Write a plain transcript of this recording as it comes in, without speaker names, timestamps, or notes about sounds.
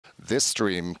This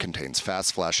stream contains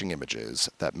fast-flashing images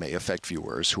that may affect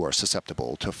viewers who are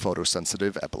susceptible to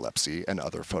photosensitive epilepsy and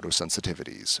other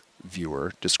photosensitivities.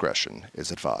 Viewer discretion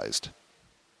is advised.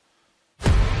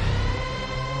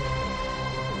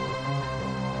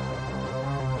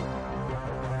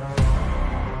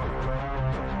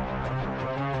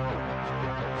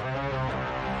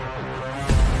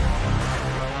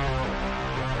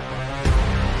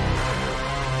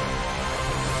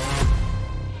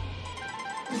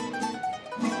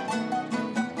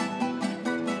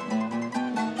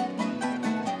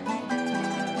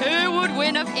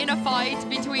 In a fight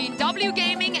between W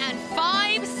Gaming and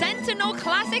 5 Sentinel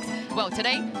Classics? Well,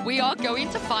 today we are going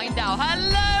to find out.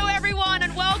 Hello, everyone,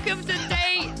 and welcome to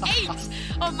day 8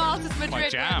 of Masters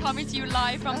Madrid. We're coming to you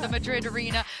live from the Madrid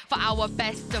Arena for our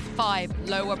best of 5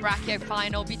 lower bracket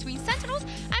final between Sentinels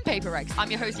and PRX. I'm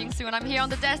your host, Yingsu, and I'm here on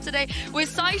the desk today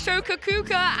with Saisho,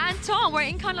 Kakuka, and Tom. We're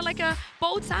in kind of like a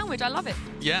bold sandwich. I love it.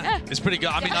 Yeah, it's pretty good.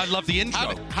 I mean, I love the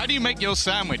intro. How do you make your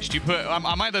sandwich? Do you put,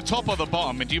 am I the top or the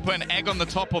bottom? And do you put an egg on the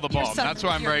top or the bottom? That's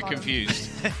where I'm very confused.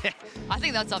 I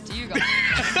think that's up to you guys.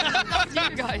 Up to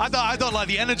you guys. I don't like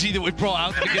the energy that we brought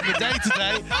out to begin the day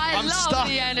today. I love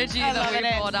the energy that we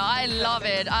brought out. I love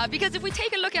it. Because if we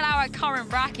take a look at our current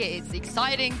bracket, it's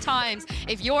exciting times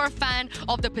if you're a fan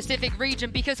of the Pacific region,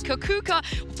 because Kakuka,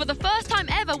 for the first time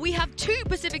ever, we have 2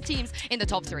 Pacific teams in the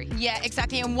top 3. Yeah,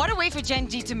 exactly. And what a way for Gen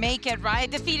G to make it,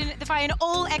 right? Defying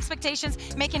all expectations,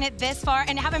 making it this far,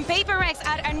 and having PRX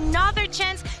at another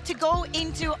chance to go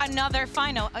into another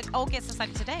final. It all gets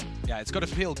decided today. Yeah, it's got to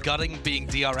feel gutting being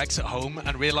DRX at home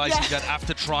and realizing that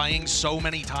after trying so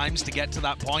many times to get to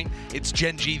that point, it's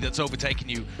Gen G that's overtaken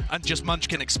you, and just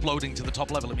Munchkin exploding to the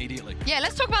top level immediately. Yeah,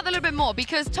 let's talk about that a little bit more,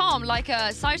 because Tom, like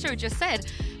Saisho just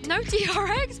said, no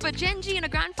DRX, but Gen G in a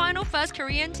grand final, first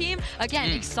Korean team. Again,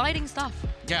 exciting stuff.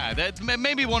 Yeah, there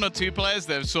may be 1 or 2 players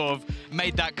that have sort of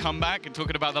made that comeback, and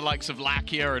talking about the likes of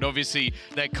Lakia, and obviously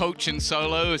their coach in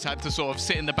solo has had to sort of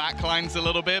sit in the back lines a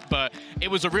little bit, but it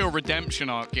was a real redemption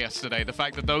arc yesterday. The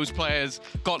fact that those players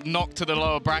got knocked to the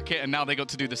lower bracket and now they got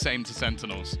to do the same to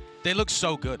Sentinels. They look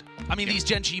so good. I mean, these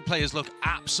Gen G players look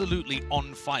absolutely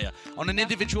on fire. On an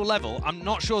individual level, I'm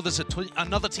not sure there's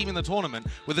another team in the tournament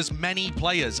with as many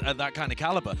players at that kind of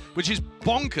caliber, which is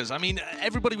bonkers. I mean,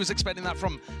 everybody was expecting that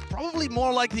from probably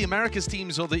more like the Americas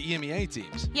teams or the EMEA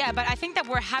teams. Yeah, but I think that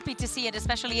we're happy to see it,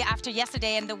 especially after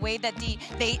yesterday and the way that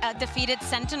they defeated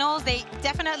Sentinels. They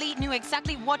definitely knew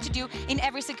exactly what to do in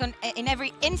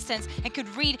every instance and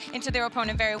could read into their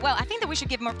opponent very well. I think that we should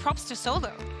give more props to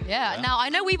Solo. Yeah. Now, I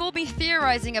know we've all been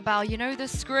theorizing about, you know, the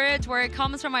script, where it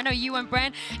comes from. I know you and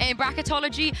Brent in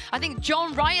bracketology, I think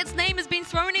John Riot's name has been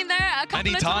thrown in there a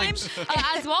couple of times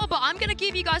as well, but I'm going to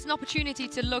give you guys an opportunity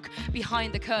to look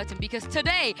behind the curtain, because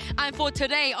today, and for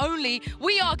today only,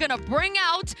 we are going to bring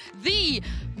out the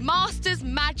Masters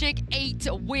Magic 8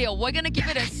 wheel. We're going to give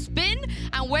it a spin,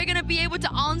 and we're going to be able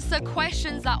to answer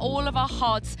questions that all of our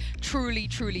hearts truly,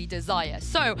 truly desire.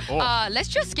 So let's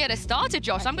just get it started,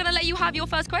 Josh. I'm going to let you have your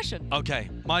first question. Okay,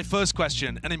 my first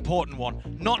question, an important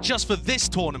one, not just for this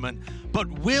tournament, but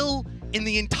will, in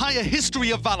the entire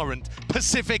history of Valorant,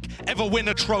 Pacific ever win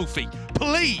a trophy?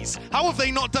 Please, how have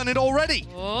they not done it already?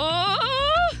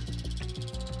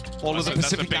 All of the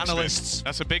Pacific analysts.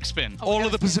 That's a big spin. All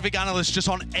of the Pacific analysts just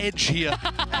on edge here.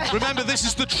 Remember, this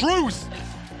is the truth.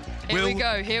 Here we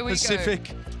go.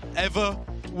 Pacific ever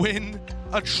win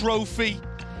a trophy?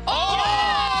 Oh!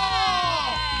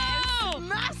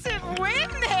 Massive win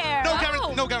there!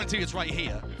 No guarantee it's right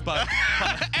here, but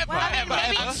ever.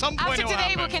 At some point after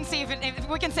today, we can see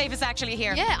if it's actually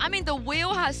here. Yeah, I mean, the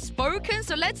wheel has spoken,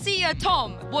 so let's see,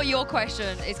 Tom, what your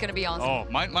question is going to be answered. Oh,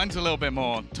 mine's a little bit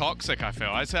more toxic, I feel.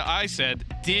 I said,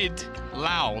 did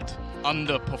Loud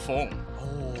underperform?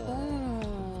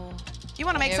 You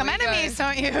want to make some enemies,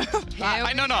 don't you? No,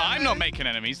 I'm not making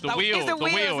enemies. The wheel is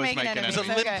making enemies. It's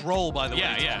a limp roll, by the way.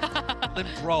 Yeah. Limp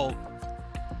roll.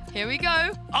 Here we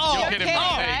go. Oh, you're kidding me.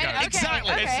 There you go. Okay,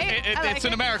 Exactly. okay. It's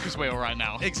an America's wheel right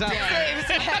now. Exactly.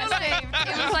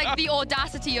 It was like the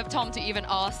audacity of Tom to even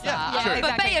ask that. True.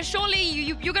 But Exactly. Bea, surely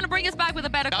you're going to bring us back with a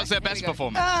better question. That was their best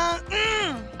performance.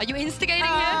 Are you instigating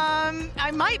here?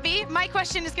 I might be. My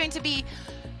question is going to be,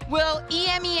 will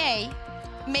EMEA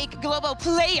make global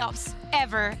playoffs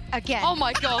ever again? Oh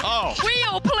my God.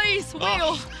 Wheel, please,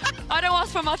 wheel. I don't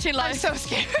ask for much in life. I'm so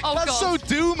scared. Oh, That's God. so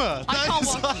doomer. I can't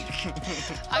watch.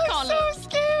 I can't look. I'm so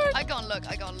scared. I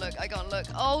can't look.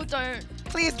 Oh, don't.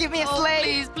 Please give me a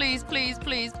slay. Please.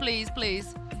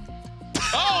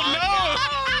 Oh,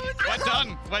 no! We're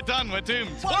done. We're done. We're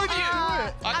doomed. Why would you do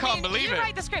it? I can't believe you it.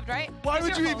 write the script, right? Why It's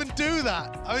would your you fault. even do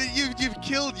that? I mean, you've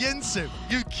killed Yinsu.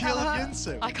 You killed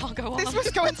Yinsu. I can't go on. This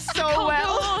was going so Can't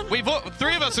well. go on. We've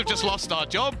three of us have just lost our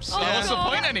jobs. So what's the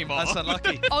point anymore? That's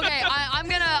unlucky. Okay,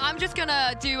 I'm just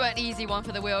gonna do an easy one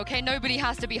for the wheel. Okay, nobody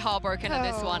has to be heartbroken at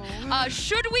this one.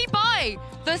 Should we buy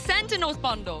the Sentinels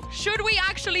bundle? Should we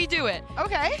actually do it?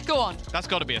 Okay. Go on. That's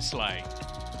got to be a slay.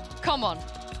 Come on.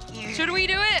 Should we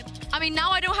do it? I mean,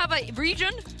 now I don't have a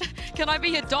region. Can I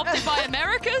be adopted by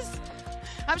Americas?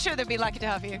 I'm sure they'd be lucky to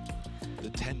have you. The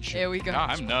tension. Here we go.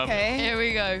 I'm nervous. Okay. Here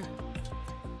we go.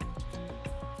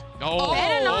 Oh.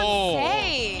 Better not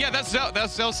say. Yeah, that's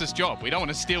Zelsa's job. We don't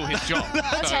want to steal his job.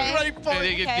 That's a great point.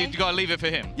 You got to leave it for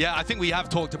him. Yeah, I think we have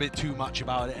talked a bit too much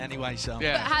about it anyway, so.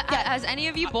 Yeah. Has any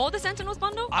of you bought the Sentinels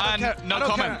bundle? No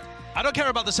comment. I don't care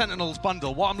about the Sentinels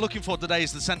bundle. What I'm looking for today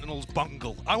is the Sentinels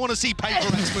bungle. I want to see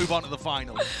PRX move on to the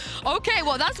final. Okay,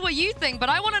 well, that's what you think, but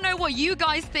I want to know what you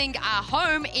guys think at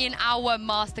home in our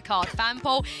Mastercard fan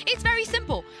poll. It's very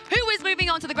simple. Who is moving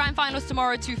on to the grand finals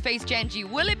tomorrow to face Genji?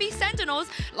 Will it be Sentinels,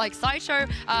 like Sideshow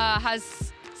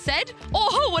has said,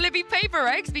 or will it be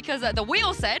PRX because the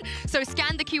wheel said? So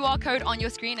scan the QR code on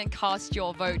your screen and cast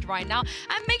your vote right now.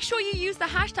 And make sure you use the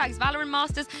hashtags VALORANT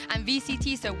Masters and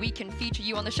VCT so we can feature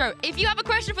you on the show. If you have a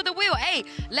question for the wheel, hey,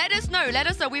 let us know. Let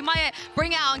us know. We might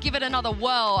bring it out and give it another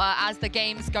whirl as the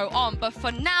games go on. But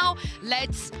for now,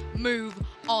 let's move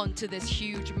on to this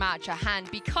huge match at hand,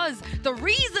 because the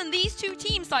reason these two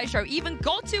teams, Sideshow, even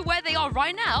got to where they are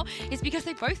right now is because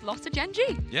they both lost to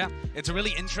Genji. Yeah, it's a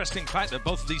really interesting fact that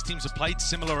both of these teams have played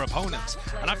similar opponents.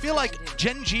 And I feel like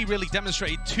Genji really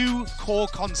demonstrated two core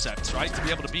concepts, right, to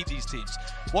be able to beat these teams.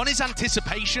 One is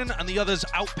anticipation, and the other's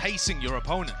outpacing your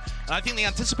opponent. And I think they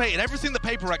anticipated everything that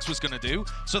PRX was going to do,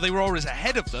 so they were always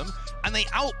ahead of them, and they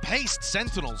outpaced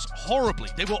Sentinels horribly.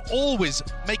 They were always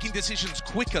making decisions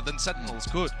quicker than Sentinels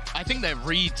could. I think their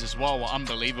reads as well were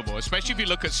unbelievable, especially if you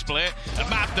look at Split and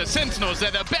map the Sentinels. They're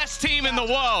the best team in the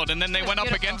world, and then they went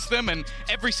up against them, and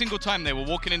every single time they were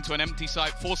walking into an empty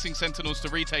site, forcing Sentinels to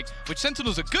retake, which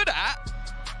Sentinels are good at,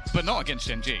 but not against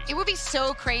Genji. It would be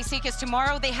so crazy because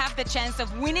tomorrow they have the chance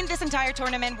of winning this entire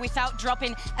tournament without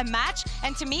dropping a match.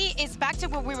 And to me, it's back to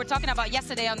what we were talking about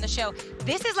yesterday on the show.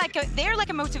 This is like they're like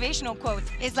a motivational quote.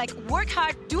 It's like work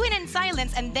hard, do it in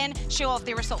silence, and then show off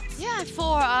the results. Yeah,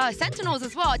 for Sentinels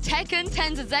as well. Tekken,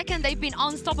 Tens, and Zekken, they've been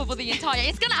unstoppable the entire.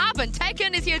 It's gonna happen.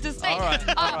 Tekken is here to stay. All right.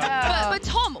 But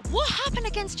Tom, what happened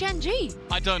against Genji?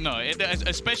 I don't know.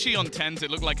 Especially on Tens,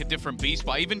 it looked like a different beast,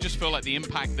 but I even just feel like the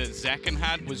impact that Zekken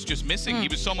had was just missing. He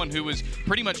was someone who was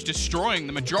pretty much destroying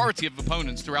the majority of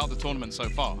opponents throughout the tournament so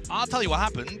far. I'll tell you what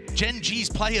happened.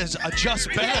 Genji's players are just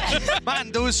better.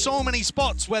 Man, there was so many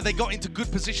spots where they got into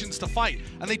good positions to fight,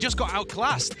 and they just got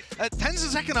outclassed. Tens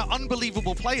and Zekken are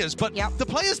unbelievable players, but the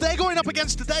players they're going up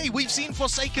against today, we've seen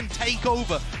Forsaken take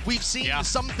over. We've seen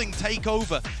something take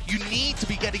over. You need to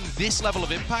be getting this level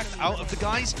of impact out of the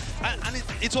guys, and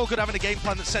it's all good having a game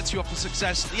plan that sets you up for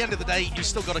success. At the end of the day, you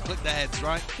still got to click their heads,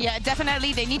 right? Yeah,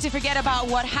 definitely. They need to forget about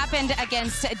what happened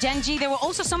against Genji. There were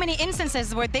also so many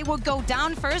instances where they would go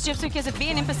down first just because of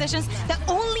being in positions that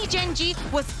only Genji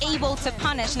was able to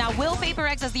punish. Now, will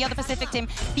PRX as the other Pacific team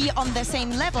be on the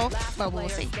same level? Well, we'll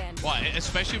see. Well,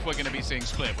 especially if we're going to be seeing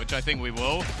Split, which I think we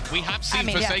will. We have seen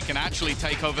Forsaken actually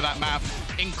take over that map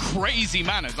in crazy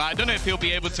manners. I don't know if he'll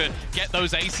be able to get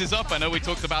those aces up. I know we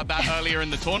talked about that earlier in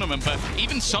the tournament, but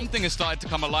even something has started to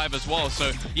come alive as well.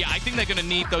 So, yeah, I think they're going to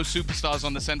need those superstars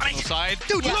on the Sentinel side.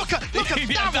 Dude, look at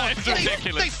that one.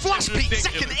 Ridiculous. They flash peek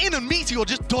Zekken in, and Meteor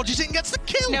just dodges it and gets the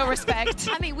kill. No respect.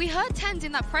 I mean, we heard Tens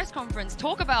in that press conference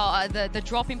talk about the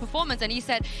drop in performance, and he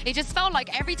said it just felt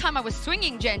like every time I was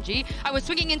swinging Genji, I was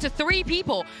swinging into 3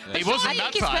 people. He wasn't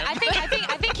that time.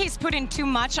 I think he's putting too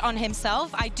much on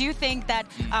himself. I do think that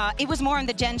it was more on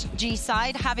the Genji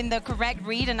side, having the correct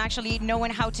read and actually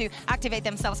knowing how to activate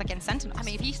themselves against Sentinels. I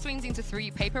mean, if he swings into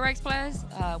 3 PRX players,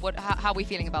 how are we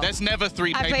feeling about There's never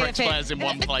 3 PRX players in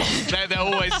one place. They're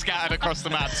always scattered across the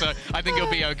map, so I think it'll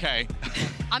be okay.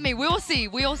 I mean, we'll see.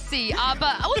 We'll see.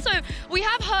 But also, we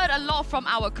have heard a lot from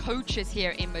our coaches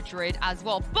here in Madrid as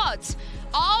well. But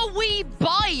are we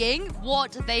buying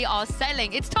what they are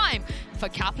selling? It's time for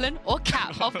Kaplan or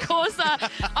Cap. Of course,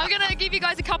 I'm going to give you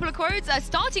guys a couple of quotes,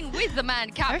 starting with the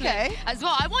man Kaplan as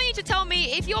well. I want you to tell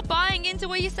me if you're buying into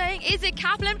what you're saying. Is it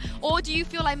Kaplan, or do you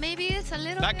feel like maybe it's a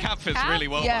little That bit Cap fits really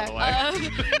well, by the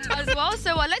way. as well.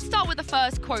 So let's start with the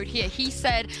first quote here. He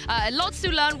said, lots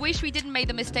to learn. Wish we didn't make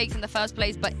the mistakes in the first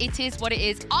place, but it is what it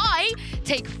is. I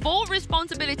take full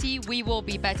responsibility. We will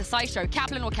be better. Sideshow,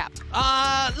 Kaplan or Cap?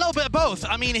 little bit of both.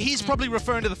 I mean, he's probably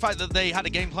referring to the fact that they had a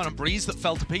game plan on Breeze that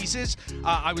fell to pieces.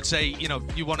 I would say, you know,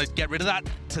 you want to get rid of that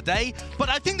today. But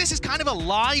I think this is kind of a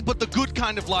lie, but the good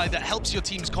kind of lie that helps your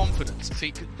team's confidence.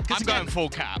 See, I'm going full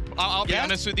cap. I'll be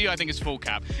honest with you, I think it's full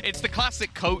cap. It's the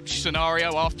classic coach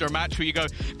scenario after a match where you go,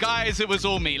 guys, it was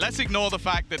all me. Let's ignore the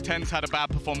fact that Ten's had a bad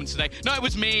performance today. No, it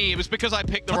was me. It was because I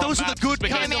picked the wrong those are the good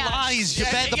kind of lies. You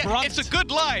bear the brunt. It's a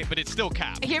good lie, but it's still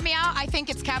cap. Hear me out. I think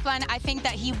it's Kaplan. I think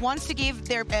that he wants to give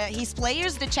his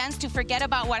players the chance to forget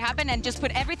about what happened and just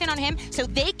put everything on him so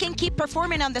they can keep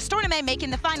performing on this tournament, making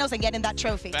the finals and getting that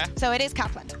trophy. Fair. So it is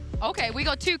Kaplan. Okay, we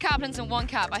got 2 Kaplans and 1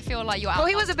 Cap. I feel like you're out. Well,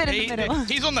 he was a bit in the middle.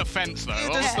 He's on the fence, though.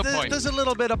 What's the point? There's a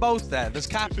little bit of both there. There's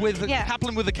Kaplan with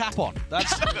the cap on.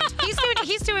 That's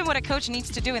he's doing what a coach needs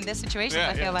to do in this situation,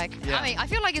 I feel like. Yeah. I mean, I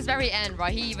feel like it's very end,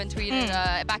 right? He even tweeted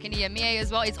back in the EMEA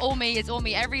as well. It's all me, it's all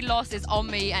me. Every loss is on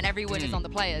me and every win is on the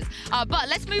players. But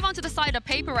let's move on to the side of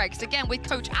PRX. Again, with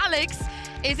Coach Alex,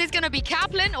 is this going to be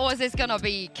Kaplan or is this going to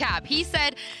be Cap? He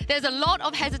said there's a lot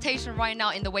of hesitation right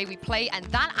now in the way we play, and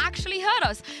that actually hurt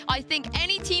us. I think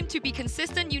any team to be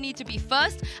consistent, you need to be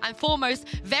first and foremost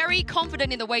very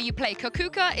confident in the way you play.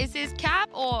 Kakuka, is this Cap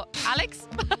or Alex?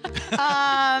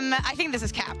 I think this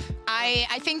is Cap.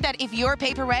 I think that if you're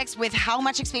PRX, with how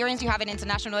much experience you have in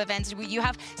international events, you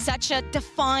have such a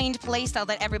defined playstyle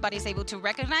that everybody's able to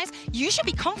recognize, you should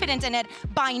be confident in it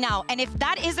by now. And if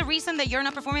that is the reason that you're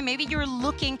not performing, maybe you're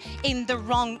looking in the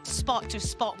wrong spot to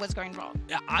spot what's going wrong.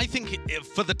 Yeah, I think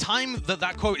for the time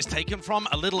that quote is taken from,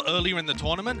 a little earlier in the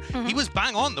tournament, he was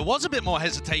bang on. There was a bit more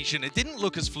hesitation. It didn't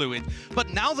look as fluid.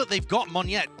 But now that they've got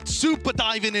Moniette super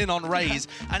diving in on Raze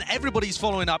and everybody's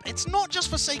following up, it's not just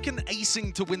forsaken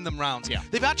acing to win them rounds. Yeah.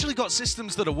 They've actually got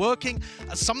systems that are working.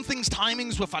 Some things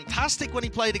timings were fantastic when he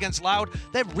played against Loud.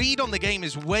 Their read on the game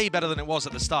is way better than it was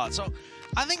at the start. So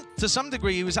I think to some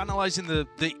degree he was analyzing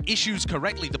the issues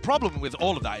correctly. The problem with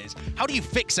all of that is, how do you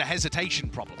fix a hesitation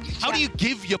problem? How do you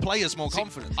give your players more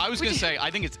confidence? I was going to say, I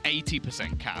think it's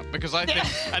 80% cap, because I think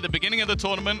at the beginning of the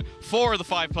tournament, 4 of the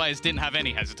 5 players didn't have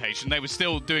any hesitation. They were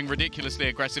still doing ridiculously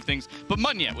aggressive things, but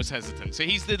Moniette was hesitant. So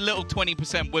he's the little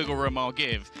 20% wiggle room I'll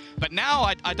give. But now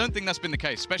I don't think that's been the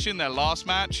case, especially in their last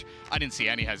match. I didn't see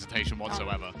any hesitation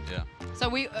whatsoever. Yeah. So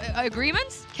we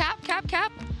agreements? Cap.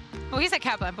 Well, he's a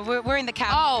Kaplan, but we're in the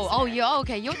Cap. Oh, you're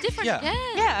okay. You're different.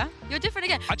 Yeah. You're different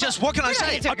again. What can I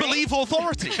say? I believe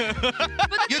authority.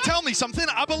 You tell me something,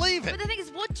 I believe it. But the thing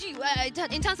is, what do you,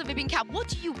 in terms of it being Cap, what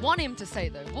do you want him to say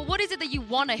though? Well, what is it that you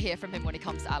want to hear from him when it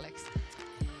comes to Alex?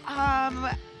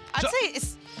 I'd say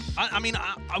it's... I mean,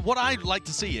 what I'd like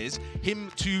to see is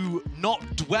him to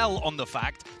not dwell on the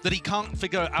fact that he can't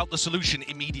figure out the solution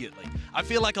immediately. I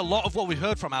feel like a lot of what we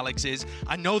heard from Alex is,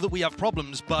 I know that we have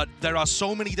problems, but there are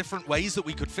so many different ways that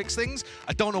we could fix things.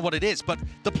 I don't know what it is, but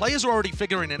the players are already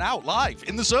figuring it out live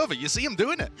in the server. You see them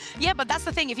doing it. Yeah, but that's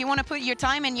the thing. If you want to put your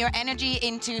time and your energy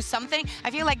into something,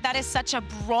 I feel like that is such a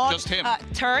broad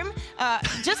term.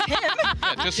 Just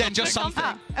him? Just something.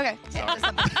 Okay. Yeah, just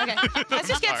something. Okay. Let's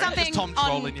just get something on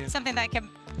something that can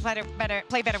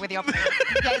play better with the opponent.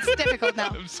 Yeah, it's difficult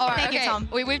now. All right, Thank you, Tom.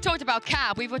 We've talked about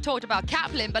Cap, we've talked about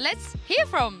Kaplan, but let's hear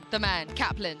from the man,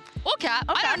 Kaplan. Or Cap,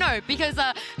 I don't know, because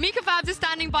Mika Fabs is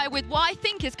standing by with what I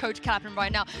think is Coach Kaplan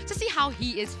right now to see how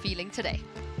he is feeling today.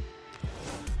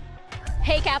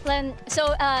 Hey Kaplan,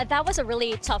 so that was a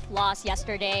really tough loss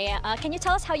yesterday. Can you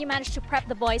tell us how you managed to prep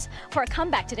the boys for a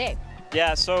comeback today?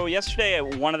 Yeah, so yesterday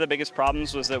one of the biggest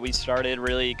problems was that we started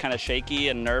really kind of shaky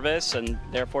and nervous and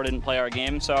therefore didn't play our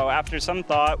game. So after some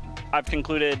thought, I've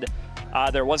concluded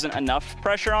there wasn't enough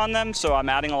pressure on them, so I'm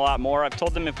adding a lot more. I've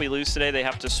told them if we lose today, they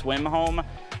have to swim home.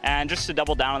 And just to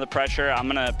double down on the pressure, I'm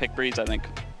going to pick Breeze, I think.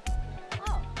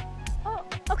 Oh,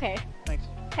 okay. Thanks.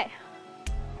 Okay.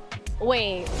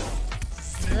 Wait.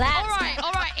 All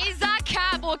right. Is that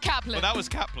Cap or Kaplan? Well, that was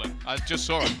Kaplan. I just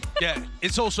saw it. Yeah,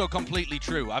 it's also completely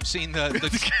true. I've seen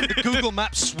the Google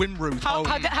Maps swim route.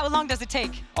 How long does it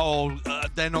take? Oh,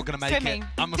 they're not going to make Swimming. it.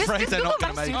 I'm afraid they're not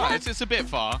going to make it. It's a bit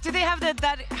far. Do they have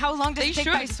that? How long does it take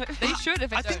by swim? They should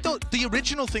if I think the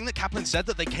original thing that Kaplan said,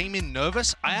 that they came in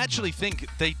nervous, I actually think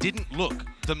they didn't look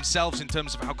themselves in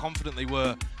terms of how confident they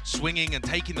were swinging and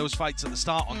taking those fights at the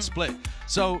start on split.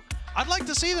 So I'd like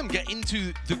to see them get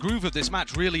into the groove of this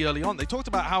match really early on. They talked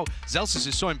about how Zelsis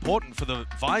is so important for the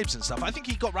vibes and stuff. I think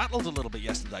he got rattled a little bit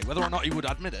yesterday, whether or not he would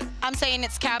admit it. I'm saying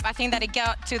it's Cap. I think that it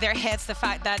got to their heads the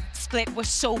fact that Split was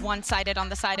so one-sided on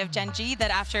the side of Gen G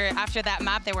that after that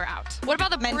map, they were out. What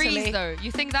about the Breeze, though?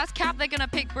 You think that's Cap? They're going to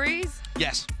pick Breeze?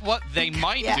 Yes. What they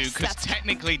might do, because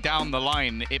technically down the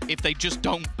line, if they just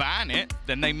don't ban it,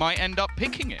 then they might end up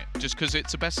picking it, just because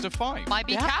it's a best of 5. Might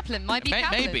be Kaplan. Might be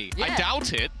Kaplan. Maybe. Yeah. I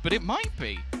doubt it, but it might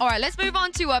be. All right, let's move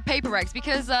on to PRX,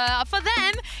 because for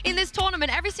them in this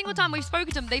tournament, every single time we've spoken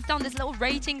to them, they've done this little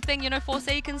rating thing. You know,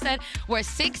 Forsaken said we're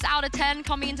 6 out of 10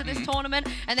 coming into this tournament.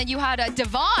 And then you had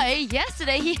Devai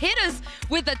yesterday. He hit us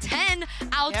with a 10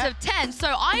 out of 10. So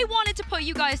I wanted to put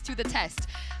you guys to the test.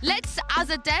 Let's, as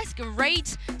a desk,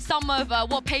 rate some of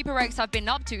what PRX have been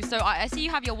up to. So I see you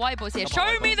have your whiteboards here.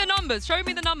 Show me the numbers. Show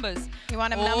me the numbers. You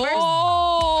want them numbers?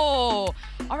 Oh!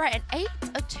 All right, an 8,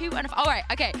 a 2, and a 5. All right,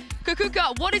 okay.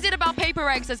 Kukuka, what is it about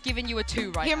PRX that's giving you a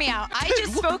 2 right Hear me out. I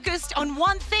just focused on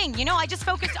one thing. You know, I just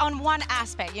focused on one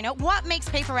aspect. You know, what makes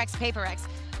PRX PRX?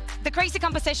 The crazy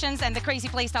compositions and the crazy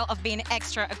playstyle of being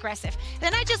extra aggressive.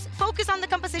 Then I just focus on the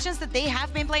compositions that they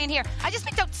have been playing here. I just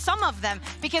picked out some of them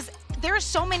because there are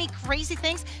so many crazy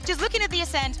things. Just looking at the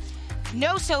Ascent,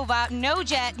 no Sova, no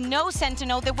Jet, no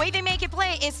Sentinel. The way they make it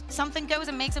play is something goes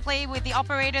and makes a play with the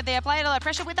operator. They apply a lot of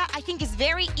pressure with that. I think it's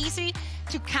very easy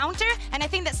to counter, and I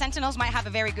think that Sentinels might have a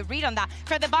very good read on that.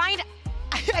 For the bind,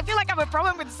 I feel like I have a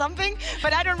problem with something,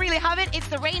 but I don't really have it. It's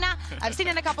the Reyna. I've seen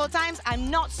it a couple of times. I'm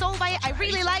not sold by it. I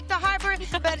really like the Harbor,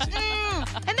 but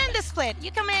and then the split. You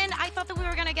come in. I thought that we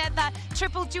were going to get that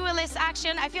triple duelist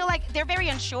action. I feel like they're very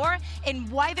unsure in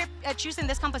why they're choosing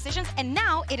these compositions, and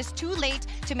now it is too late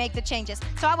to make the changes.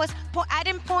 So I was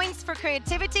adding points for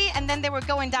creativity, and then they were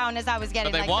going down as I was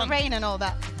getting like the rain and all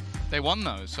that. They won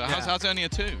those, so how's only a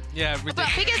 2? Yeah, ridiculous. But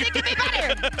because it could be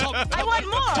better. I want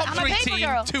more. Top I'm a 3 paper team,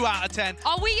 girl. 2 out of 10.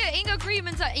 Are we in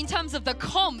agreement in terms of the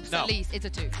comps, at least? It's a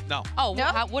 2. No. Oh,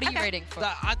 No? what are you rating for?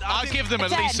 I'll give them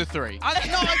at least a 3. I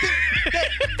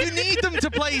think you need them to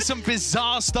play some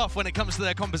bizarre stuff when it comes to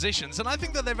their compositions, and I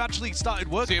think that they've actually started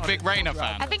working. So you're a big Reyna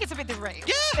fan? I think it's a bit the rain.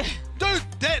 Yeah, dude,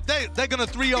 they're gonna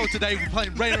 3-0 today. We're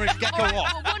playing Reyna and Gecko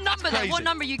off. What number then? What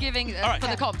number are you giving for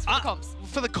the comps?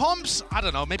 For the comps, I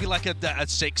don't know, maybe like a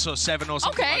 6 or 7 or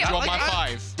something. Okay. Like that. Do you want my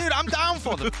 5? Dude, I'm down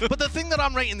for them. But the thing that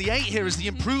I'm rating the 8 here is the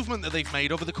improvement that they've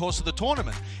made over the course of the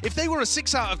tournament. If they were a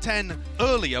 6 out of 10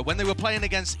 earlier when they were playing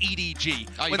against EDG,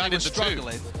 when they were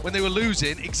struggling, when they were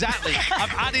losing, exactly,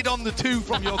 I've added on the 2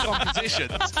 from your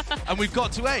compositions, and we've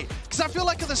got to 8. Because I feel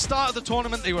like at the start of the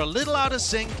tournament, they were a little out of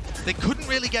sync. They couldn't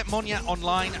really get Monyet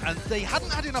online, and they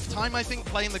hadn't had enough time, I think,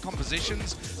 playing the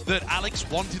compositions that Alex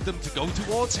wanted them to go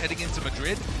towards heading into Madrid.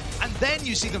 And then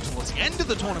you see them towards the end of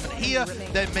the tournament here.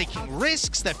 They're making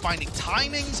risks, they're finding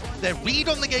timings, their read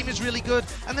on the game is really good,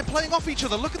 and they're playing off each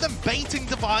other. Look at them baiting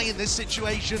Devai in this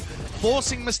situation,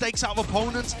 forcing mistakes out of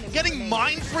opponents, getting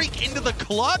Mind Freak into the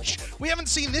clutch. We haven't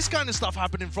seen this kind of stuff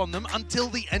happening from them until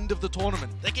the end of the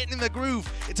tournament. They're getting in their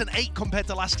groove. It's an 8 compared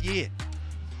to last year.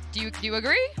 Do you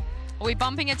agree? Are we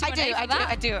bumping it to an 8 for that?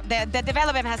 I do. The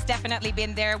development has definitely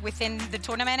been there within the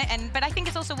tournament, but I think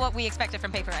it's also what we expected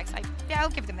from PRX. I'll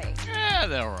give them the 8. Yeah,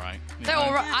 they're all right. They're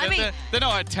all right. I mean, they're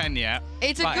not at 10 yet.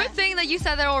 it's a good thing that you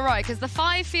said they're all right, because the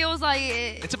 5 feels like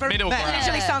It's a very Middle ground. It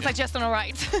actually sounds like just an all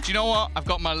right. Do you know what? I've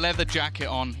got my leather jacket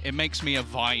on. It makes me a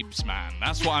vibes man.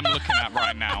 That's what I'm looking at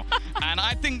right now. And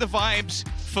I think the vibes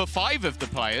for 5 of the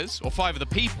players, or 5 of the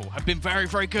people, have been very,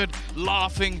 very good.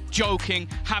 Laughing, joking,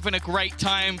 having a great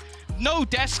time. No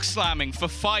desk slamming for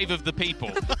 5 of the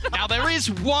people. Now, there is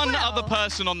one other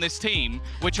person on this team,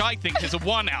 which I think is a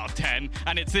 1 out of 10,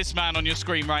 and it's this man on your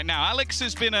screen right now. Alex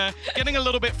has been getting a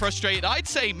little bit frustrated. I'd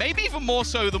say maybe even more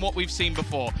so than what we've seen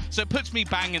before. So it puts me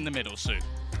bang in the middle, Sue.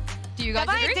 Do you guys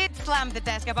I agree? did slam the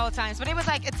desk a couple of times, but it was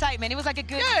like excitement. It was like a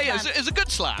good Yeah, slam. it was a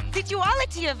good slam. The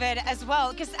duality of it as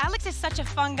well, because Alex is such a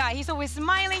fun guy. He's always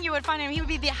smiling. You would find him, he would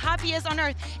be the happiest on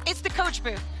earth. It's the coach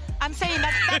booth. I'm saying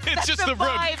that's It's just the room.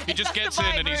 vibe. He just That's gets the in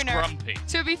vibe, and he's Bruno. grumpy.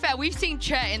 To be fair, we've seen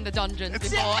Chet in the dungeons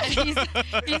before, and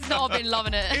he's not been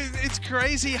loving it. It's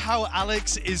crazy how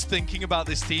Alex is thinking about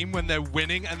this team when they're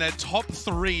winning and they're top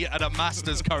 3 at a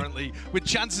Masters currently with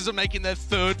chances of making their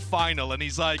 3rd final. And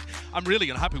he's like, I'm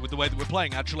really unhappy with the way that we're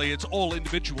playing, actually. It's all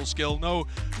individual skill.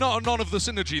 None of the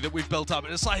synergy that we've built up.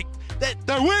 And it's like,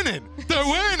 they're winning. They're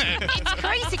winning. It's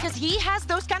crazy because he has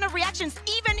those kind of reactions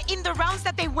even in the rounds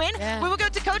that they win. We will go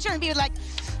to coach and be like,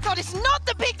 God, it's not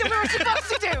the pick that we were supposed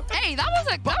to do. Hey, that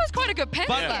was quite a good pen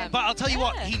slam. But I'll tell you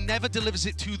what, he never delivers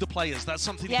it to the players. That's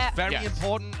something that's very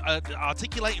important,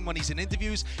 articulating when he's in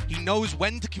interviews. He knows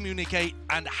when to communicate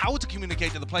and how to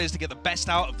communicate to the players to get the best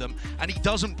out of them, and he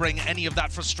doesn't bring any of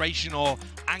that frustration or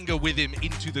anger with him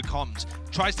into the comms.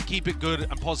 Tries to keep it good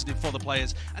and positive for the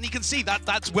players, and you can see that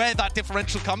that's where that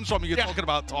differential comes from. You're talking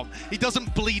about Tom. He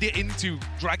doesn't bleed it into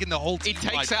dragging the whole team. He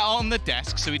takes it out on the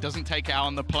desk, so he doesn't take it out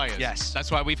on the players. Yes.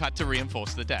 That's why we've had to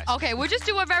reinforce the desk. Okay, we'll just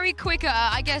do a very quick,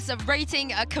 I guess, a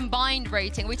rating, a combined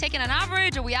rating. Are we taking an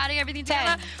average? Are we adding everything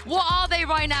together? What are they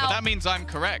right now? But that means I'm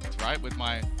correct, right, with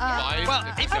my 5?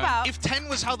 Well, if 10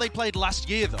 was how they played last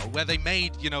year, though, where they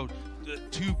made,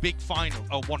 two big final,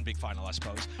 or one big final, I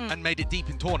suppose, and made it deep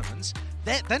in tournaments,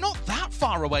 they're not that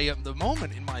far away at the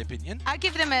moment, in my opinion. I'd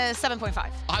give them a 7.5.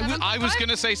 I was going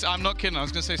to say, I'm not kidding, I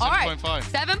was going to say 7.5. Right,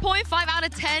 7.5 out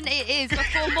of 10 it is. But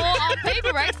for more on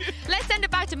PRX, let's send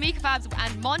it back to Mika Fabs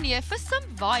and Monya for some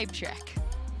vibe check.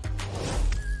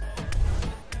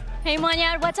 Hey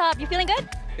Monya, what's up? You feeling good?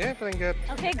 Yeah, feeling good.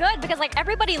 Okay, good, because like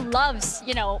everybody loves,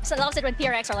 loves it when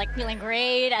PRX are like feeling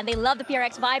great and they love the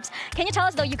PRX vibes. Can you tell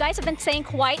us though, you guys have been staying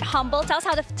quite humble. Tell us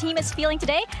how the team is feeling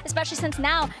today, especially since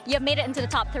now you have made it into the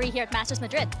top 3 here at Masters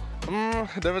Madrid.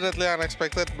 Definitely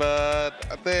unexpected, but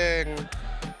I think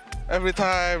every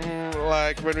time,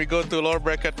 like when we go to lower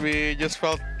bracket, we just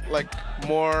felt like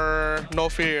more no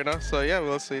fear, you know? So yeah,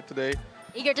 we'll see today.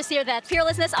 Eager to see that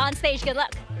fearlessness on stage. Good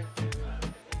luck.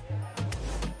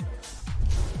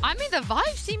 I mean, the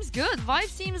vibe seems good. The vibe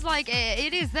seems like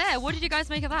it is there. What did you guys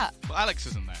make of that? Well, Alex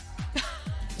isn't there.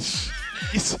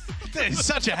 He's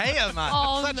such a hater, man.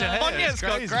 Oh, such a hater. Monya's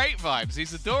got great vibes.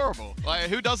 He's adorable. Like,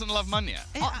 who doesn't love Monya?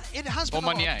 It has been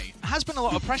Or a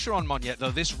lot of pressure on Monya,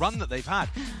 though, this run that they've had.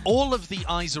 All of the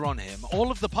eyes are on him.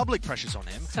 All of the public pressure's on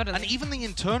him. Totally. And even the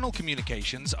internal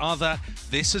communications are that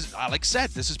this is, Alex said,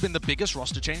 this has been the biggest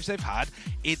roster change they've had.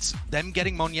 It's them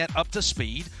getting Monya up to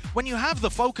speed. When you have the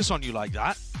focus on you like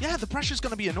that, yeah, the pressure's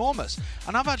going to be enormous.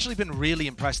 And I've actually been really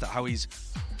impressed at how he's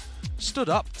stood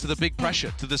up to the big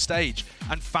pressure, to the stage,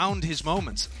 and found his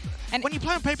moments. And when you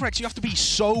play on PRX, you have to be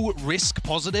so risk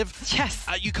positive. Yes.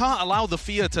 You can't allow the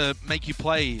fear to make you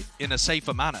play in a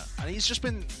safer manner. And he's just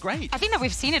been great. I think that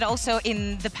we've seen it also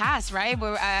in the past, right?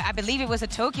 Where I believe it was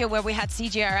at Tokyo where we had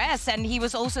CGRS and he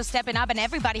was also stepping up and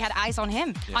everybody had eyes on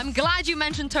him. Yeah. I'm glad you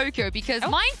mentioned Tokyo because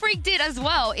Mindfreak did as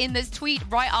well in this tweet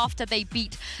right after they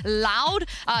beat Loud.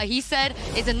 He said,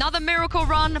 it's another miracle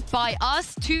run by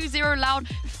us, 2-0 Loud.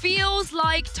 Feels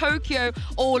like Tokyo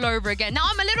all over again. Now,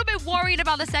 I'm a little bit worried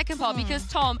about the second part because,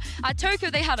 Tom, at Tokyo,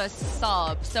 they had a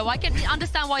sub. So I can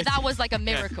understand why that was like a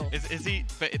miracle. Yeah. Is he?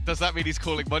 But does that mean he's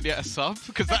calling Monya a sub?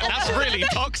 Because that's really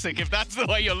toxic if that's the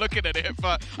way you're looking at it.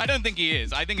 But I don't think he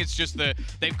is. I think it's just that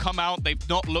they've come out, they've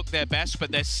not looked their best,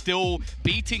 but they're still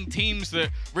beating teams that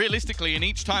realistically, in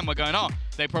each time we're going, oh,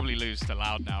 they probably lose to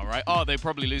Loud now, right? Oh, they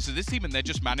probably lose to this team, and they're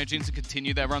just managing to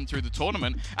continue their run through the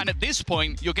tournament. And at this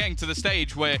point, you're getting to the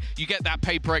stage where you get that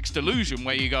PRX delusion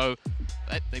where you go,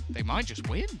 they might just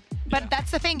win. But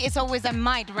that's the thing, it's always a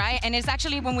might, right? And it's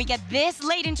actually when we get this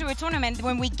late into a tournament,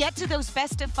 when we get to those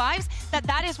best of fives,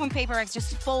 that is when PRX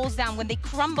just falls down, when they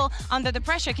crumble under the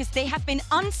pressure, because they have been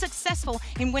unsuccessful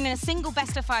in winning a single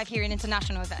best of 5 here in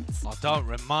international events. Oh, don't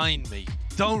remind me.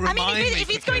 Don't remind me. I mean, if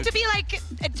it's going to be like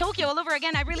Tokyo all over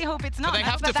again, I really hope it's not. But they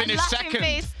have to finish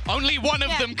second. Only one of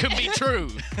them can be true.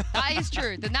 That is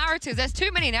true. The narratives, there's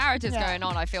too many narratives going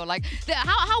on, I feel like.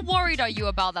 How worried are you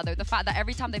about that, though? The fact that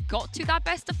every time they've got to that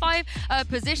best of 5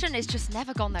 position, it's just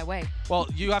never gone their way. Well,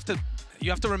 you have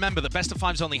to remember that best of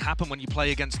 5s only happen when you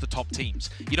play against the top teams.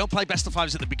 You don't play best of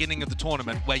 5s at the beginning of the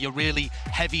tournament where you're really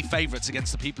heavy favorites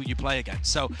against the people you play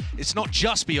against. So it's not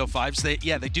just BO5s.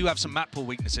 They do have some map pool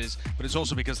weaknesses, but it's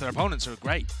also because their opponents are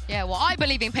great. Yeah, well, I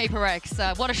believe in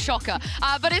PRX. What a shocker.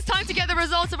 But it's time to get the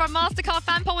results of our Mastercard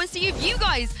fan poll and see if you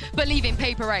guys believe in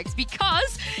PRX.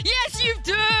 Because, yes, you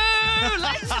do!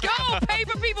 Let's go!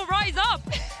 Paper people, rise up!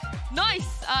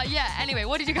 Nice. Yeah, anyway,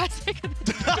 what did you guys think of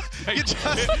this? you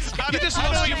just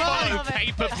lost your mind.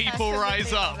 Paper people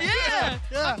rise up. Yeah.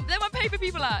 They were paper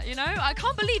people at, you know? I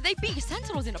can't believe they beat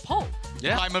Sentinels in a poll.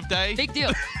 Yeah. Time of day. Big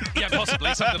deal. Yeah,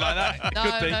 possibly. Something like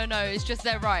that. No. It's just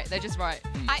they're right. They're just right.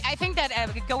 I think that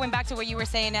going back to what you were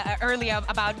saying earlier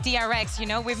about DRX, you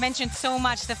know, we've mentioned so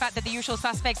much the fact that the usual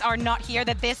suspects are not here,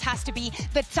 that this has to be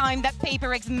the time that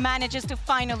PRX manages to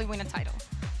finally win a title.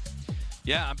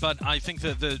 Yeah, but I think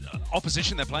that the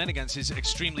opposition they're playing against is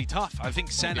extremely tough. I think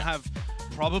SEN have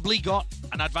probably got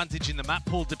an advantage in the map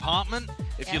pool department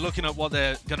if you're looking at what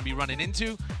they're going to be running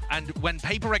into. And when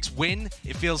PRX win,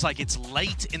 it feels like it's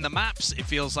late in the maps. It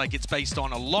feels like it's based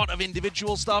on a lot of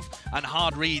individual stuff and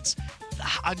hard reads.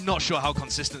 I'm not sure how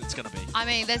consistent it's going to be. I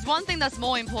mean, there's one thing that's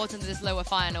more important than this lower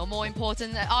final, more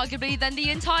important arguably than the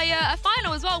entire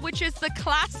final as well, which is the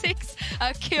classics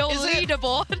kill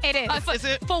leaderboard. It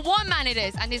is. For one man it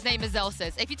is, and his name is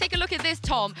Zelsis. If you take a look at this,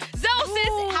 Tom,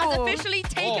 Zelsis has officially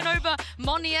taken over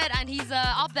Moniet, and he's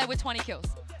up there with 20 kills.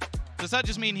 Does that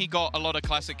just mean he got a lot of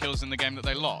classic kills in the game that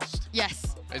they lost?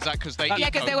 Yes. Is that because they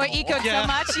because they were ecoed so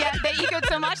much. Yeah, they ecoed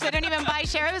so much they don't even buy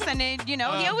shares, and you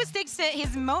know he always takes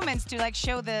his moments to like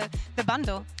show the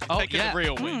bundle. Taking the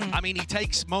real win. I mean, he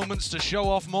takes moments to show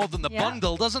off more than the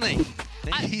bundle, doesn't he?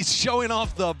 He's showing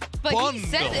off the bundle. He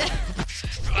said it.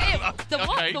 The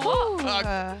what? The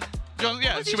what? John,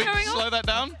 yeah, should we slow that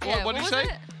down? Yeah, what did you say?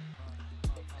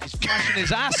 He's flashing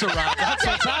his ass around. That's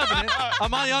what's happening.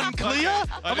 Am I unclear?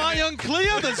 Am I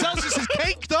unclear that Celsius is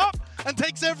caked up and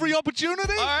takes every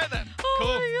opportunity? All right, then. Cool.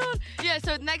 Oh my God. Yeah,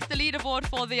 so next the leaderboard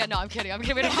for the... no, I'm kidding. We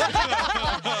don't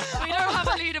have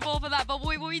a leaderboard for that. But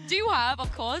what we do have,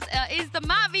 of course, is the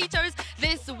map vetoes.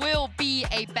 This will be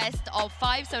a best of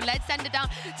 5. So let's send it down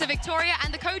to Victoria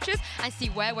and the coaches and see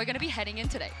where we're going to be heading in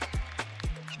today.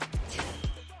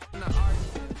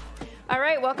 All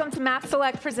right, welcome to Map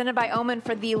Select presented by OMEN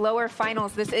for the lower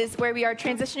finals. This is where we are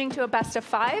transitioning to a best of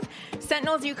 5.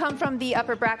 Sentinels, you come from the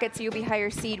upper bracket, so you'll be higher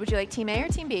seed. Would you like Team A or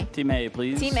Team B? Team A,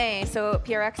 please. Team A, so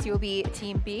PRX, you'll be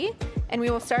Team B. And we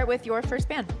will start with your first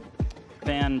ban.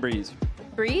 Ban Breeze.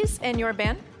 Breeze, and your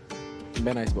ban?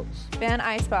 Ban Icebox. Ban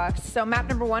Icebox. So map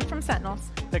number 1 from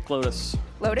Sentinels. Pick Lotus.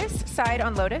 Lotus, side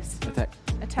on Lotus. Attack.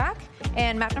 Attack.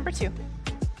 And map number 2.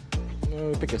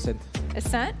 Pick Ascent.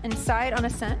 Ascent, and side on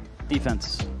Ascent.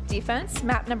 Defense. Defense.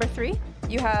 Map number 3.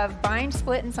 You have Bind,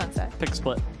 Split, and Sunset. Pick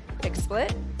Split. Pick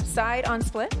Split. Side on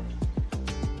Split.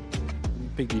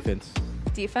 Pick Defense.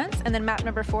 Defense. And then map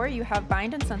number 4, you have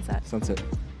Bind and Sunset. Sunset.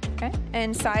 Okay.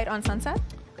 And side on Sunset.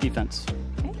 Defense.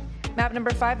 Okay. Map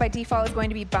number 5 by default is going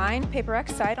to be Bind,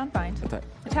 PaperX, side on Bind. Attack.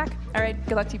 Attack. All right.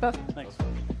 Good luck to you both. Thanks.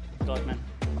 Good luck, man.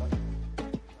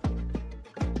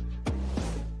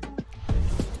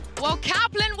 Well,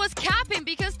 Kaplan was capping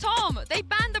because, Tom, they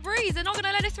banned the Breeze. They're not going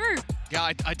to let it through.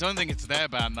 Yeah, I don't think it's their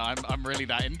ban that I'm really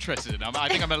that interested in. I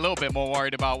think I'm a little bit more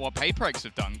worried about what PaperX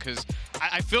have done, because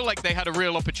I feel like they had a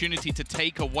real opportunity to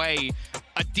take away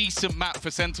a decent map for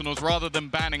Sentinels rather than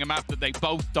banning a map that they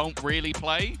both don't really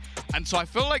play. And so I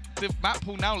feel like the map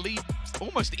will now lead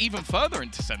almost even further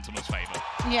into Sentinels' favor.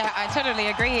 Yeah, I totally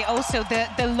agree. Also,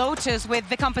 the Lotus with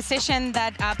the composition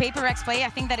that PaperX play, I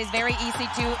think that is very easy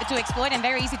to exploit and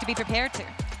very easy to be prepared to.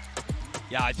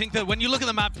 Yeah, I think that when you look at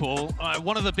the map pool,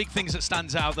 one of the big things that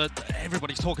stands out that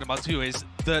everybody's talking about too is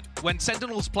that when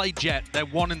Sentinels play Jet, they're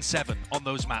 1 and 7 on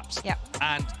those maps. Yeah.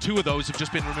 And 2 of those have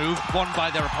just been removed, 1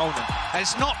 by their opponent. And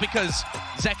it's not because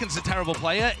Zeken's a terrible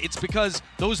player, it's because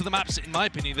those are the maps, in my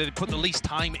opinion, that they put the least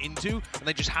time into, and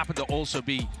they just happen to also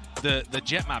be the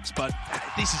Jet maps. But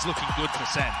this is looking good for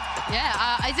Sen.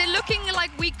 Yeah, is it looking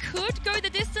like we could go the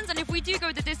distance? And if we do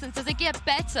go the distance, does it get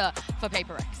better for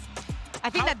PaperX? I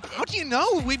think How do you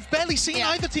know? We've barely seen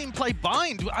either team play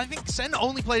Bind. I think Sen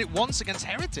only played it once against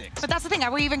Heretics. But that's the thing.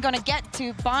 Are we even going to get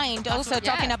to Bind? Also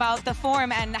talking about the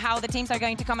form and how the teams are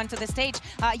going to come onto the stage.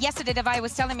 Yesterday, Devi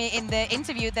was telling me in the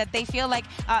interview that they feel like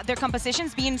their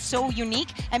compositions being so unique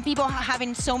and people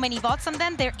having so many bots on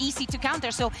them, they're easy to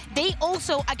counter. So they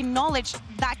also acknowledge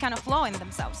that kind of flaw in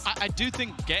themselves. I do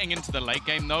think getting into the late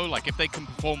game, though, like if they can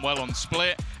perform well on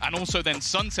Split, and also then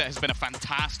Sunset has been a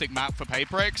fantastic map for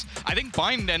PaperX. I think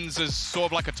Bind ends as sort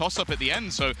of like a toss-up at the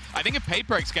end. So I think if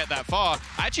PaperX get that far,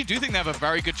 I actually do think they have a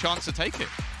very good chance to take it.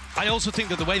 I also think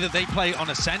that the way that they play on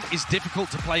Ascent is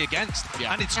difficult to play against.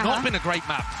 Yeah. And it's not been a great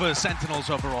map for Sentinels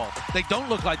overall. They don't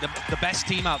look like the best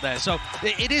team out there. So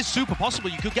it is super possible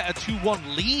you could get a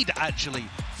 2-1 lead, actually,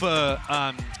 for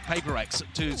PaperX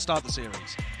to start the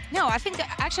series. No, I think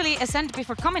actually Ascent,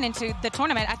 before coming into the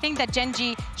tournament, I think that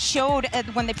Gen.G showed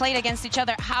when they played against each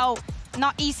other how,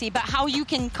 not easy, but how you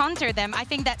can counter them. I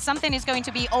think that something is going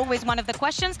to be always one of the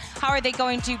questions. How are they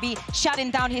going to be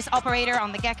shutting down his operator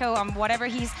on the Gecko, on whatever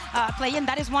he's playing?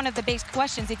 That is one of the big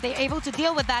questions. If they're able to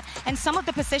deal with that, and some of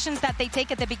the positions that they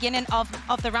take at the beginning of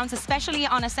the rounds, especially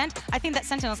on Ascent, I think that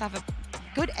Sentinels have a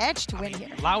good edge to win here.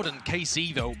 Loud and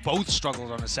KC, though, both struggled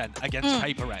on Ascent against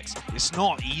PaperX. It's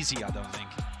not easy, I don't think.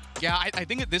 Yeah, I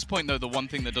think at this point, though, the one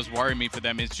thing that does worry me for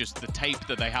them is just the tape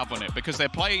that they have on it, because they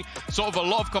play sort of a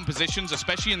lot of compositions,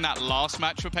 especially in that last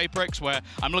match for PaperX, where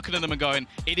I'm looking at them and going,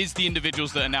 it is the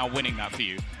individuals that are now winning that for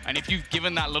you. And if you've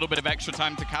given that little bit of extra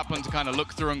time to Kaplan to kind of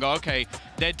look through and go, okay,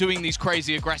 they're doing these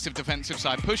crazy aggressive defensive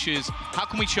side pushes, how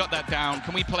can we shut that down?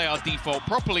 Can we play our default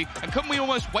properly? And can we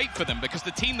almost wait for them? Because the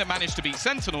team that managed to beat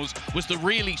Sentinels was the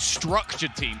really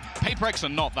structured team. PaperX are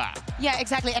not that. Yeah,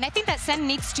 exactly. And I think that Sen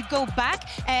needs to go back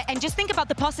and just think about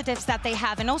the positives that they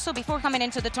have. And also before coming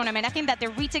into the tournament, I think that their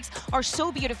retakes are so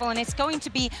beautiful, and it's going to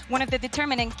be one of the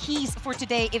determinant keys for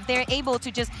today if they're able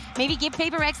to just maybe give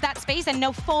PaperX that space and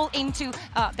no fall into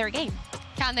their game.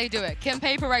 Can they do it? Can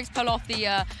PaperX pull off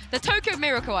the Tokyo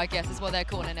Miracle, I guess is what they're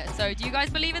calling it. So do you guys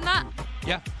believe in that?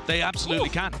 Yeah, they absolutely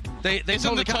can. They Isn't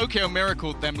totally the Tokyo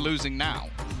Miracle them losing now?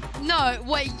 No,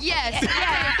 wait, yes.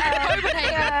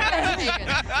 Copenhagen.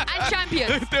 And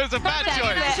champions. There was a bad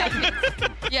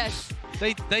choice. Yes.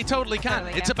 They totally can.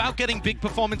 It's about getting big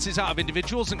performances out of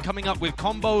individuals and coming up with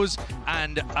combos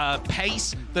and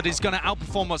pace that is going to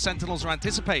outperform what Sentinels are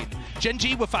anticipating. Gen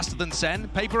G were faster than SEN.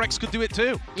 PRX could do it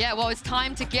too. Yeah, well, it's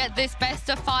time to get this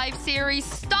best-of-5 series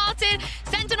started.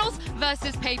 Sentinels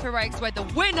versus PRX, where the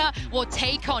winner will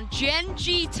take on Gen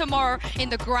G tomorrow in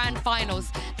the grand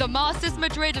finals. The Masters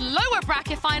Madrid lower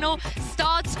bracket final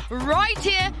starts right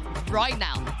here, right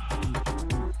now.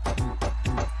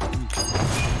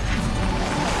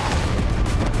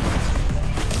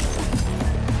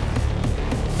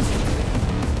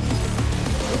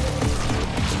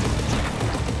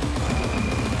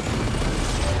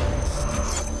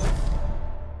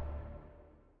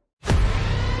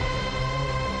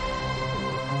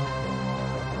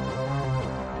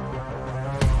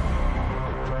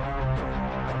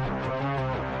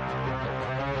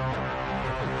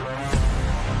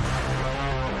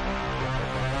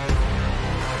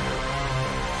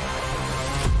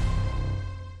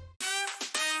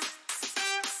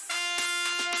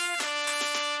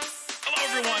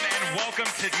 Welcome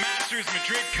to Masters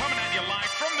Madrid, coming at you live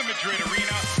from the Madrid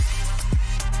Arena.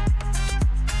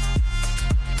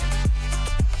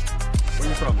 Where are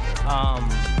you from?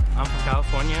 I'm from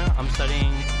California. I'm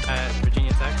studying at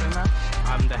Virginia Tech right now.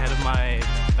 I'm the head of my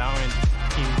VALORANT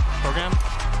team program.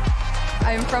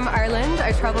 I'm from Ireland.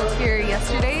 I traveled here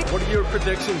yesterday. What are your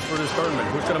predictions for this tournament?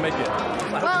 Who's going to make it?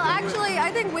 Well, actually,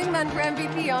 I think Wingman for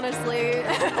MVP, honestly.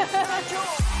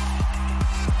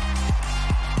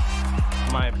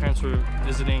 My parents were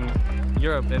visiting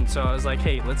Europe, and so I was like,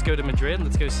 hey, let's go to Madrid,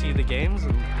 let's go see the games.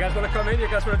 And you guys want to come in? You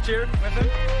guys want to cheer with him?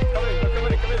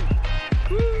 Come in.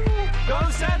 Woo! Go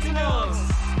Sentinels!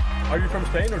 Are you from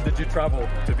Spain, or did you travel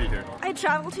to be here? I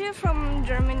traveled here from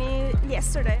Germany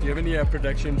yesterday. Do you have any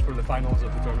predictions for the finals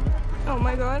of the tournament? Oh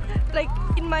my god. Like,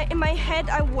 in my head,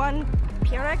 I won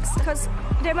PRX because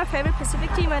they're my favorite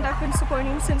Pacific team, and I've been supporting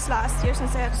them since last year,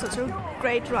 since they had such a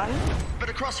great run. But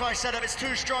the crossfire setup is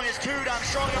too strong, it's too damn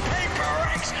strong, and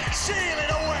PRX seal it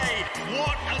away.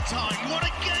 What a time, what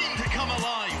a game to come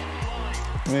alive.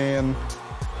 Man,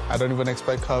 I don't even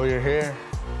expect how we're here.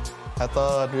 I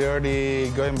thought we were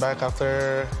already going back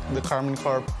after the Carmen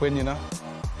Corp win, you know.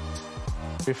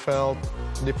 We felt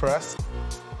depressed.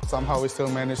 Somehow we still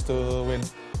managed to win.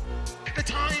 The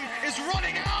time is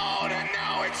running out, and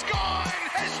now it's gone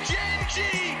as Gen G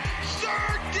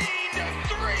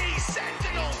 13-3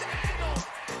 Sentinels.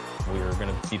 We're going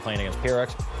to be playing against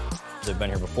PRX. They've been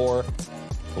here before.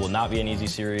 It will not be an easy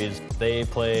series. They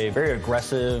play very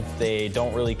aggressive. They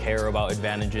don't really care about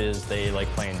advantages. They like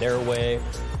playing their way.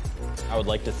 I would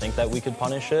like to think that we could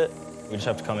punish it. We just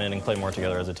have to come in and play more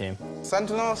together as a team.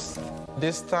 Sentinels,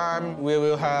 this time we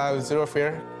will have zero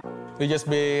fear. We just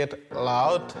beat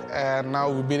Loud, and now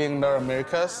we're beating the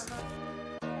Americas.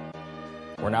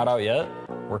 We're not out yet.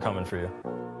 We're coming for you.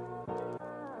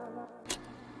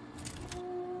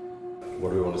 What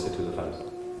do we want to say to the fans?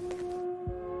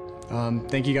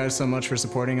 Thank you guys so much for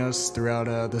supporting us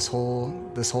throughout this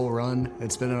whole run.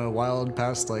 It's been a wild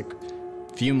past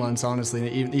few months, honestly.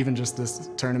 Even just this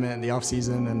tournament and the off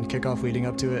season and kickoff leading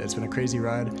up to it, it's been a crazy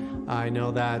ride. I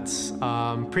know that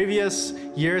previous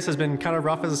years has been kind of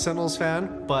rough as a Sentinels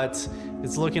fan, but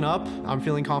it's looking up. I'm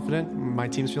feeling confident. My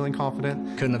team's feeling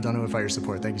confident. Couldn't have done it without your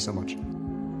support. Thank you so much.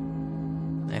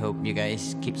 I hope you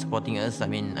guys keep supporting us. I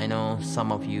mean, I know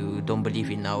some of you don't believe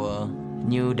in our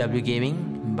new W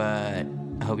Gaming, but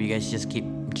I hope you guys just keep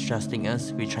trusting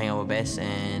us. We're trying our best,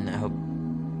 and I hope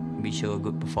we show a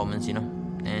good performance, you know.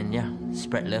 And yeah,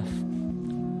 spread love.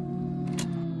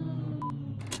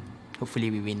 Hopefully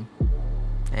we win.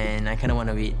 And I kind of want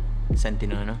to beat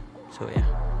Sentinel, you know. So yeah,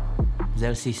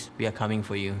 Zelsis, we are coming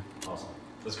for you. Awesome.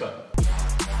 Let's go.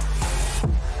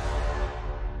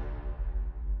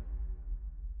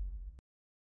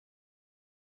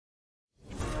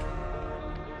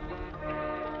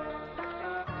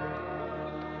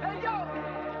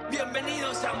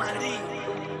 Bienvenidos a Madrid.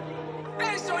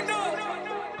 Eso no.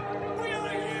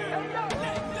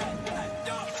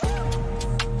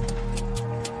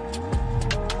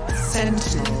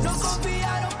 Sentinels. No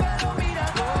confiaron, pero mira.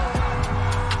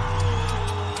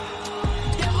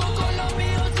 Llego con los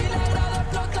míos y la grada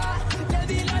explota. Le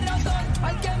di la razón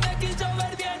al que me quiso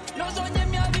ver bien. No soñé en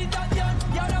mi habitación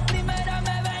y ahora en primera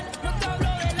me ven. No te hablo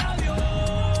del avión.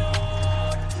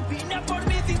 Vine por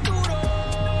mi cinturón.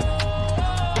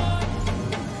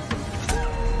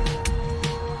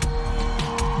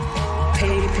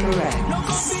 PRX. No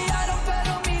confiaron,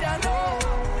 pero mira, no.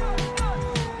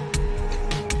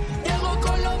 Llego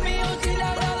con los míos y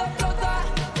la grada explota.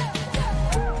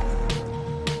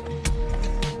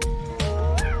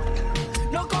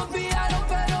 No confiaron,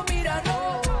 pero mira, no.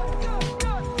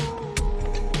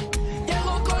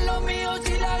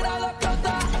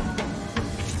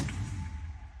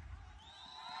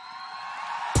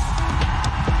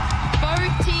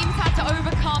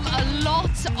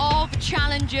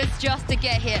 challenges just to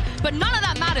get here. But none of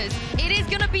that matters. It is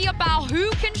going to be about who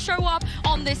can show up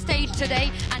on this stage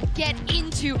today and get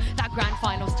into that grand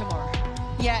finals tomorrow.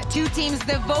 Yeah, two teams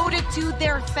devoted to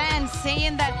their fans,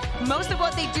 saying that most of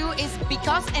what they do is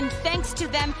because and thanks to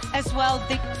them as well.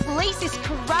 The place is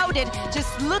crowded,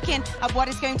 just looking at what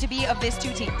is going to be of these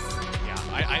two teams.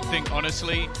 Yeah, I think,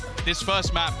 honestly, this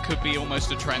first map could be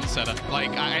almost a trendsetter.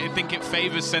 Like, I think it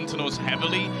favors Sentinels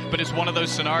heavily, but it's one of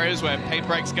those scenarios where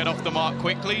PRX get off the mark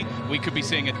quickly, we could be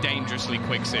seeing a dangerously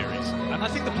quick series. And I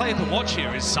think the player to watch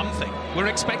here is something. We're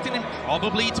expecting him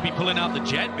probably to be pulling out the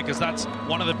Jet because that's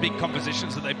one of the big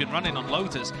compositions that they've been running on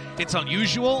Lotus. It's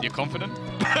unusual. You're confident?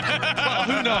 Well,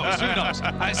 who knows? Who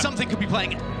knows? Something could be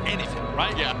playing anything,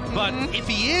 right? Yeah. But if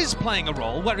he is playing a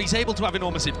role where he's able to have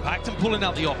enormous impact and pulling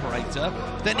out the operator,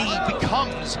 then he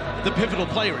becomes the pivotal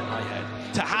player in my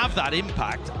head to have that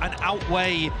impact and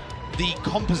outweigh the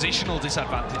compositional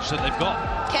disadvantage that they've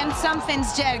got. Can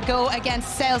something's Jet go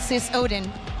against Celsius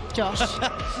Odin, Josh?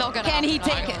 Not gonna Can he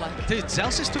happen, take it? Dude,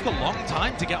 Celsius took a long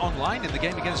time to get online in the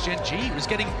game against Gen G. He was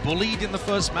getting bullied in the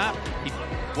first map. He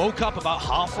woke up about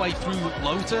halfway through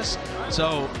Lotus.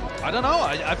 So, I don't know.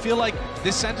 I feel like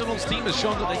this Sentinels team has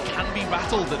shown that they can be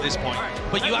rattled at this point.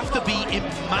 But you have to be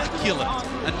immaculate.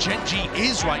 And Gen G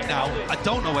is right now. I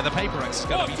don't know where the PRX is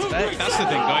going to be today. That's the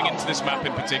thing, going into this map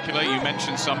in particular, you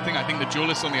mentioned something. I think the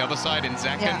duelist on the other side in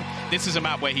Zekken, this is a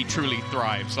map where he truly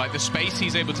thrives. Like the space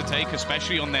he's able to take,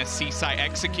 especially on their C-site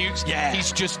executes,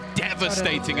 he's just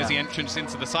devastating as he enters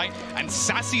into the site. And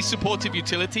Sassy's supportive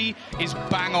utility is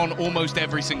bang on almost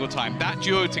every single time. That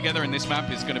duo together in this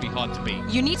map is going to be hard to beat.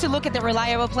 You need to look at the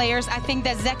reliable players. I think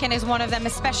that Zekken is one of them,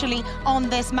 especially on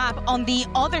this map. On the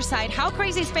other side, how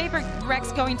crazy is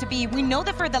PRX going to be? We know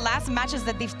that for the last matches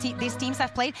that these teams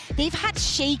have played, they've had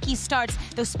shaky starts.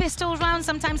 Those pistol rounds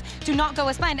sometimes do not go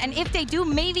as planned. And if they do,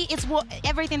 maybe it's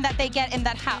everything that they get in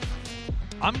that half.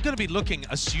 I'm going to be looking,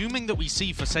 assuming that we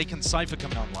see Forsaken Cypher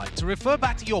coming online. To refer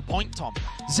back to your point, Tom,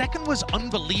 Zekken was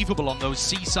unbelievable on those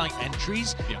C-site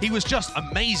entries. He was just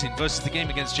amazing versus the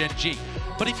game against Gen G.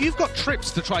 But if you've got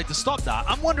trips to try to stop that,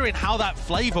 I'm wondering how that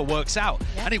flavor works out.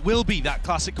 And it will be that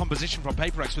classic composition from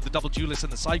PRX with the double duelist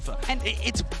and the Cypher. And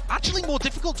it's actually more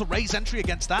difficult to raise entry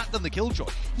against that than the Killjoy.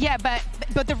 Yeah, but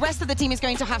the rest of the team is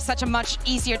going to have such a much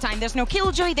easier time. There's no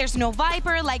Killjoy, there's no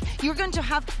Viper. Like, you're going to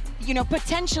have, you know,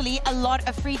 potentially a lot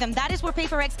of freedom. That is where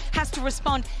PRX has to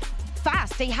respond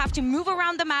fast. They have to move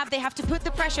around the map, they have to put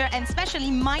the pressure, and especially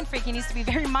Mindfreak needs to be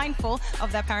very mindful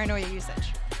of that paranoia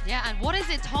usage. Yeah, and what is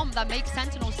it, Tom, that makes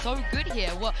Sentinels so good here?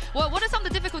 What are some of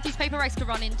the difficulties PRX could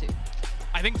run into?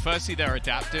 I think firstly they're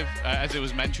adaptive. As it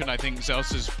was mentioned, I think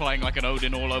Zelsa's playing like an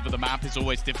Odin all over the map is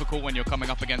always difficult when you're coming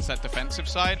up against that defensive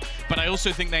side. But I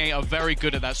also think they are very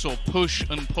good at that sort of push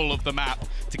and pull of the map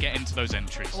to get into those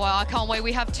entries. Well, I can't wait.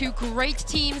 We have two great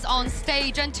teams on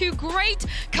stage and two great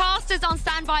casters on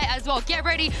standby as well. Get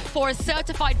ready for a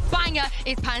certified banger.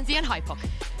 It's Pansy and HyperX.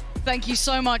 Thank you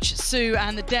so much, Sue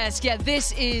and the desk. Yeah,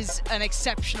 this is an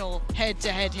exceptional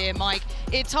head-to-head here, Mike.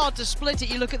 It's hard to split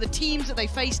it. You look at the teams that they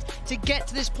faced to get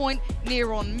to this point,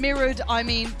 near on mirrored. I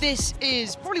mean, this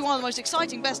is probably one of the most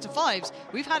exciting best-of-5s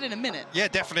we've had in a minute. Yeah,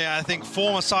 definitely. I think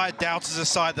former side, doubters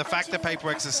aside, the fact that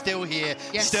PRX is still here,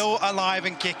 still alive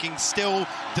and kicking, still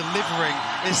delivering,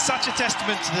 is such a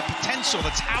testament to the potential, the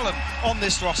talent on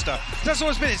this roster. That's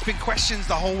always been. It's been questions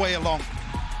the whole way along.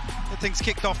 Things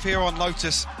kicked off here on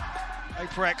Lotus.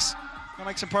 PRX gonna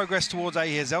make some progress towards A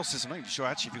here. Zelsis, I'm not even sure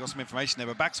actually if you got some information there,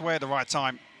 but backs away at the right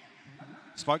time.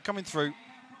 Smoke coming through.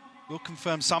 Will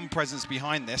confirm some presence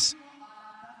behind this.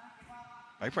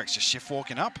 PRX just shift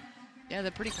walking up. Yeah,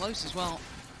 they're pretty close as well.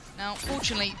 Now,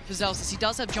 fortunately for Zelsis, he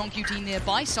does have John QT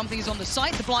nearby. Something is on the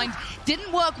site. The blind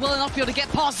didn't work well enough for to get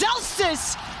past.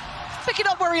 Zelsis! Picking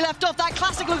up where he left off. That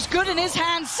classic looks good in his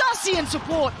hands. Sassy in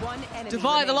support.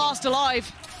 Devi the last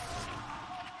alive.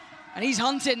 And he's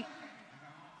hunting.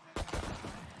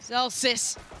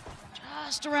 Zelsis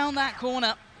just around that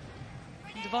corner.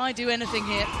 Can Devi do anything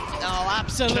here? Oh,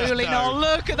 absolutely not.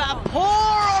 Look at that pour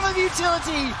on of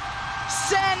utility.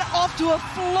 SEN off to a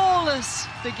flawless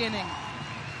beginning.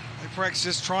 PRX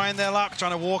just trying their luck,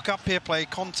 trying to walk up here, play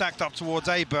contact up towards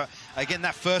A, but again,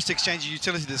 that first exchange of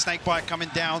utility, the snakebite coming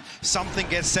down, something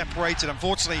gets separated.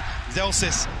 Unfortunately,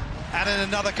 Zelsis adding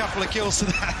another couple of kills to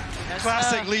that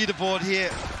classic leaderboard here.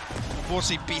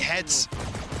 Unfortunately, beheads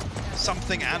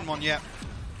something Anmon,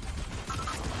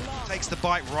 takes the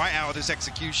bite right out of this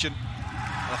execution.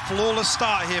 A flawless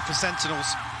start here for Sentinels.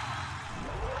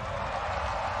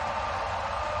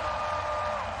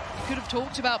 Could have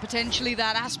talked about potentially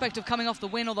that aspect of coming off the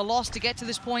win or the loss to get to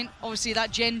this point. Obviously,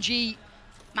 that Gen G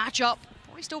matchup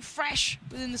probably still fresh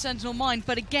within the Sentinel mind,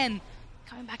 but again,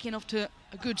 coming back in off to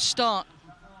a good start.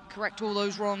 Correct all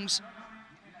those wrongs.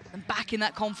 And back in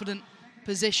that confident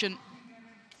position.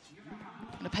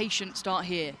 And a patient start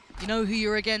here. You know who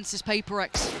you're against is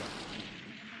PRX.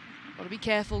 Got to be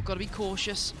careful, got to be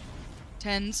cautious.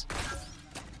 Tens.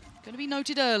 Going to be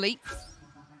noted early.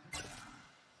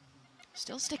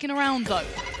 Still sticking around though.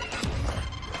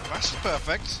 Flash is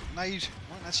perfect. Nade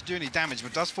won't actually do any damage,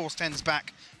 but does force Tens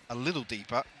back a little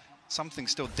deeper.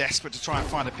 Something's still desperate to try and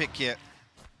find a pick here.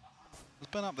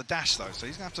 Let's burn up the dash though, so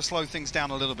he's gonna have to slow things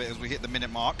down a little bit as we hit the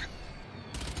minute mark.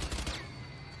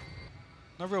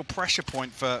 No real pressure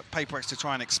point for PRX to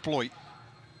try and exploit.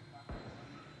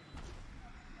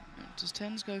 Does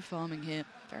Tens go farming here?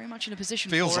 Very much in a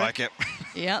position Feels for like it.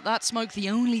 Yeah, that smoke, the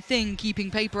only thing keeping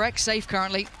PRX safe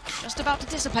currently. Just about to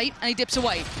dissipate, and he dips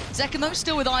away. Zekken, though,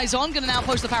 still with eyes on, going to now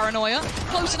post the paranoia.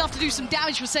 Close enough to do some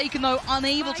damage for Forsaken, though,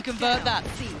 unable to convert that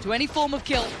to any form of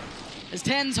kill. As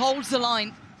Tens holds the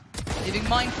line, giving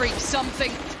Mindfreak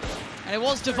something. And it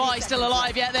was Devi still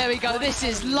alive. Yeah, there we go. This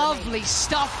is lovely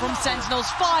stuff from Sentinels.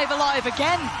 5 alive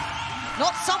again.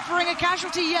 Not suffering a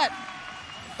casualty yet.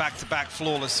 Back-to-back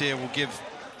flawless here will give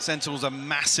Sentinels a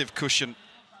massive cushion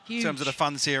in terms of the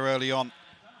funds here early on.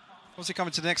 Obviously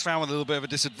coming to the next round with a little bit of a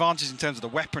disadvantage in terms of the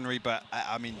weaponry, but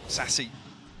I mean, Sassy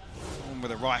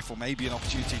with a rifle, maybe an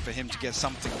opportunity for him to get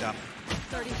something done.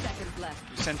 30 seconds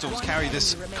left. Sentinels carry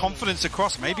this confidence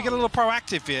across, maybe get a little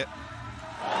proactive here.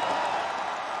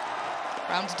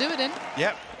 Round to do it in.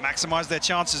 Yep, maximise their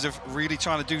chances of really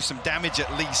trying to do some damage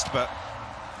at least, but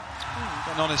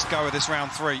an honest go at this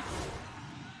round 3.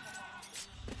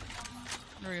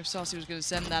 Wondering if Sassy was going to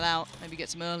send that out, maybe get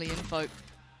some early info.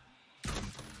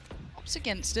 Opts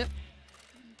against it.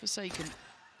 Forsaken.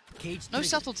 No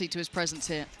subtlety to his presence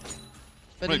here.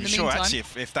 But I'm in not the even meantime, sure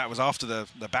actually if that was after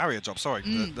the barrier job, sorry.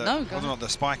 No, whether or not the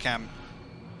spy cam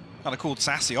kind of called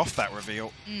Sassy off that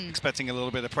reveal, expecting a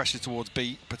little bit of pressure towards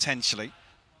B, potentially.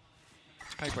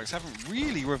 PRX haven't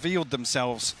really revealed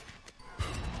themselves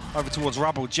over towards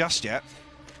Rubble just yet.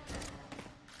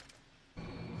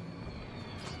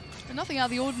 and nothing out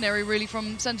of the ordinary really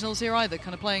from Sentinels here either,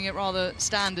 kind of playing it rather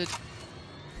standard,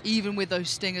 even with those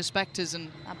Stinger Spectres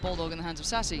and that Bulldog in the hands of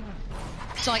Sassy.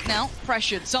 Sight now,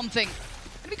 pressured, something.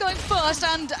 Gonna be going first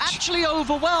and actually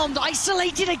overwhelmed,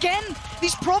 isolated again.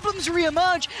 These problems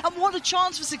re-emerge, and what a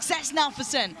chance for success now for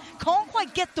Sen. Can't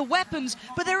quite get the weapons,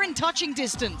 but they're in touching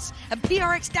distance. And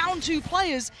PRX down 2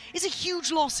 players is a huge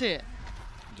loss here.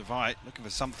 Devi looking for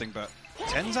something, but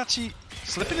Ten's actually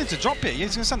slipping into drop here.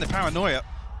 He's gonna send the paranoia.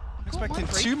 Expecting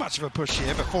too much of a push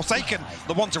here, but Forsaken,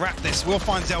 the one to wrap this, will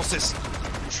find Zelsis.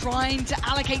 Trying to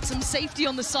allocate some safety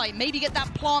on the site, maybe get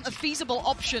that plant a feasible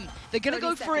option. They're gonna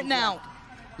go for it now.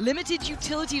 Limited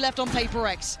utility left on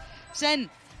PRX. Sen,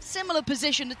 similar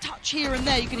position, a touch here and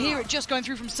there. You can hear it just going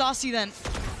through from Sassy then.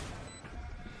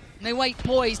 And they wait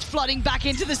poised, flooding back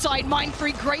into the side.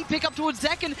 Mindfreak, great pick up towards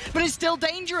Zekken, but it's still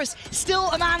dangerous.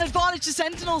 Still a man advantage to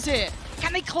Sentinels here.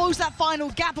 Can they close that final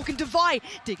gap, or can Devi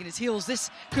digging his heels? This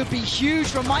could be huge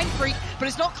from Mindfreak, but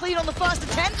it's not clean on the first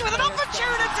attempt with an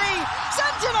opportunity.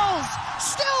 Sentinels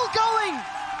still going.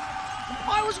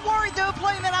 I was worried they were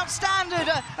playing that outstandard,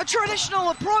 a traditional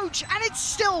approach, and it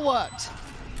still worked.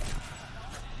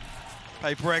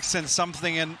 PRX sends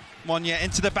something in Monya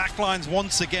into the back lines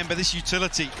once again, but this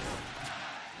utility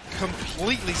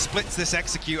completely splits this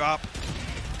execute up.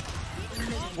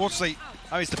 Fortunately,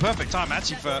 it's the perfect time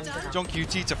actually for John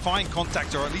QT to find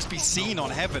contact or at least be seen on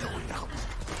Heaven.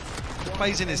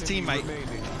 Plays in his teammate.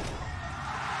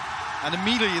 And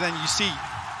immediately then you see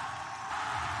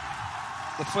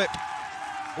the flip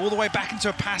all the way back into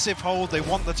a passive hold. They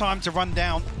want the time to run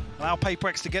down, allow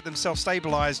PRX to get themselves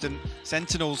stabilized, and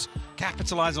Sentinels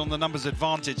capitalize on the numbers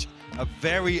advantage. A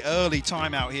very early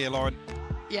timeout here, Lauren.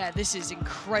 Yeah, this is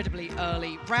incredibly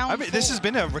early. Round 4. This has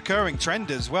been a recurring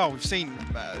trend as well. We've seen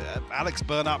Alex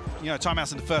burn up,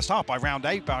 timeouts in the first half by round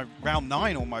 8, by round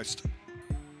 9 almost.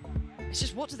 It's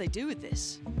just, what do they do with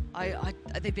this?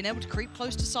 They've been able to creep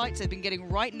close to sites. They've been getting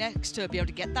right next to be able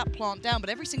to get that plant down, but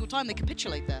every single time they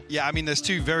capitulate there. Yeah, I mean, there's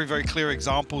 2 very, very clear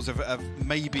examples of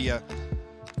maybe a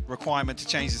requirement to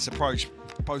change this approach.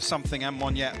 Both Something and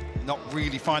Monya not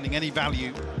really finding any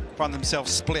value, find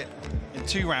themselves split in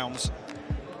 2 rounds.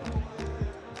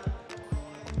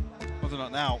 Whether or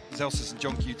not now Zelsis and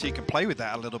John QT can play with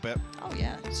that a little bit. Oh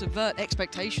yeah, subvert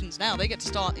expectations now. They get to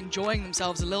start enjoying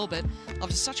themselves a little bit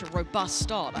after such a robust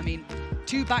start. I mean,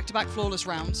 2 back-to-back flawless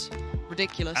rounds,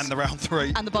 ridiculous. And the round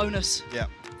 3. And the bonus. Yeah.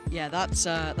 Yeah, that's,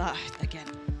 that, again,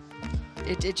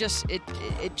 it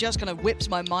just kind of whips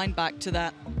my mind back to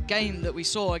that game that we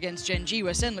saw against Gen G,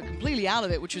 where Sen looked completely out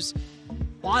of it, which was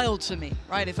wild to me,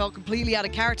 right? It felt completely out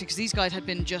of character because these guys had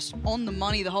been just on the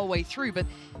money the whole way through. But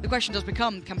the question does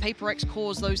become, can PRX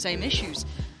cause those same issues?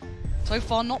 So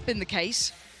far, not been the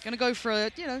case. Going to go for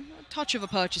a, a touch of a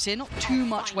purchase here. Not too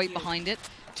much weight behind it.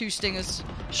 2 Stingers,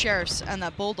 Sheriffs, and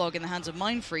that Bulldog in the hands of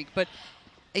Mindfreak. But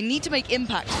they need to make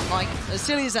impact, Mike. As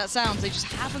silly as that sounds, they just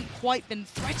haven't quite been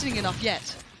threatening enough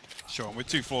yet. Sure, and with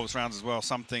 2 flawless rounds as well,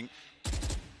 something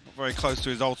very close to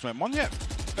his ultimate. Monyet,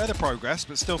 better progress,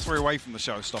 but still 3 away from the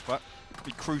showstopper.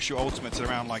 Be crucial ultimates at a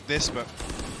round like this, but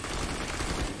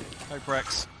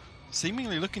PRX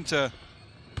seemingly looking to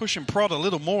push and prod a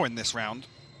little more in this round.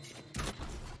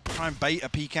 Try and bait a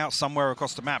peek out somewhere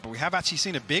across the map, but we have actually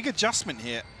seen a big adjustment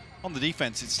here on the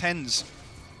defense. It's Tens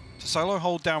to solo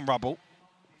hold down Rubble.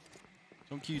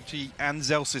 JohnQT and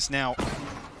Zellsis now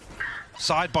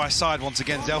side by side once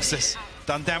again. Zellsis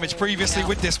done damage previously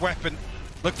with this weapon.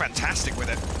 Looked fantastic with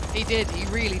it. He did, he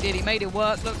really did. He made it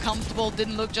work, looked comfortable,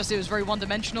 didn't look just it was very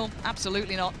one-dimensional.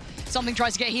 Absolutely not. Something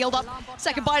tries to get healed up.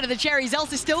 Second bite of the cherry.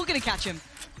 Zellsis still going to catch him.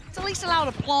 It's at least allowed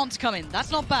a plant to come in.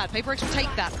 That's not bad. PRX will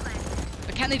take that.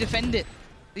 But can they defend it?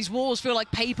 These walls feel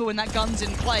like paper when that gun's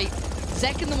in play.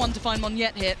 Zekken the one to find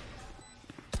Monyet here.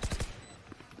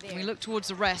 And we look towards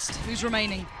the rest. Who's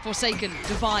remaining? Forsaken,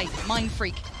 Divide,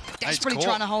 Mindfreak. Desperately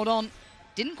trying to hold on.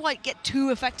 Didn't quite get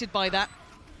too affected by that.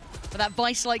 But that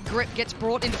vice-like grip gets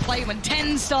brought into play when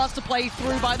 10 starts to play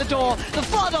through by the door. The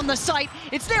flood on the site.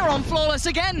 It's there on Flawless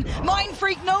again.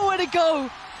 Mindfreak nowhere to go.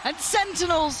 And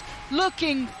Sentinels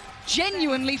looking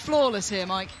genuinely flawless here,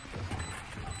 Mike.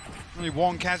 Only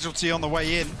 1 casualty on the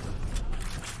way in.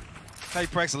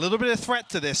 PRX a little bit of threat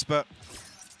to this, but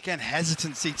again,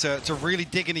 hesitancy to really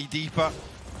dig any deeper.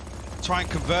 Try and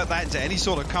convert that into any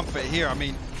sort of comfort here. I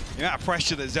mean, the amount of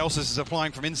pressure that Zellsis is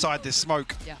applying from inside this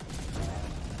smoke. Yeah.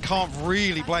 Can't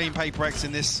really blame PRX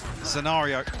in this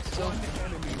scenario.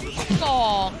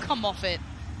 Oh, come off it.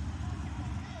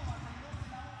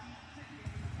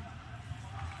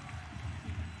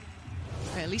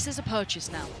 Okay, at least there's a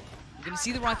purchase now. You're going to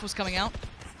see the rifles coming out.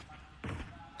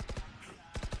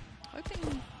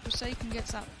 Hoping Forsaken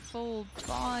gets that full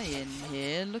buy-in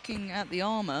here. Looking at the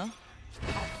armor.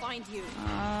 I'll find you.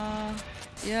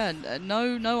 Yeah,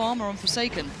 no armor on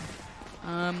Forsaken.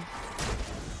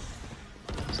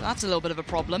 So that's a little bit of a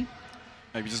problem.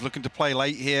 Maybe just looking to play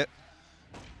late here.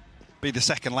 Be the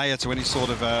second layer to any sort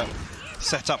of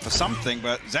setup for something,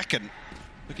 but Zekken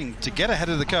looking to get ahead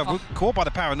of the curve. Caught by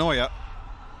the paranoia.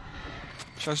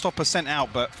 Showstopper sent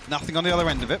out, but nothing on the other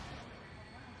end of it.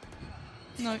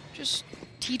 No, just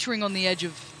teetering on the edge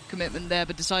of commitment there,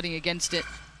 but deciding against it.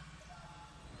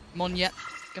 Monyet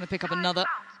going to pick up another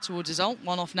towards his ult.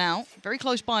 1 off now. Very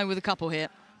close by with a couple here.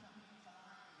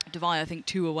 Devi, I think,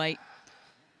 2 away.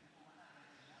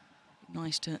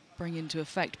 Nice to bring into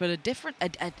effect, but a different,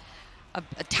 a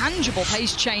tangible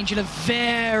pace change and a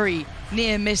very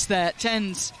near miss there.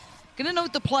 Tens gonna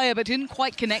note the player, but didn't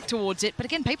quite connect towards it. But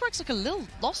again, PRX look a little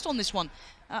lost on this one,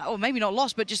 or maybe not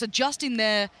lost, but just adjusting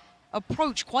their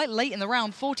approach quite late in the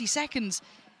round. 40 seconds.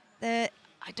 I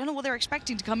don't know what they're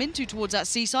expecting to come into towards that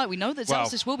C site. We know that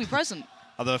Zellsis will be present.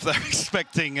 I don't know if they're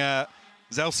expecting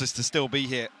Zellsis to still be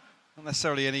here. Not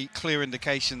necessarily any clear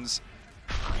indications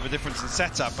of a difference in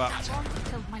setup, but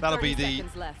that'll be the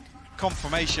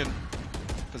confirmation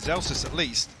for Zellsis at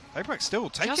least. PRX still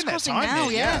taking their time now,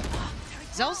 here. Yeah.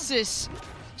 Zellsis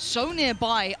so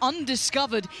nearby,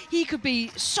 undiscovered. He could be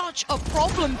such a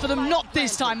problem for them. Not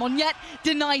this time. Monyet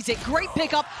denies it. Great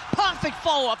pickup, perfect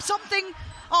follow-up. Something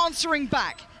answering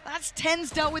back. That's Tens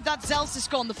dealt with, that Zellsis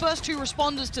gone. The first 2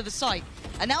 responders to the site.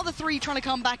 And now the 3 trying to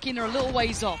come back in are a little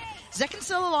ways off. Zekken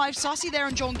still alive, Sassy there,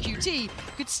 and JohnQT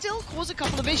could still cause a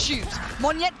couple of issues.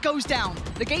 Monyet goes down.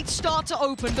 The gates start to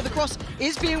open, but the cross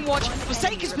is being watched.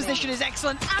 Forsaken's position is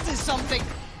excellent, as is something.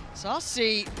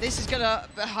 Sassy, this is gonna,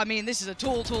 I mean, this is a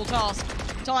tall task.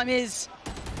 Time is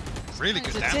really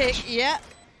good damage. Tick. Yeah,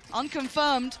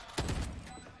 unconfirmed.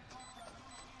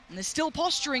 And they're still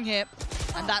posturing here,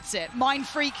 and that's it.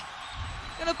 Mindfreak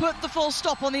gonna put the full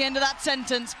stop on the end of that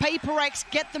sentence. PRX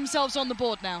get themselves on the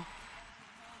board now.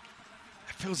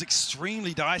 Feels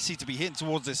extremely dicey to be hitting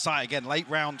towards this site again. Late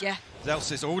round, yeah.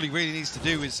 Zellsis, all he really needs to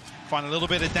do is find a little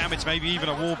bit of damage, maybe even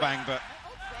a wallbang, but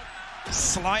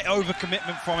slight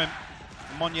overcommitment from him.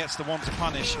 Monyet's the one to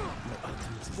punish.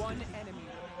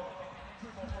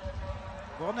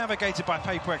 Well navigated by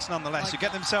PRX nonetheless, who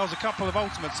get themselves a couple of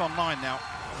ultimates online now.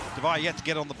 Devi yet to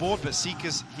get on the board, but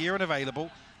Seeker's here and available.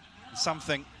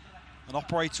 Something, an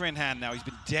operator in hand now. He's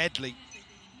been deadly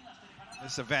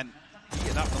this event.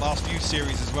 Eating up the last few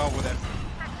series as well with it.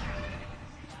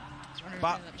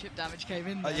 But that chip damage came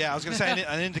in there. Yeah, I was going to say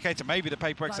an indicator maybe the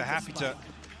PRX are happy to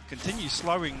continue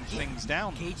slowing things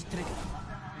down. He's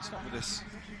not with this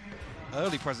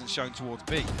early presence shown towards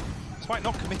B. Despite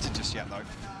not committed just yet, though.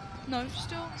 No,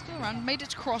 still around. Made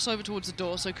its cross over towards the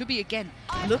door, so it could be, again,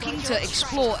 looking to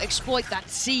exploit that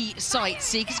C site.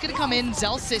 Seek is going to come in.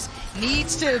 Zellsis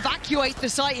needs to evacuate the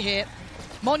site here.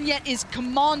 Monyet is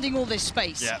commanding all this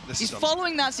space. Yeah, he's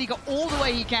following that Seeker all the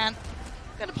way he can.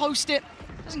 Going to post it.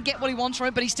 Doesn't get what he wants from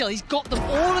it, but he's got them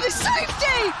all of this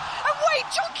safety! And wait,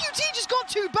 John QT just got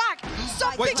 2 back!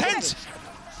 Something wait, Tens!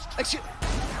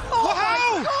 Oh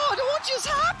my god, what just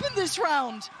happened this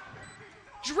round?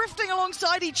 Drifting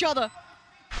alongside each other.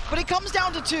 But it comes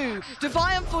down to 2. Devi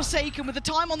and Forsaken with the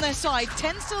time on their side.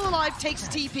 10 still alive, takes a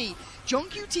TP. John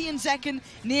QT and Zekken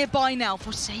nearby now.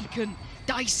 Forsaken,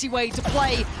 dicey way to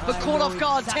play, but caught off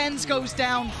guard. Tens goes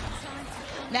down.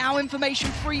 Now information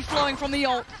free-flowing from the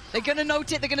ult. They're going to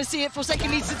note it, they're going to see it. Forsaken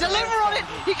needs to deliver on it.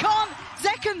 He can't.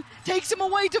 Zekken takes him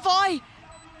away. Devi.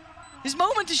 His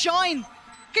moment to shine.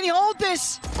 Can he hold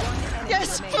this?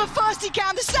 Yes, for the first he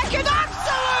can. The second,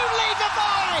 absolutely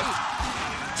Devi!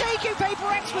 Taking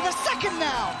PRX with a second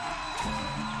now.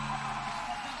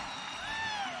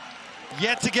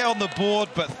 Yet to get on the board,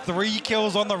 but 3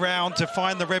 kills on the round to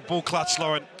find the Red Bull clutch,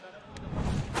 Lauren.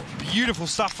 Beautiful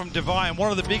stuff from Devi, and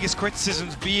one of the biggest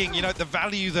criticisms being, you know, the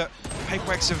value that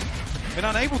PRX have been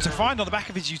unable to find on the back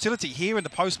of his utility here in the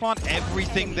post plant.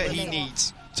 Everything that he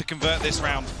needs to convert this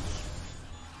round.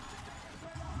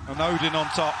 And Odin on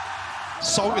top.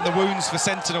 Salt in the wounds for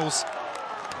Sentinels.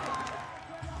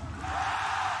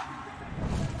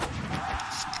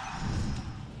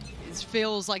 It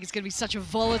feels like it's going to be such a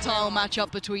volatile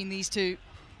matchup between these two.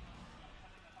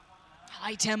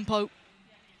 High tempo.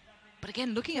 But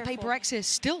again, looking at PRX here,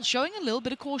 still showing a little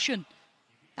bit of caution.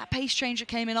 That pace change that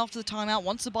came in after the timeout,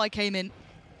 once the buy came in,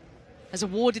 has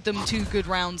awarded them 2 good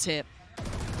rounds here.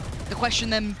 The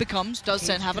question then becomes, does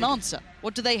SEN have an answer?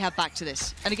 What do they have back to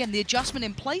this? And again, the adjustment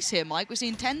in place here, Mike, we're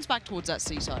seeing Tens back towards that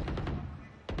seaside.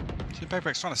 So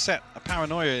PRX trying to set a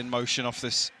paranoia in motion off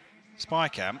this spy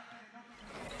cam.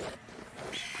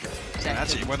 And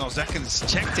actually, when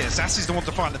Zekken's checked it, Sassy's the one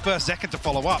to find the first. Zekken to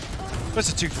follow up.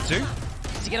 That's a 2 for 2.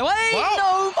 To get away! Whoa.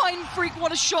 No, Mind Freak,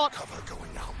 what a shot!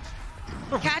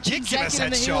 Catching Zekken in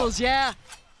the heels, yeah.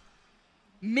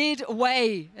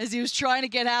 Midway, as he was trying to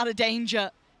get out of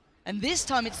danger. And this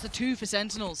time it's the 2 for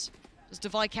Sentinels. Does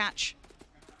Devi catch?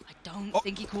 I don't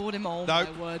think he caught him. Oh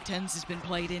my word, Tens has been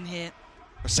played in here.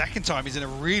 The second time he's in a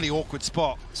really awkward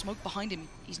spot. Smoke behind him.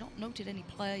 He's not noted any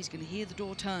player. He's going to hear the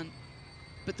door turn.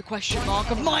 But the question mark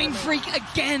of Mind Freak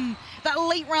again. That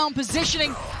late round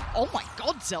positioning. Oh my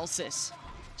god, Zellsis.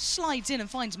 Slides in and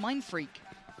finds Mind Freak.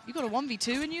 You got a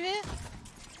 1v2 in you here?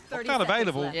 Not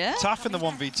available. Yeah? Tough in the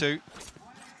 1v2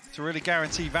 to really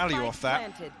guarantee value off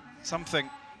that. Something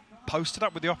posted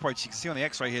up with the operator. You can see on the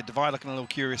X-ray here, Devi looking a little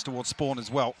curious towards spawn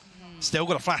as well. Still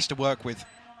got a flash to work with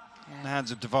in the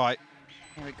hands of Devi.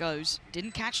 There it goes.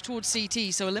 Didn't catch towards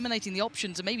CT, so eliminating the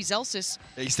options, and maybe Zellsis.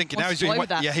 He's thinking now he's doing what,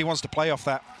 yeah, he wants to play off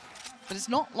that. But it's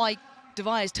not like Devi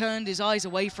has turned his eyes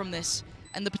away from this,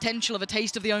 and the potential of a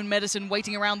taste of the own medicine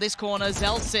waiting around this corner.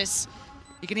 Zellsis,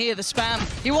 you can hear the spam.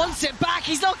 He wants it back.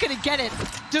 He's not going to get it.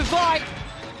 Devi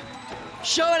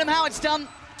showing him how it's done.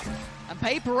 And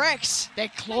PRX,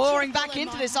 they're clawing back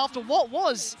into this after what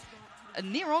was a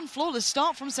near-on flawless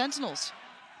start from Sentinels.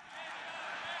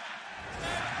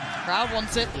 Crowd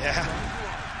wants it.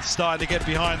 Yeah, starting to get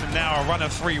behind them now. A run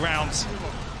of 3 rounds.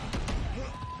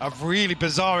 A really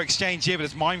bizarre exchange here, but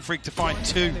it's Mind Freak to find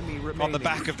 2 on the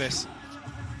back of this.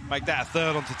 Make that a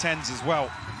 3rd onto Tens as well.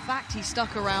 In fact, he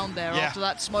stuck around there after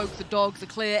that smoke, the dog, the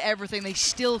clear, everything. They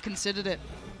still considered it.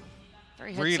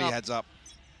 Very heads up.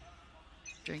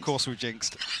 Jinxed. Of course we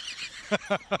jinxed. It's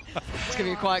going to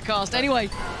be a quiet cast. Anyway,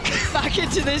 back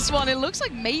into this one. It looks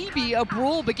like maybe a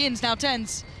brawl begins now.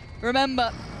 Tens,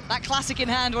 remember that classic in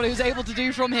hand, what he was able to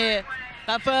do from here.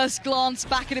 That first glance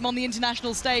back at him on the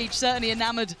international stage certainly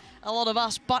enamored a lot of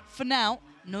us. But for now,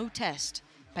 no test.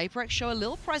 PRX show a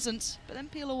little presence, but then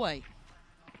peel away.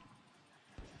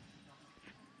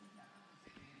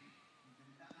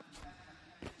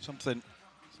 Something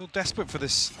still desperate for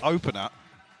this opener.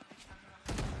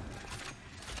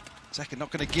 Zekken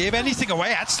not going to give anything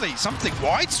away, actually. Something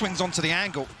wide swings onto the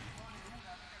angle.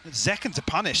 It's Zekken to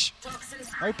punish.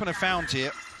 Opener found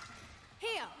here.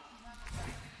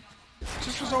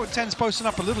 Just result in Tens posting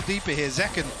up a little deeper here.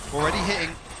 Zekken already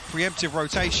hitting preemptive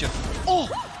rotation. Oh,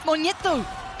 Monyetto.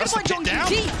 That's a get down.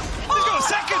 He's got a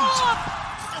second.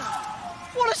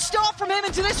 What a start from him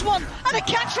into this one. And a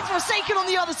catch for Forsaken on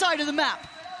the other side of the map.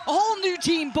 A whole new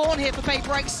team born here for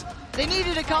PRX. They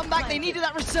needed a comeback. They needed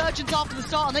that resurgence after the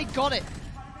start, and they got it.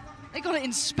 They got it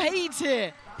in spades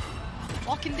here.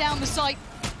 locking down the site.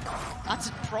 That's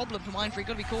a problem for Mindfreak.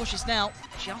 Got to be cautious now.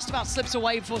 Just about slips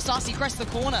away before Sassy crests the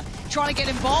corner. Trying to get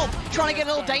involved, trying to get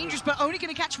a little dangerous, but only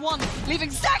going to catch one,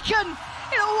 leaving Second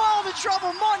in a world of trouble.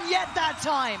 Monyet that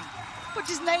time puts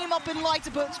his name up in lights,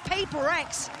 but it's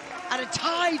PRX at a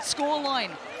tied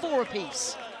scoreline, 4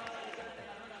 apiece.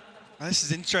 This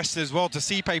is interesting as well to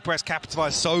see PRX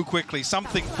capitalize so quickly.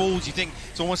 Something falls, you think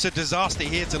it's almost a disaster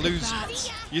here to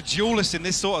lose your duelist in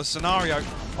this sort of scenario.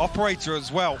 Operator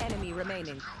as well. Enemy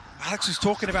remaining. Alex was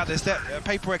talking about this, that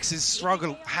PRX's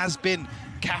struggle has been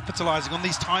capitalizing on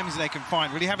these times they can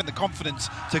find, really having the confidence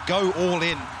to go all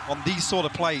in on these sort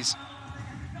of plays.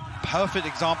 Perfect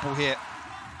example here.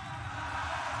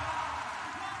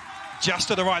 Just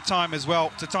at the right time as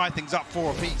well to tie things up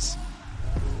 4 apiece.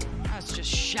 That's just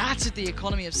shattered the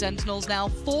economy of Sentinels now,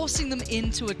 forcing them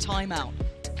into a timeout.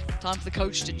 Time for the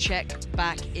coach to check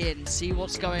back in, see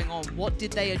what's going on. What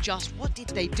did they adjust? What did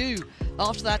they do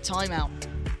after that timeout?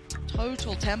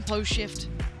 Total tempo shift,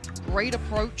 great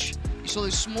approach. You saw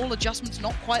those small adjustments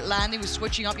not quite landing with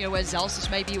switching up, you know, where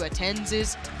Zelsis maybe, where Tens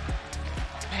is.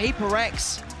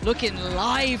 PRX looking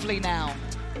lively now.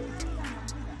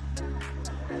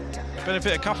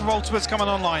 Benefit, a couple of ultimates coming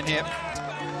online here.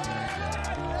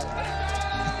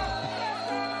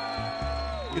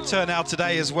 Good turnout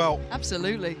today as well.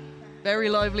 Absolutely. Very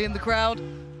lively in the crowd.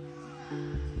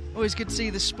 Always good to see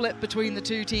the split between the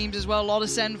two teams as well. A lot of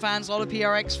SEN fans, a lot of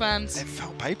PRX fans. It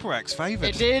felt PRX favoured.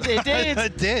 It did, it did.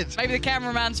 It did. Maybe the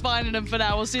cameraman's finding them for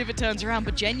now. We'll see if it turns around.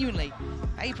 But genuinely,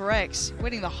 PRX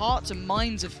winning the hearts and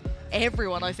minds of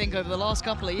everyone, I think, over the last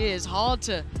couple of years. Hard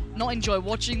to not enjoy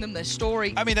watching them, their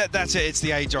story. I mean, that's it. It's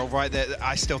the age old, right?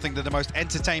 I still think they're the most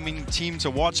entertaining team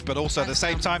to watch, but also at the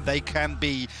same time, they can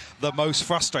be the most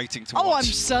frustrating to watch. Oh, I'm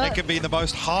certain. They can be the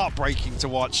most heartbreaking to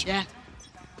watch. Yeah.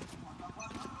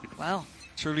 Well.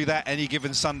 Truly that any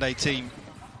given Sunday team.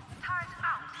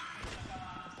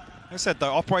 Like I said,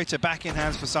 though, Operator back in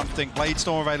hands for something.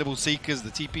 Bladestorm available, Seekers, the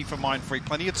TP for Mindfreak.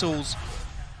 Plenty of tools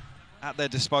at their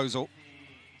disposal.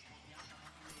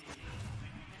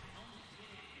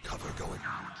 Cover going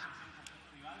out.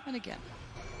 And again,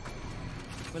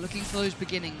 we're looking for those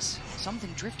beginnings.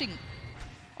 Something drifting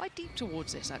quite deep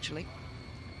towards this, actually.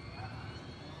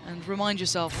 And remind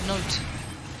yourself, note,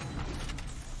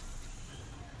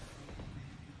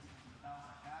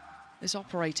 this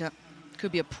Operator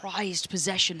could be a prized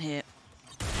possession here.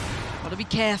 Gotta be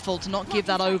careful to not give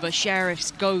that over.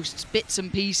 Sheriffs, ghosts, bits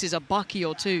and pieces, a bucky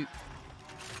or two.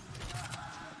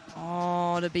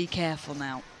 Oh, to be careful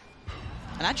now.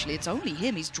 And actually, it's only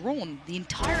him. He's drawn the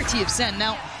entirety of SEN.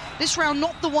 Now, this round,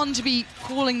 not the one to be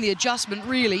calling the adjustment,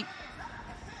 really.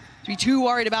 To be too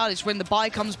worried about is when the buy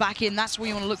comes back in. That's where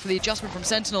you want to look for the adjustment from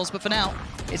Sentinels. But for now,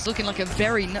 it's looking like a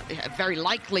very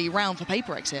likely round for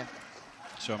PRX here.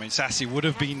 So, I mean, Sassy would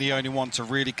have been the only one to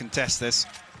really contest this.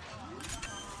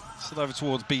 Still over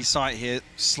towards B site here.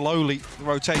 Slowly, the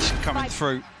rotation coming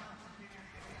through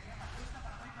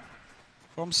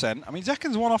from SEN. I mean,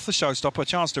 Zekken's one off the showstopper, a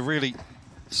chance to really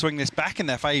swing this back in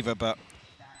their favour, but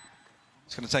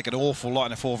it's going to take an awful lot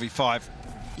in a 4v5.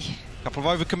 A couple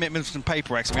of overcommitments from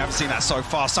PRX. We haven't seen that so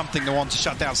far. Something they want to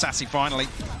shut down Sassy finally.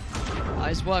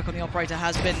 His work on the Operator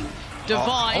has been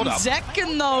divine. Hold up.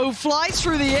 Zekken, though, flies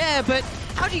through the air, but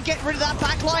how do you get rid of that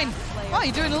back line? Well,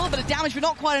 you're doing a little bit of damage, but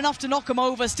not quite enough to knock him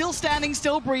over. Still standing,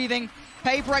 still breathing.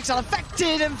 PRX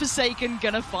unaffected and Forsaken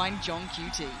gonna find John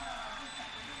QT.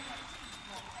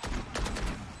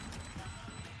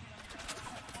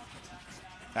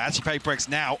 Actually, PRX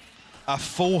now a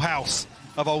full house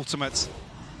of ultimates.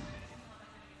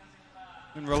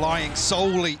 And relying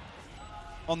solely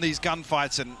on these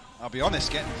gunfights, and I'll be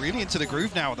honest, getting really into the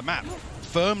groove now of the map.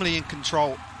 Firmly in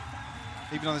control.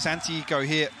 Even on this anti-eco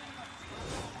here.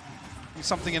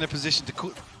 Something in a position to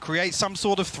create some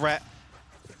sort of threat.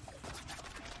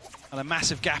 And a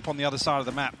massive gap on the other side of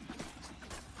the map.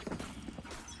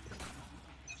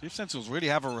 Chief Sentinels really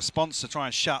have a response to try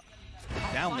and shut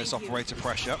down this Operator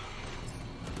pressure.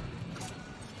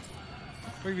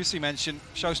 Previously mentioned,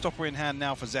 showstopper in hand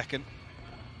now for Zekken.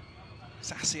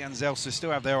 Sassy and Zelsis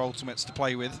still have their ultimates to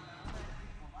play with.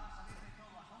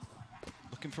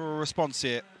 Looking for a response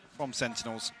here from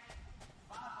Sentinels.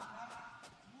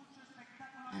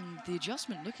 And the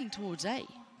adjustment looking towards A.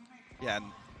 Yeah, and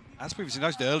as previously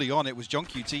noted early on, it was John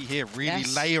QT here really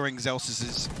layering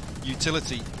Zelsis'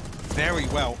 utility very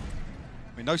well.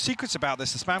 I mean, no secrets about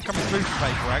this. The spam coming through from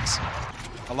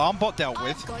PRX. Alarm bot dealt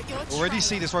with. Already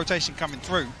see this rotation coming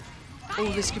through. Oh,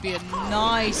 this could be a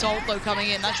nice ult, though, coming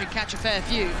in. That should catch a fair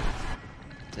few.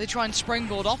 So they try and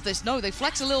springboard off this. No, they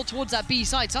flex a little towards that B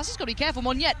side. Sassy's got to be careful.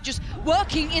 Monyet just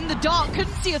working in the dark.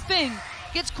 Couldn't see a thing.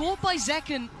 Gets caught by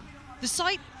Zekken. The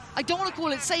site, I don't want to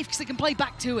call it safe because they can play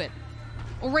back to it.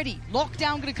 Already,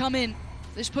 lockdown going to come in.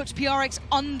 This puts PRX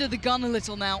under the gun a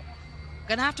little now.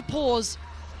 Going to have to pause.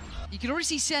 You can already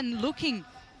see SEN looking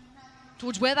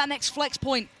towards where that next flex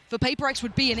point for PRX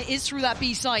would be, and it is through that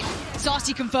B site.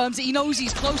 Sassy confirms it. He knows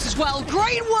he's close as well.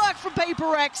 Great work from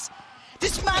PRX.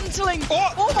 Dismantling.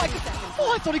 Oh my God.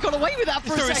 Oh, I thought he got away with that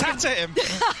for a second. Threw his hat at him.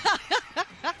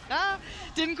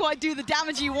 Didn't quite do the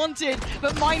damage he wanted,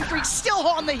 but Mindfreak still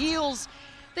hot on the heels.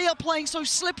 They are playing so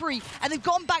slippery, and they've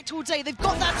gone back towards A. They've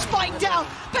got that spike down.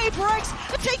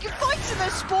 PRX are taking fights in their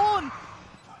spawn.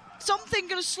 Something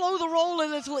going to slow the roll a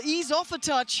little, ease off a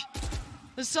touch.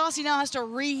 The Sassy now has to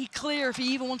re-clear if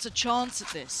he even wants a chance at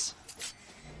this.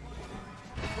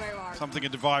 Something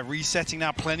and Devi resetting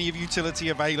now, plenty of utility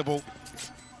available.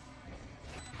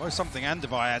 Both Something and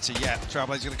Devi actually, yeah.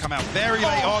 Trailblazer going to come out very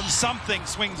late on. Something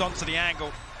swings onto the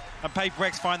angle, and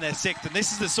PRX find their 6th. And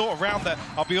this is the sort of round that,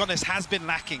 I'll be honest, has been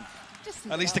lacking.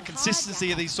 At least the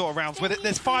consistency of these sort of rounds, where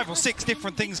there's 5 or 6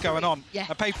 different things going on. Yeah.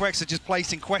 And PRX are just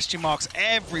placing question marks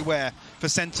everywhere for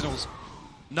Sentinels.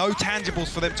 No tangibles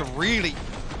for them to really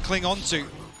cling on to.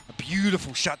 A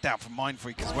beautiful shutdown from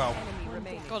Mindfreak as well.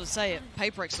 Gotta say it,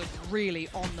 PRX look really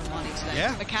on the money today.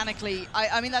 Yeah. Mechanically,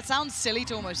 I mean, that sounds silly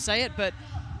to almost say it, but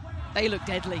they look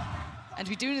deadly. And to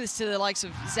be doing this to the likes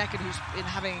of Zekken, who's been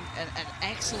having an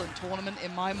excellent tournament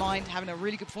in my mind, having a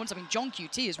really good performance. I mean, John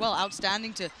QT as well,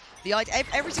 outstanding to the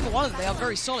every single one of them. They are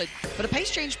very solid. But a pace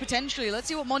change potentially. Let's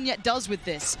see what Monyet does with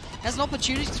this. Has an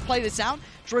opportunity to play this out,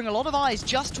 drawing a lot of eyes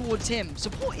just towards him.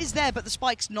 Support is there, but the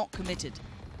spike's not committed.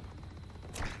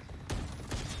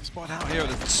 Spot out here.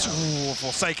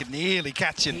 Forsaken nearly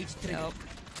catching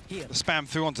the spam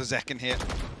through onto Zekken here.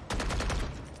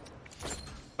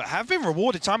 But have been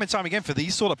rewarded time and time again for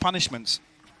these sort of punishments.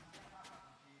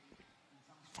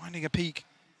 Finding a peak,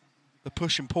 the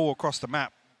push and pull across the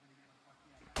map,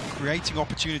 creating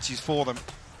opportunities for them.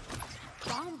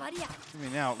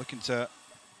 Coming out, looking to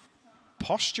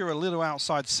posture a little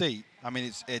outside C. I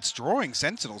mean, it's drawing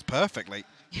Sentinels perfectly.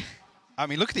 I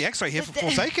mean, look at the X-ray here for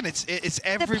Forsaken. It's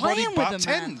everybody but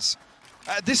Tens.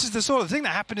 This is the sort of thing that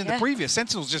happened in the previous.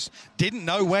 Sentinels just didn't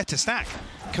know where to stack.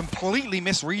 Completely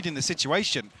misreading the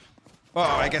situation. Well,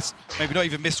 I guess maybe not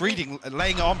even misreading,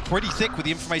 laying it on pretty thick with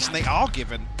the information they are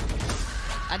given.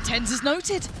 And Tens is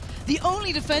noted. The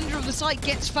only defender of the site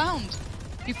gets found.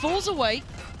 He falls away.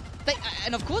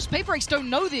 And of course, PRX don't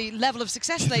know the level of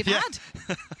success they've had.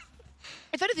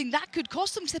 If anything, that could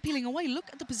cost them because they're peeling away. Look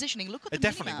at the positioning. Look at the It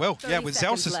definitely will. Yeah, with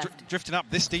Zelsis drifting up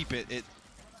this deep, it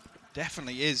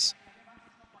definitely is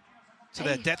to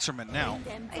their detriment now.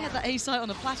 They had that A site on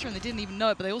the platter and they didn't even know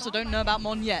it, but they also don't know about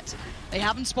Mon yet. They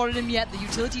haven't spotted him yet. The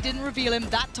utility didn't reveal him.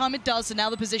 That time it does, so now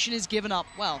the position is given up.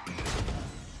 Well,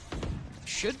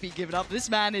 should be given up. This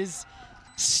man is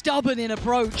stubborn in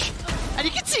approach. And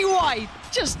you can see why.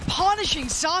 Just punishing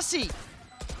Sassy.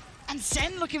 And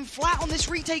SEN looking flat on this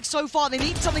retake so far. They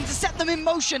need something to set them in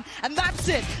motion, and that's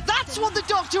it. That's what the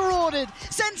doctor ordered.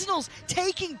 Sentinels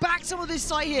taking back some of this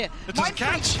site here.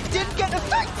 Mindfreak didn't get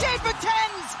affected, but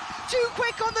Tens too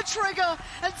quick on the trigger,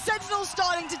 and Sentinels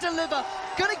starting to deliver.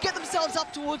 Gonna get themselves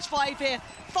up towards 5 here,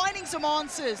 finding some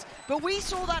answers. But we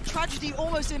saw that tragedy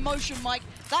almost in motion, Mike.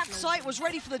 That site was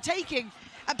ready for the taking.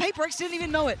 And PRX didn't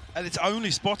even know it. And it's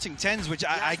only spotting Tens, which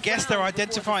I guess they're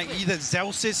identifying either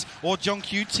Zelsis or John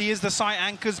QT as the site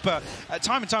anchors, but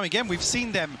time and time again, we've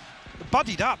seen them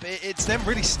buddied up. It's them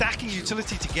really stacking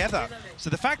utility together. So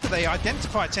the fact that they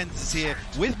identify Tens here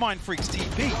with Mindfreak's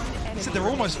TP, so they're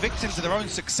almost victims of their own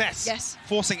success,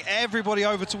 forcing everybody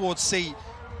over towards C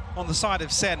on the side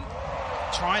of SEN,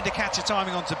 trying to catch a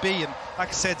timing onto B, and like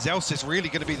I said, Zelsis really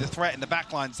going to be the threat in the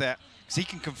backlines there. He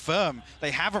can confirm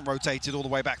they haven't rotated all the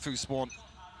way back through spawn.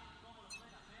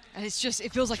 And it's just,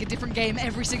 it feels like a different game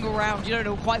every single round. You don't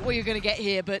know quite what you're going to get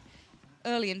here, but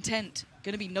early intent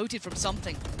going to be noted from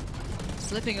something.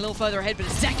 Slipping a little further ahead, but a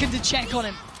second to check on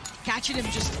him. Catching him,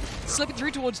 just slipping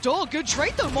through towards door. Good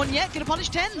trade though, Monyet going to punish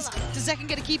Tens. Does Zekken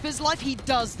get to keep his life? He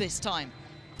does this time.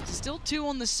 So still 2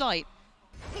 on the site.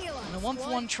 And a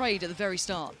 1-for-1 trade at the very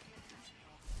start.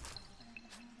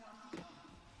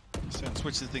 SEN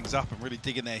switching things up and really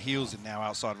digging their heels in now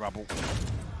outside rubble.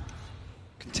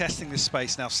 Contesting this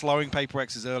space now, slowing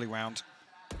PRX's early round.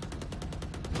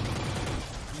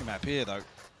 New map here though.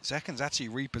 Zekken's actually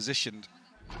repositioned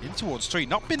in towards tree.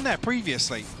 Not been there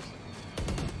previously.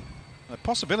 The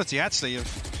possibility actually of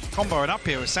comboing up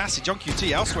here with Sassy. John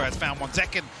QT elsewhere has found one.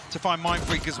 Zekken to find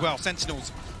Mindfreak as well.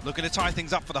 Sentinels looking to tie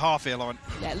things up for the half here, Lauren.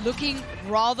 Yeah, looking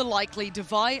rather likely.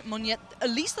 Devi, Monyet, at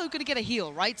least they're going to get a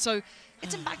heal, right? So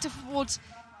it's him back towards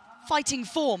fighting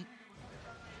form.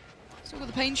 Still got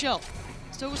the pain shell.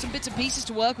 Still got some bits and pieces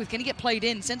to work with. Can he get played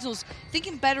in? Sentinels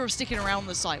thinking better of sticking around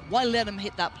the site. Why let him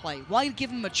hit that play? Why give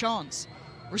him a chance?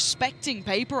 Respecting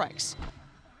PRX.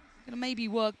 Gonna maybe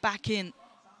work back in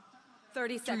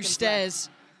 30 through seconds stairs.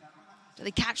 Do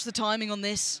they catch the timing on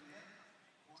this?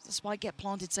 Does the spike get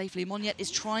planted safely? Monyet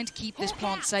is trying to keep this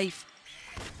plant safe.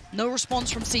 No response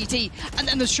from CT. And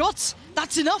then the shots,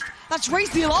 that's enough. That's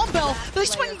raised the alarm bell. They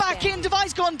swing back in,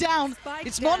 Device gone down.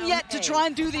 It's Monyet to try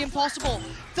and do the impossible.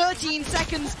 13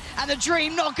 seconds and the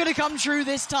dream not gonna come true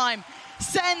this time.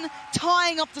 SEN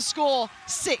tying up the score,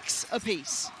 6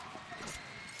 apiece.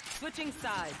 Switching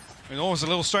sides. I mean, almost a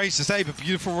little strange to say, but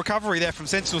beautiful recovery there from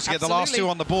Sentinels to get the last 2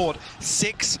 on the board.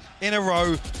 6 in a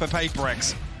row for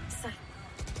PRX.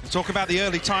 We talk about the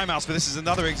early timeouts, but this is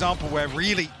another example where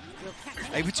really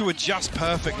able to adjust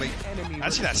perfectly.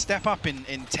 Actually, that step up in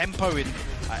tempo, in,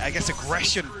 I guess,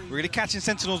 aggression, really catching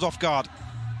Sentinels off guard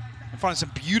and finding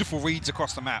some beautiful reads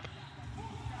across the map.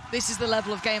 This is the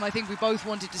level of game I think we both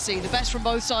wanted to see. The best from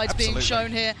both sides being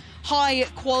shown here. High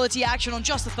quality action on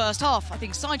just the first half. I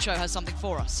think Sideshow has something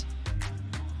for us.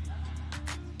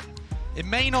 It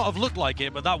may not have looked like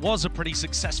it, but that was a pretty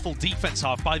successful defense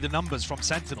half by the numbers from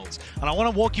Sentinels. And I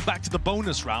want to walk you back to the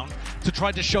bonus round to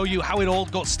try to show you how it all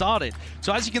got started.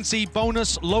 So as you can see,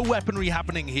 bonus, low weaponry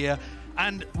happening here.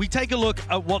 And we take a look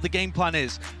at what the game plan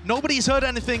is. Nobody's heard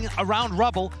anything around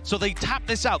rubble, so they tap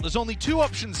this out. There's only 2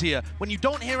 options here. When you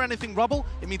don't hear anything rubble,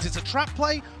 it means it's a trap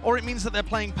play, or it means that they're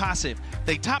playing passive.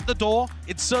 They tap the door,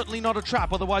 it's certainly not a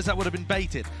trap, otherwise that would have been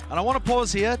baited. And I want to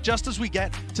pause here, just as we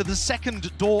get to the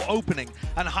second door opening,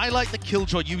 and highlight the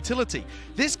Killjoy utility.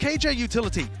 This KJ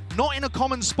utility, not in a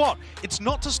common spot. It's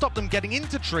not to stop them getting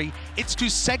into tree, it's to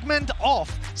segment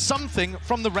off something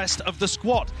from the rest of the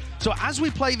squad. So as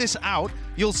we play this out,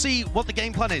 you'll see what the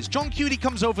game plan is. John Cutie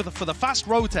comes over for the fast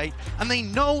rotate, and they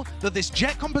know that this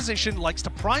jet composition likes to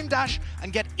prime dash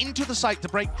and get into the site to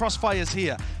break crossfires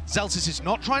here. Zelsis is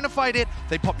not trying to fight it.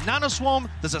 They pop Nano Swarm.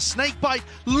 There's a snake bite.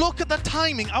 Look at the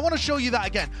timing. I want to show you that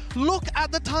again. Look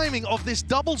at the timing of this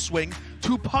double swing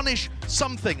to punish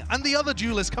something, and the other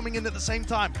duelist coming in at the same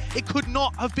time. It could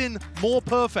not have been more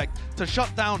perfect to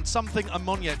shut down something and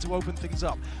Monyet to open things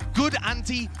up. Good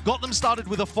ante, got them started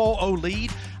with a 4-0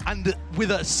 lead, and with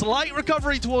a slight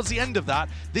recovery towards the end of that,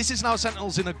 this is now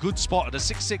Sentinels in a good spot at a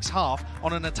 6-6 half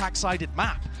on an attack-sided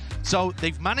map. So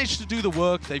they've managed to do the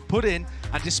work, they've put in,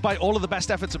 and despite all of the best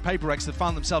efforts of PRX, they've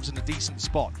found themselves in a decent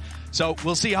spot. So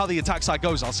we'll see how the attack side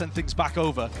goes. I'll send things back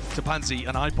over to Pansy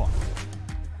and iPod.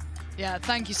 Yeah,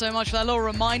 thank you so much for that little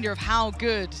reminder of how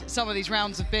good some of these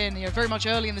rounds have been. You know, very much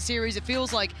early in the series, it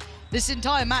feels like this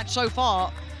entire match so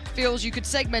far feels you could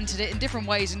segment it in different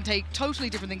ways and take totally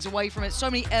different things away from it. So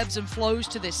many ebbs and flows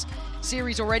to this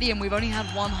series already, and we've only had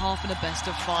 1 half in a best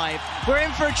of 5. We're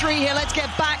in for a treat here. Let's get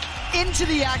back into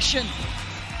the action.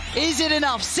 Is it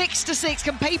enough? 6-6.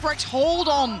 Can PRX hold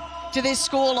on to this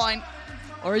scoreline?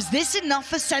 Or is this enough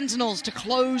for Sentinels to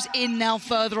close in now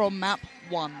further on map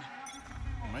 1?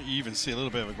 Might you even see a little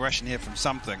bit of aggression here from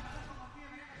something.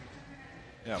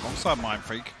 Yeah, alongside Mind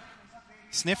Freak.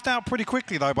 Sniffed out pretty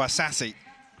quickly, though, by Sassy.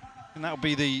 And that'll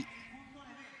be the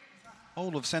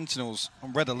whole of Sentinels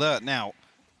on red alert now.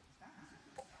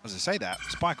 As I say that,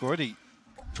 Spike already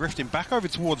drifting back over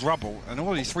towards rubble, and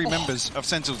all these 3 members of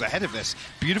Sentinels ahead of this.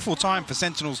 Beautiful time for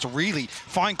Sentinels to really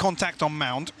find contact on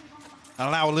Mound and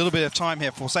allow a little bit of time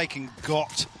here. Forsaken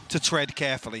got to tread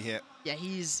carefully here. Yeah,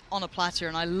 he's on a platter,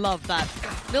 and I love that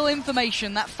little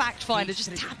information, that fact finder,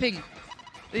 just tapping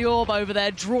the orb over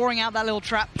there, drawing out that little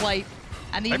trap play.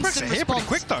 And the instant response,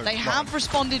 quick, though. They have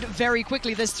responded very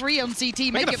quickly. There's 3 on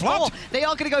CT, make it 4. They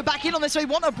are going to go back in on this, so they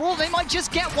want a brawl. They might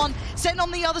just get one. Sen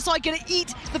on the other side, going to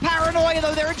eat the paranoia,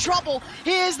 though. They're in trouble.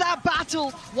 Here's that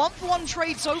battle. 1-for-1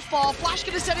 trade so far. Flash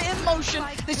going to set it in motion.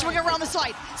 They swing around the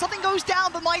site. Something goes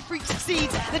down, but Mind Freak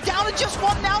succeeds. They're down to just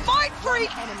 1 now. Mind Freak,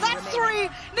 that's 3.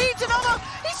 Needs another.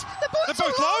 They're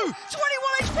both low.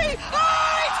 21 HP.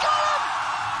 Oh, it's got him!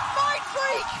 Mind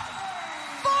Freak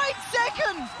finds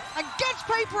second and gets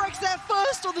PRX there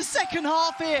first on the second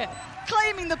half here,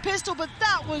 claiming the pistol, but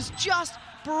that was just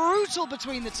brutal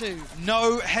between the 2.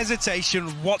 No hesitation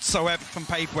whatsoever from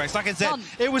PRX. Like I said,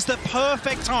 it was the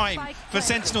perfect time for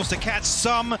Sentinels to catch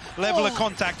some level of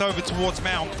contact over towards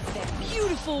Mount.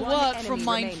 Beautiful work from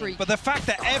Mind Freak. But the fact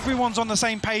that everyone's on the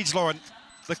same page, Lauren,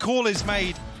 the call is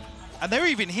made, and they're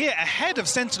even here ahead of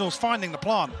Sentinels finding the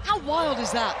plant. How wild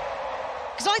is that?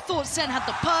 Because I thought Sen had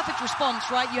the perfect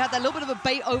response, right? You had that little bit of a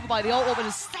bait over by the ult, but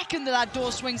the second that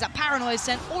door swings, that paranoia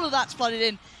Sen, all of that's flooded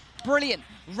in. Brilliant.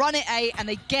 Run it A, and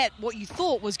they get what you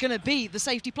thought was going to be the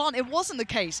safety plant. It wasn't the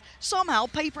case. Somehow,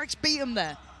 PRX beat them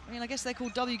there. I mean, I guess they're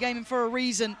called W Gaming for a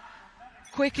reason.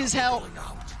 quick as hell.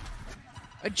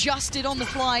 Adjusted on the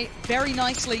fly very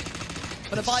nicely,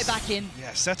 but a buy back in.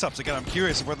 Yeah, setups again. I'm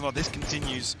curious of whether or not this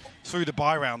continues through the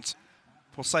buy round.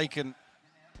 Forsaken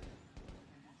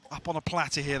up on a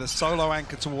platter here, the solo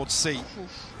anchor towards C.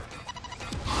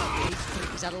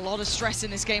 He's had a lot of stress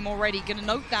in this game already. Gonna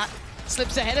note that.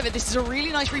 Slips ahead of it. This is a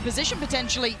really nice reposition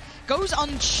potentially. Goes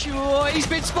unsure. He's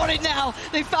been spotted now.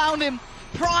 They found him,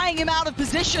 prying him out of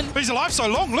position. But he's alive so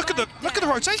long. Look at the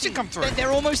rotation come through.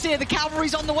 They're almost here. The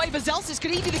cavalry's on the way. But Zelsis,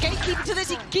 could he be the gatekeeper to this?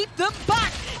 He can keep them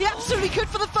back. He absolutely could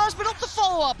for the first, but not the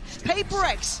follow-up.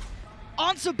 PRX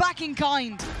answer back in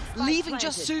kind, leaving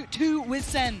just two with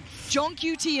SEN. John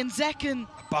QT and Zekken.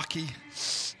 Bucky.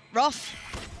 Rough.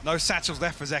 No satchels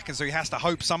left for Zekken, so he has to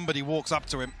hope somebody walks up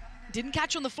to him. Didn't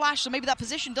catch on the flash, so maybe that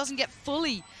position doesn't get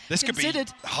fully considered.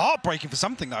 Could be heartbreaking for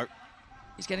something, though.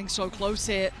 He's getting so close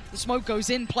here. The smoke goes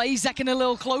in, plays Zekken a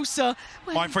little closer.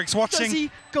 Mindfreak's watching. Does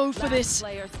he go for this?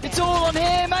 It's all on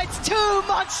him. It's too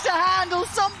much to handle.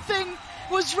 Something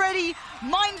was ready.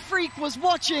 Mindfreak was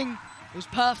watching. It was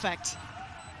perfect.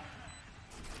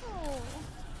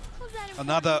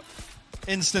 Another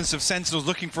instance of Sentinels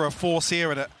looking for a force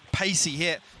here and a pacey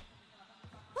hit.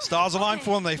 Stars align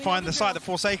for him. They find the site that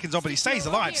Forsaken's on, but he stays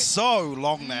alive so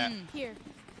long there.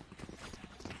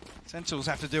 Sentinels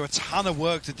have to do a ton of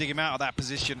work to dig him out of that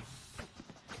position.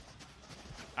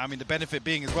 I mean, the benefit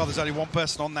being as well, there's only one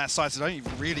person on that side, so they don't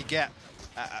even really get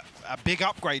a big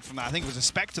upgrade from that. I think it was a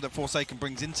Spectre that Forsaken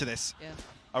brings into this. Yeah.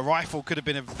 A rifle could have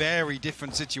been a very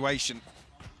different situation.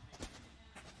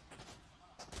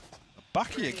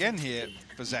 Bucky again here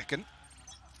for Zekken.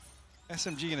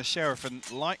 SMG and a Sheriff and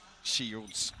light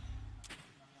shields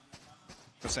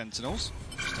for Sentinels.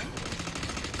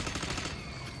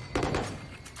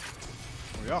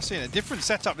 We are seeing a different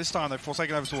setup this time, though.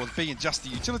 Forsaken over towards B and just the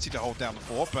utility to hold down the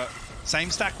fort, but same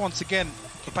stack once again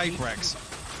for PRX.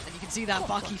 And you can see that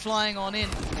Bucky flying on in.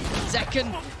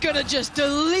 Zekken gonna just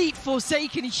delete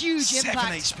Forsaken, huge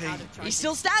impact. 7 HP. He's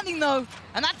still standing though,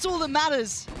 and that's all that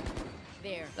matters.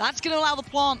 That's gonna allow the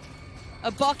plant a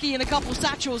Bucky and a couple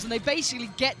satchels, and they basically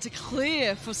get to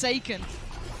clear Forsaken.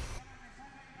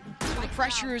 The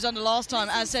pressure he was under last time,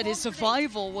 as said, his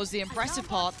survival was the impressive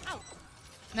part.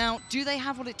 Now, do they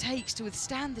have what it takes to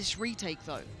withstand this retake,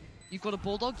 though? You've got a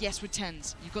Bulldog, yes, with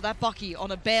 10s. You've got that Bucky on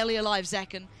a barely alive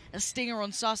Zekken, a Stinger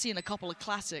on Sussy, and a couple of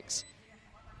classics.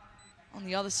 On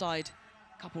the other side,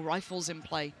 a couple rifles in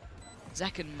play.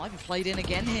 Zekken might be played in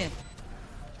again here.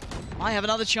 Might have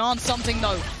another chance, something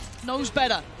though. Knows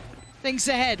better. Thinks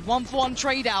ahead, 1-for-1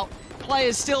 trade out.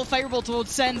 Players still favorable towards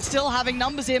SEN, still having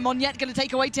numbers here. Monyet going to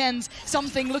take away 10s.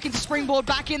 Something looking to springboard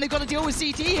back in. They've got to deal with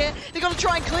CT here. They've got to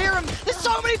try and clear him. There's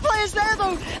so many players there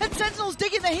though. And Sentinels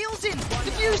digging their heels in.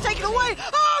 Diffuse taken away.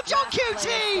 Oh, John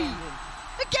QT!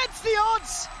 Against the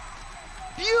odds.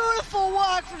 Beautiful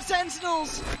work from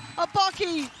Sentinels. A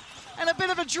Bucky and a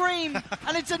bit of a dream.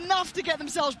 And it's enough to get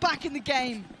themselves back in the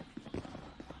game.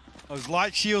 Those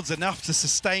light shields enough to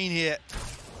sustain here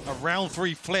a round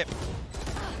 3 flip.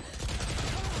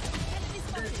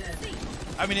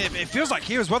 I mean, it feels like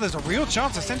here as well, there's a real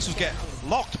chance the Sentinels get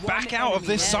locked back out of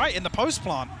this site in the post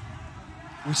plant.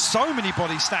 With so many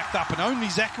bodies stacked up and only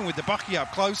Zekken with the Bucky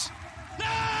up close.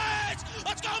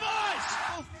 Let's go,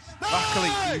 boys! Luckily,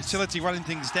 the utility running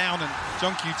things down and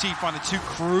John QT finding 2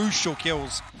 crucial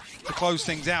kills to close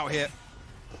things out here.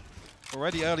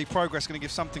 Already early progress going to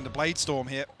give something to Bladestorm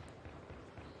here.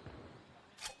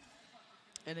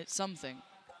 And it's something.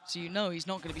 So you know he's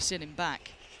not going to be sitting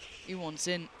back. He wants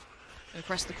in. Gonna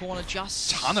press the corner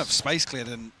just... Ton of space cleared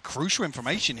and crucial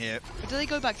information here. But do they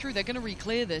go back through? They're going to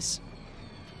re-clear this.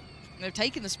 And they've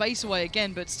taken the space away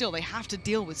again, but still they have to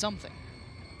deal with something.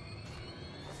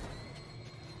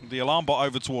 The alarm bot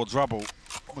over towards Rubble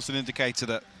was an indicator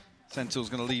that Sentinel's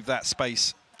going to leave that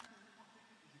space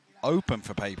open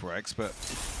for PRX, but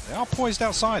they are poised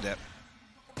outside it.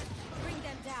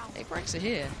 PRX are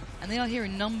here, and they are here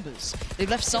in numbers. They've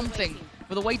left something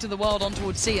with the weight of the world on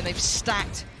towards C, and they've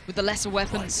stacked with the lesser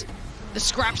weapons, the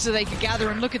scraps that they could gather.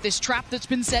 And look at this trap that's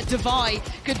been set. Devi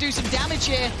could do some damage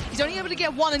here. He's only able to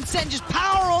get one, and SEN just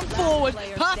power on forward.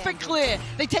 Perfect clear.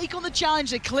 They take on the challenge,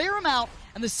 they clear him out,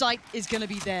 and the site is going to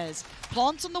be theirs.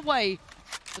 Plants on the way,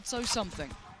 but so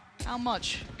something. How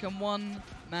much can one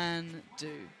man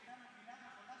do?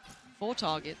 4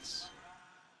 targets.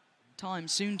 Time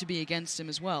soon to be against him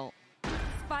as well.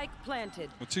 Spike planted.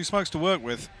 With 2 smokes to work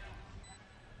with.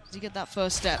 Does he get that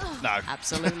first step? No.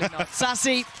 Absolutely not.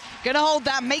 Sassy, gonna hold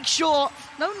that, make sure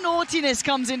no naughtiness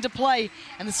comes into play,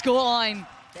 and the scoreline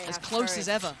as close as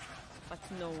ever. But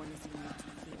no one is in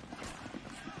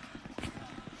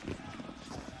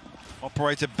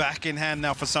Operator back in hand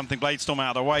now for something. Bladestorm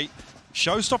out of the way.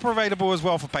 Showstopper available as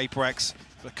well for PRX.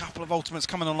 But a couple of ultimates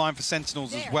coming online for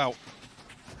Sentinels as well.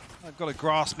 I've got a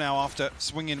grasp now after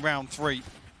swinging round 3.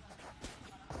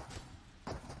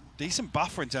 Decent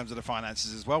buffer in terms of the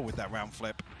finances as well with that round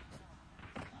flip.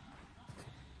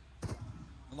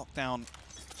 Lockdown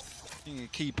being a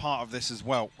key part of this as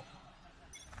well.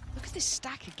 Look at this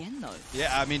stack again, though.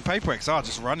 Yeah, I mean, PRX are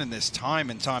just running this time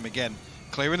and time again.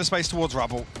 Clearing the space towards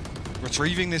rubble.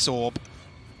 Retrieving this orb.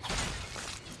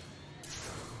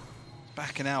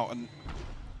 Backing out, and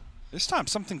this time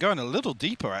something going a little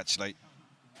deeper, actually.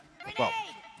 Well,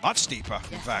 much deeper,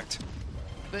 in fact.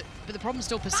 But the problem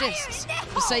still persists.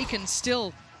 Forsaken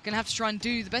still going to have to try and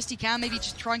do the best he can, maybe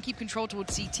just try and keep control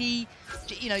towards CT.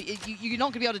 You know, you're not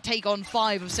going to be able to take on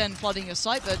 5 of SEN flooding your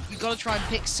site, but you've got to try and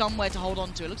pick somewhere to hold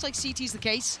on to. It looks like CT's the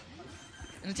case.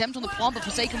 An attempt on the plant, but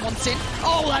Forsaken wants in.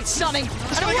 Oh, that's stunning!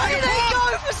 And away they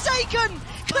go, Forsaken!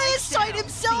 Clears sight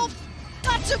himself!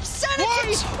 That's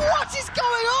obscenity! What is going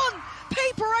on?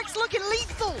 PRX looking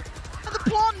lethal! And the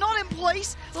plant not in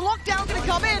place, the lockdown gonna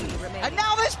come in, and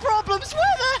now there's problems. Where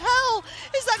the hell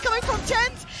is that coming from?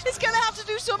 TenZ is gonna have to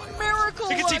do some miracle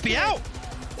He can work TP here. out!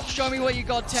 Show me what you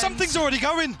got, TenZ. Something's already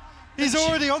going! He's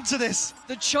already onto this!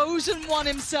 The chosen one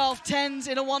himself, TenZ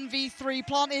in a 1v3.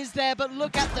 Plant is there, but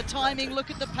look at the timing,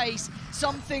 look at the pace.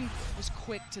 Something was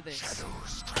quick to this.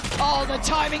 Oh, the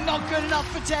timing not good enough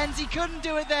for TenZ. He couldn't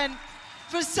do it then.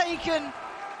 Forsaken,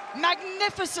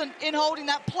 magnificent in holding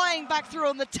that, playing back through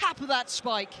on the tap of that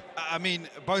spike. I mean,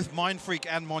 both Mindfreak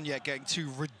and Monyet getting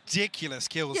 2 ridiculous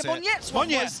kills here. Monyet's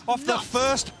Monyet off the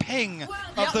first ping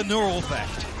of the neural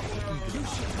theft.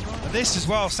 And this as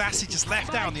well, Sassy just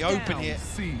left out in the open here.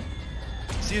 See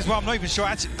as well, I'm not even sure,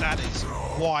 actually, that is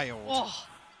wild. Oh.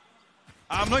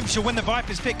 I'm not even sure when the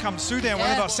Viper's pick comes through there, and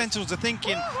one of our Sentinels are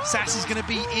thinking Sassy's going to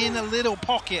be in a little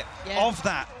pocket of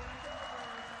that.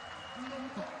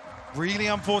 Really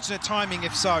unfortunate timing,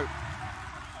 if so.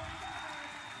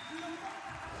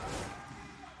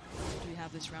 Do we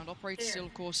have this round? Operator still,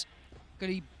 of course,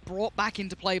 going to be brought back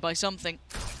into play by something.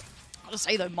 I've got to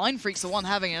say, though, Mindfreak's the one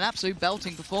having an absolute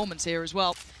belting performance here as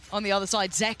well. On the other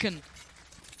side, Zekken,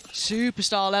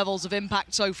 superstar levels of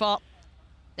impact so far.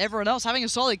 Everyone else having a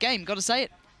solid game, got to say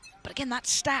it. But again, that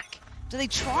stack, do they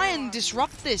try and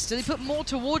disrupt this? Do they put more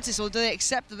towards this, or do they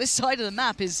accept that this side of the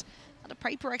map is under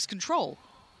PRX control?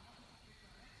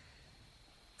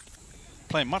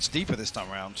 Playing much deeper this time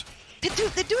around. They're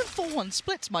doing 4-1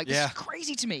 splits, Mike. This is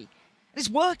crazy to me. It's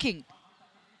working.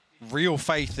 Real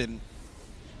faith in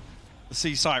the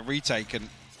C-site retake, and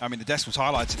I mean, the Decibel's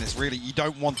highlighting this, really. You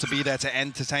don't want to be there to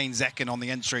entertain Zekken on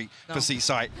the entry for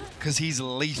C-site, because he's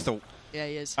lethal. Yeah,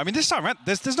 he is. I mean, this time around,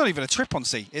 there's not even a trip on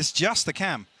C. It's just the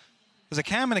cam. There's a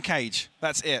cam and a cage.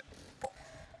 That's it.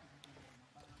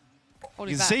 You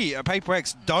can see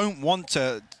PRX don't want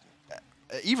to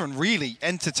even really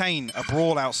entertain a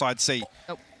brawl outside C.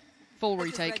 Nope. Full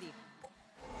retake.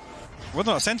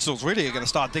 Whether or not Sentinels really are going to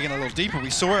start digging a little deeper. We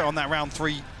saw it on that round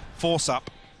 3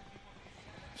 force-up.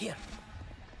 Here.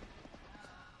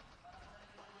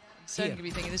 SEN could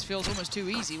be thinking this feels almost too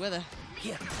easy. Where the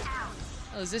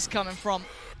hell is this coming from?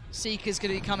 Seeker's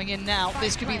going to be coming in now.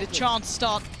 This could be the chance to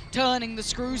start turning the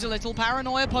screws a little.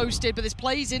 Paranoia posted, but this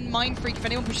plays in Mindfreak. If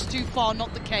anyone pushes too far,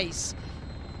 not the case.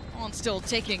 On still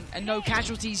ticking, and no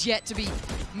casualties yet to be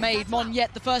made.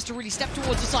 Monyet, the first to really step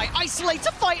towards the site, isolates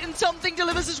a fight, and something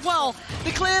delivers as well.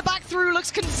 The clear back through looks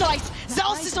concise.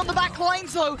 Zellsis on the back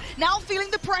lines, though, now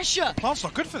feeling the pressure. Plant's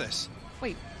not good for this.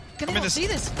 Wait, can they not see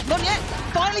this? Monyet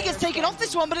finally gets taken off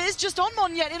this one, but it is just on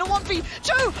Monyet in a 1v2.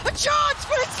 A chance,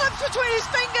 but it slips between his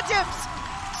fingertips.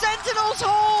 Sentinels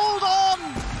hold on.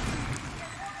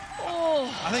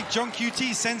 Oh. I think John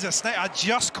QT sends a snake. I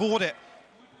just caught it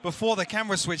before the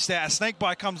camera switch there. A snake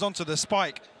bite comes onto the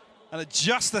spike, and at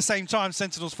just the same time,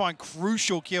 Sentinels find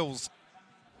crucial kills.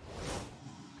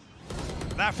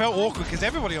 That felt awkward because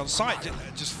everybody on site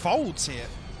just folds here.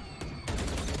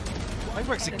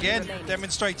 PRX again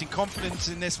demonstrating confidence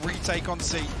in this retake on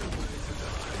C.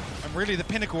 And really the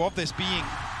pinnacle of this being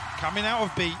coming out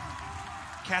of B,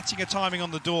 catching a timing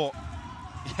on the door.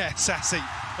 Yeah, Sassy,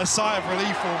 a sigh of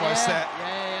relief almost there.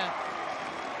 Yeah.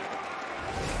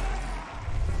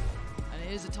 And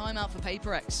here's a timeout for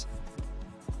PRX.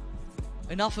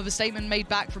 Enough of a statement made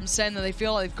back from SEN that they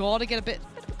feel like they've got to get a bit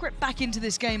of grip back into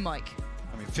this game, Mike.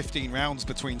 I mean, 15 rounds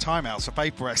between timeouts for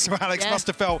PRX. So Alex must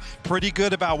have felt pretty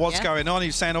good about what's going on. He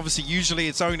was saying, obviously, usually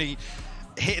it's only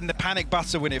hitting the panic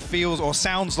button when it feels or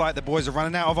sounds like the boys are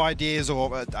running out of ideas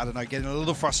or, I don't know, getting a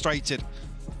little frustrated.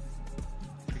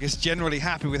 I guess generally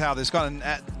happy with how this gone,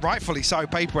 and rightfully so,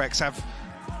 PRX have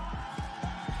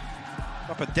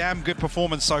Up a damn good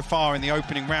performance so far in the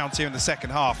opening rounds here in the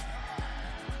second half.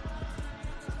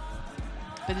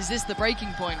 But is this the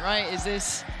breaking point, right? Is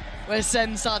this where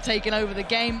SEN start taking over the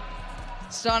game?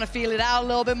 Starting to feel it out a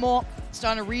little bit more,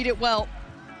 starting to read it well.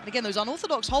 And again, those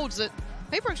unorthodox holds that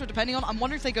PRX were depending on, I'm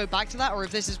wondering if they go back to that or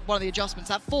if this is one of the adjustments,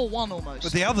 that 4-1 almost.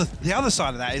 But the other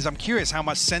side of that is I'm curious how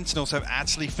much Sentinels have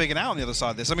actually figured out on the other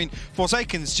side of this. I mean,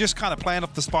 Forsaken's just kind of playing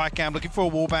off the spike cam, looking for a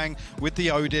wallbang with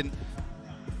the Odin.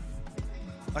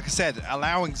 Like I said,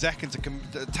 allowing Zekken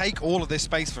to take all of this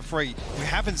space for free. We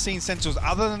haven't seen Sentinels,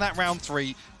 other than that round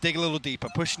 3, dig a little deeper,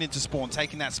 pushing into spawn,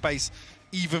 taking that space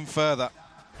even further.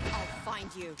 I'll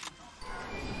find you.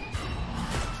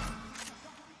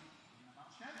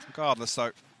 Regardless,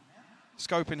 though,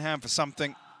 scope in hand for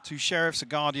something. 2 Sheriffs, a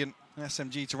Guardian, an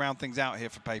SMG to round things out here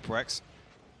for PRX.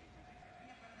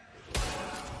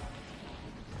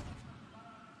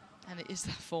 And it is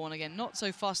that 4-1 again. Not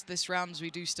so fast this round, as we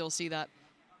do still see that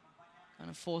kind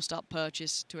of forced up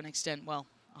purchase to an extent. Well,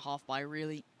 a half buy,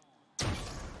 really.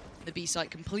 The B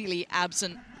site completely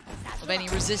absent of any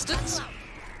resistance.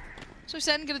 So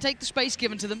SEN going to take the space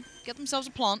given to them, get themselves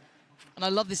a plant. And I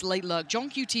love this late lurk.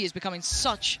 John QT is becoming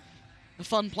such a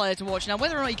fun player to watch. Now,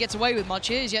 whether or not he gets away with much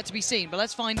here is yet to be seen, but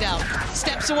let's find out.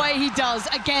 Steps away, he does.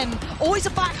 Again, always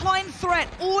a backline threat.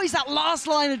 Always that last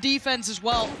line of defense as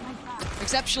well.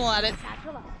 Exceptional at it.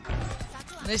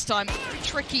 And this time,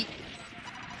 tricky.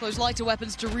 Those lighter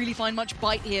weapons to really find much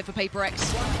bite here for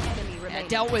PRX. Yeah,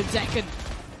 dealt with Zekken.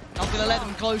 Not going to let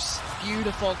them close.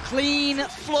 Beautiful, clean,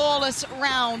 flawless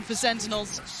round for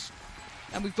Sentinels.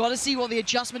 And we've got to see what the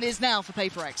adjustment is now for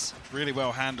PRX. Really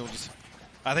well handled.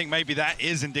 I think maybe that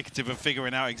is indicative of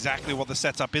figuring out exactly what the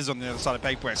setup is on the other side of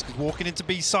PRX, because walking into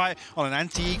B site on an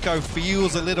anti-eco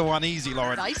feels a little uneasy,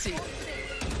 Lauren. Dicey.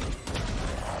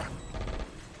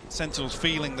 Sentinels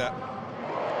feeling that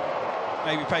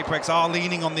maybe PRX are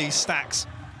leaning on these stacks.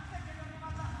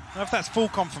 I don't know if that's full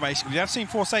confirmation. We have seen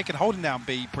Forsaken holding down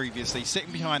B previously,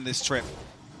 sitting behind this trip.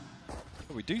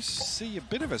 But we do see a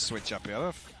bit of a switch up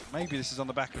here. Maybe this is on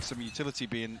the back of some utility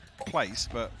being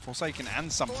placed, but Forsaken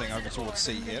and something over towards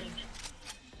C here.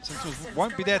 Sentinels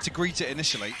won't be there to greet it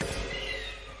initially.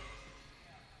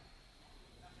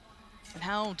 And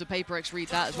how do PRX read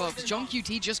that as well? Because John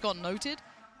QT just got noted.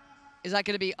 Is that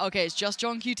going to be, okay, it's just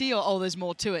John QT, or oh, there's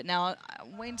more to it? Now,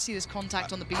 I'm waiting to see this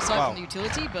contact on the B side from the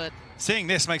utility, but... Seeing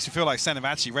this makes me feel like Sen have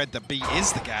actually read that B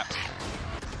is the gap.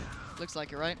 Looks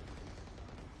like it, right?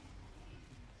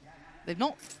 They've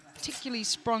not particularly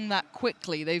sprung that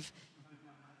quickly. They've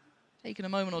taken a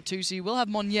moment or two, so you will have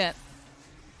Monyet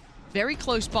very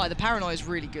close by. The paranoia is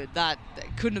really good. That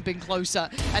couldn't have been closer.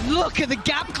 And look at the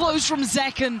gap close from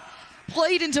Zekken.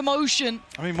 Played into motion.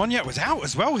 I mean, Monyet was out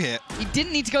as well here. He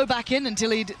didn't need to go back in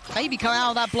until he'd maybe come out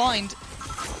of that blind.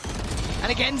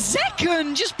 And again,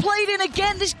 Zekken just played in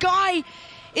again. This guy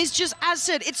is just, as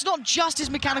said, it's not just his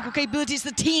mechanical capability, it's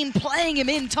the team playing him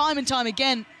in time and time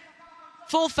again.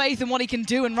 Full faith in what he can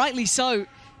do, and rightly so.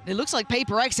 It looks like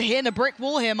PRX are hitting a brick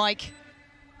wall here, Mike.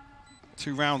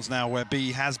 2 rounds now where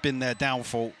B has been their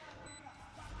downfall.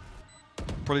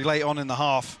 Pretty late on in the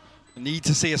half. Need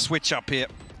to see a switch up here.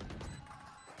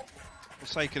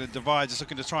 Forsaken and Divide just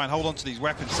looking to try and hold on to these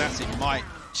weapons. Sassy might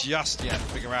just yet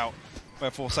figure out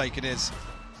where Forsaken is.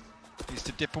 Needs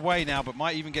to dip away now, but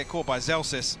might even get caught by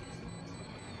Zelsis.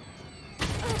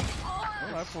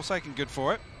 All right, Forsaken good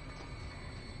for it.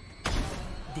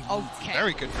 Okay.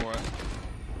 Very good for it.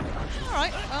 All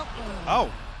right, well.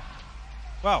 Oh.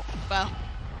 Well.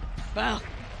 Well.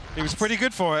 He was pretty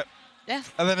good for it. Yeah.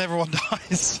 And then everyone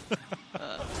dies.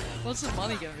 What's the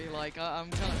money going to be like?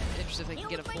 I'm kind of interested if they can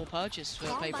get a full purchase for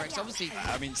PRX. Obviously,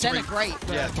 I mean, SEN are great.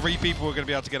 Yeah, 3 people are going to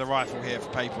be able to get a rifle here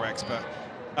for PRX, but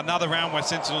another round where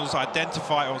Sentinels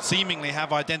identify, or seemingly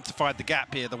have identified the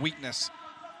gap here, the weakness.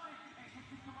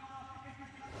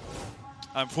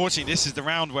 Unfortunately, this is the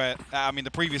round where,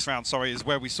 the previous round, sorry, is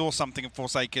where we saw something in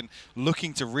Forsaken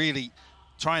looking to really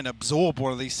try and absorb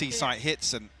one of these C-site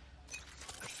hits and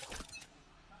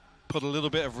put a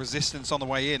little bit of resistance on the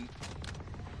way in.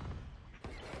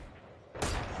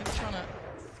 Maybe trying to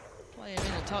play him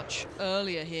in a touch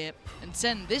earlier here. And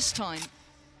SEN this time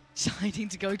deciding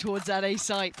to go towards that A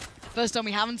site. First time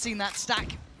we haven't seen that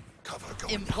stack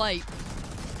in play.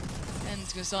 And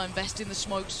it's going to start investing the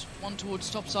smokes. One towards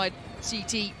topside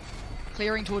CT,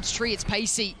 clearing towards tree. It's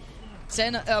Pacey.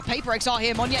 SEN, PRX are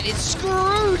here. Monyet is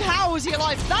screwed. How is he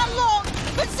alive that long?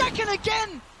 But Zekken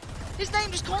again. His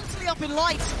name just constantly up in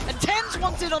lights. And 10's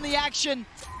wanted on the action.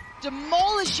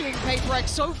 Demolishing PRX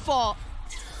so far.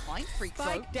 Mind Freak, though,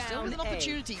 Spike still down with an A.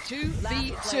 opportunity. Last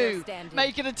player 2v2, standing.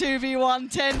 making a 2v1.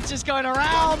 10 just going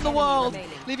around the world,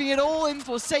 remaining. leaving it all in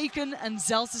Forsaken and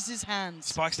Zelsys' hands.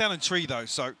 Spike's down in tree, though,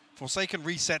 so Forsaken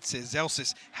resets it.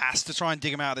 Zelsys has to try and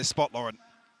dig him out of this spot, Lauren.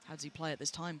 How does he play at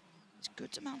this time? It's a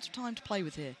good amount of time to play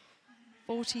with here.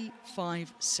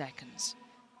 45 seconds.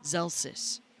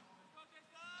 Zelsys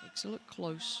takes a look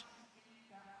close.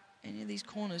 Any of these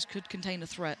corners could contain a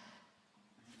threat.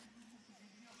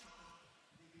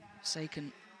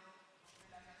 Forsaken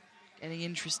getting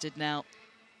interested now.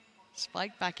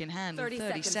 Spike back in hand in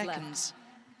 30 seconds.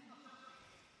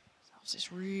 Zelsys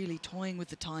really toying with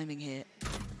the timing here.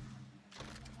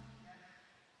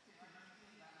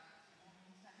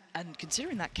 And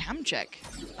considering that cam check,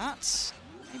 that's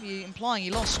maybe implying he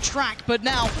lost track, but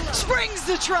now springs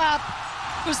the trap.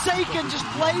 Forsaken just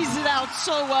plays it out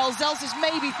so well. Zelsys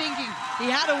may be thinking he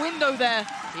had a window there.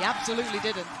 He absolutely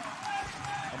didn't.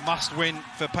 A must-win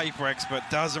for PRX, but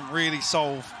doesn't really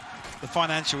solve the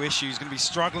financial issues. Going to be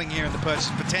struggling here in the purchase,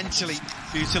 potentially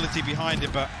the utility behind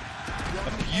it, but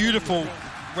a beautiful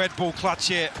Red Bull clutch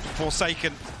here for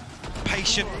Forsaken.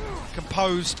 Patient,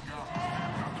 composed,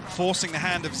 forcing the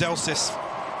hand of Zelsys.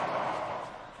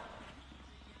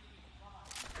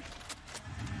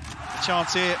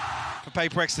 Chance here for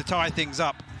PRX to tie things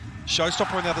up.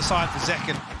 Showstopper on the other side for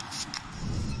Zekken.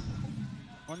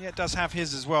 Monyet does have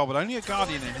his as well, but only a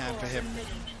Guardian in hand for him.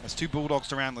 There's 2 Bulldogs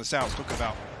to round this out. Talk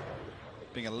about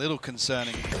being a little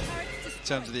concerning in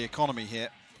terms of the economy here.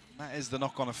 That is the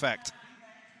knock-on effect.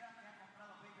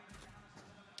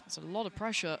 That's a lot of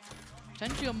pressure,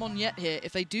 potentially on Monyet here,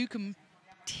 if they do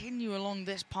continue along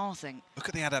this pathing. Look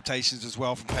at the adaptations as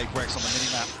well from PRX on the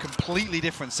minimap. Completely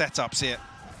different setups here.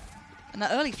 And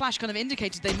that early flash kind of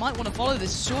indicated they might want to follow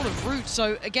this sort of route.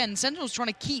 So again, Sentinel's trying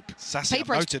to keep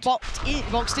PRX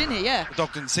boxed in here, yeah. The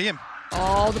dog didn't see him.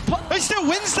 Oh, he still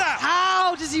wins that!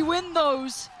 How does he win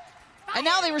those? And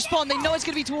now they respond. They know it's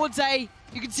going to be towards A.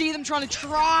 You can see them trying to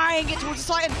and get towards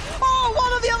the site. And oh,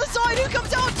 one on the other side. Who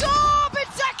comes out top?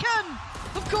 It's Zekken!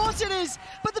 Of course it is.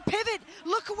 But the pivot,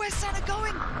 look at where Sen are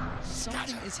going.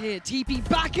 Something is here. TP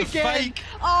back again. Fake.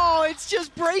 Oh, it's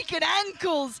just breaking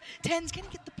ankles. Ten's going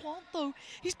to get the plant, though.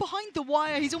 He's behind the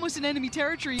wire. He's almost in enemy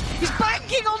territory. He's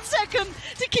banking on Zekken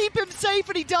to keep him safe,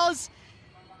 and he does.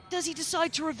 Does he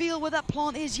decide to reveal where that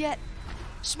plant is yet?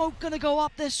 Smoke going to go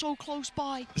up. They're so close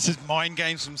by. This is mind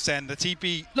games from Sen. The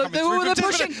TP look, coming they're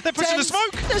through. pushing. They're pushing the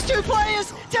smoke. There's 2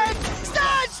 players. 10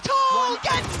 stands tall,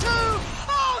 gets 2.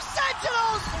 Oh,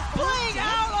 Sentinels playing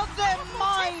out of their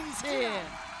minds here.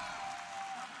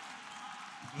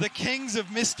 The kings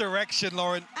of misdirection,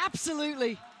 Lauren.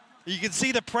 Absolutely. You can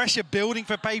see the pressure building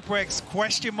for PRX.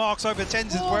 Question marks over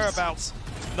Tenz's whereabouts.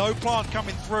 No plant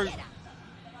coming through.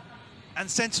 And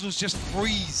Sentinels just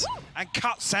freeze and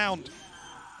cut sound.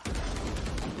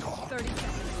 30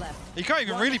 seconds left. You can't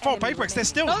even really fault PRX. They're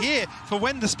still here for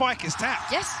when the spike is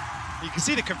tapped. Yes. You can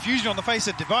see the confusion on the face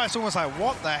of Device, almost like,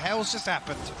 what the hell's just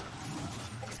happened?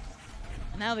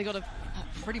 Now they got to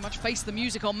pretty much face the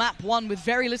music on map 1 with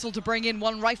very little to bring in.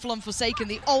 1 rifle on Forsaken,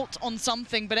 the ult on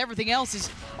something, but everything else is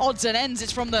odds and ends.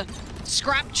 It's from the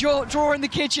scrap drawer in the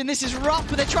kitchen. This is rough,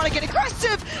 but they're trying to get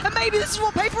aggressive, and maybe this is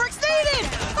what PRX needed.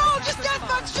 Oh, just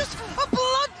deathmatch, just a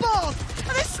bloodbath,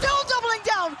 and they're still doubling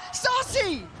down.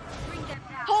 Stassi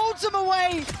holds him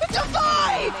away.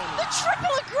 Divide! The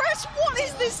triple aggress. What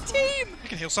is this team? He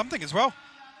can heal something as well.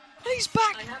 And he's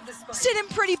back, sitting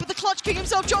pretty, but the Clutch King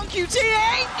himself, John QT,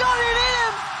 ain't got it in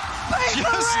him!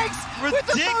 PRX with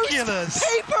the most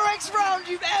PRX round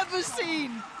you've ever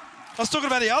seen! I was talking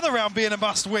about the other round being a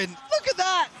must-win. Look at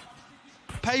that!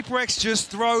 PRX just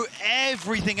throw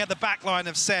everything at the back line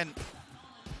of Sen.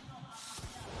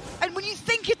 And when you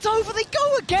think it's over, they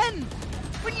go again!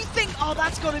 When you think, oh,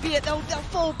 that's got to be it, they'll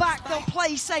fall back, they'll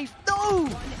play safe. No!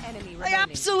 They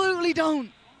absolutely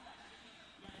don't.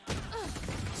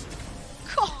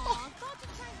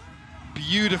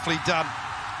 Beautifully done.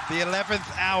 The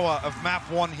 11th hour of map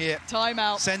 1 here.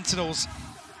 Timeout. Sentinels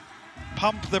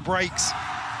pump the brakes.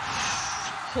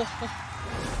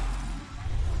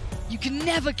 You can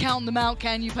never count them out,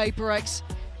 can you, PRX?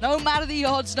 No matter the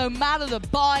odds, no matter the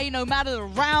buy, no matter the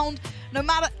round, no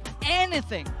matter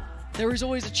anything, there is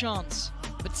always a chance.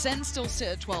 But Sen still sit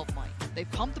at 12, Mike. They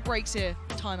pump the brakes here,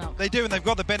 timeout. They do, and they've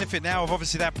got the benefit now of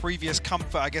obviously that previous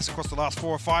comfort, I guess, across the last 4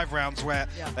 or 5 rounds where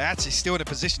they're actually still in a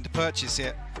position to purchase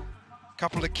it. A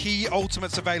couple of key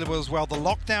ultimates available as well. The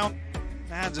lockdown, in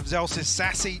the hands of Zelsys,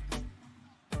 Sassy.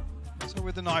 So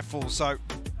with the Nightfall, so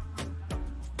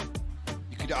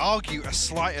you could argue a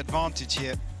slight advantage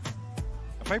here.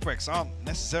 The PRX aren't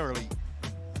necessarily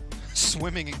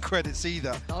swimming in credits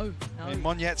either. No. I mean,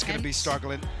 Monyet's going to be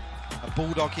struggling. A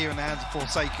bulldog here in the hands of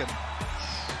Forsaken.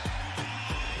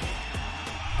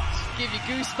 Give you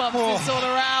goosebumps this all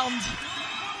around.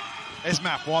 It's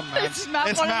map 1, man. It's map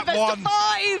 1 in the best of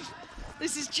 5.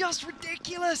 This is just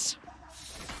ridiculous.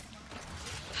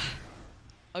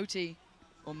 OT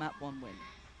or map 1 win.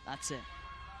 That's it.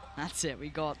 That's it. We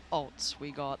got ults.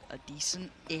 We got a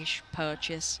decent-ish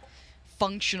purchase.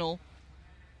 Functional.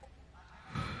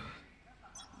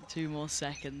 2 more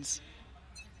seconds.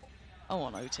 I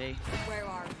want OT. Where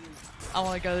are you? I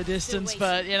want to go the distance,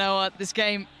 but you know what? This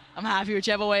game, I'm happy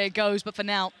whichever way it goes. But for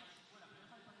now,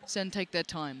 SEN take their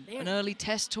time. An early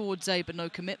test towards A, but no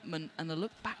commitment, and a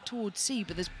look back towards C,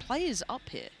 but there's players up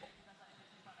here.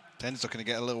 TenZ looking to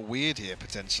get a little weird here,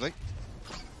 potentially.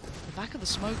 The back of the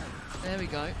smoke. There we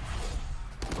go.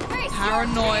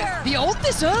 Paranoid. The ult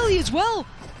this early as well.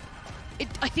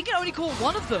 I think it only caught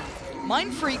one of them.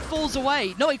 Mind Freak falls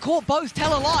away. No, he caught both.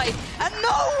 Tell a lie. And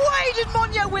no way did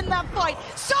Monyo win that fight.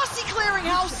 Sassy clearing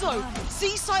house though.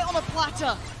 C-site on a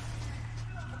platter.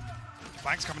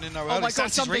 Flank's coming in though early.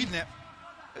 Sassy's reading it.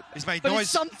 He's made noise. But it's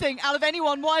something out of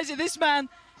anyone. Why is it this man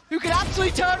who can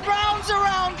absolutely turn rounds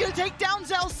around? Gonna take down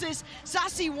Zellsis.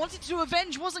 Sassy wanted to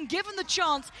avenge, wasn't given the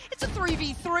chance. It's a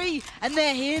 3v3, and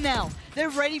they're here now. They're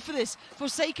ready for this.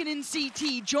 Forsaken in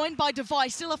CT, joined by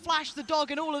Device, still a Flash, the dog,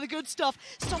 and all of the good stuff.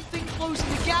 Something closing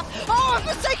the gap. Oh, and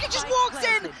Forsaken just walks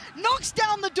in, knocks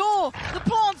down the door. The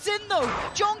plant's in though.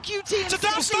 John QT and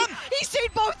Sassy, he's seen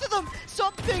both of them.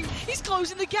 Something, he's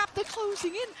closing the gap, they're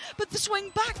closing in. But the swing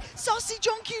back, Sassy,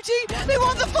 John QT, they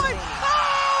won the fight.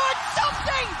 Oh, and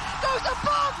something goes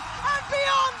above and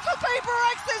beyond for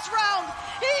PRX this round.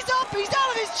 He's up, he's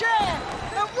out of his chair,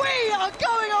 and we are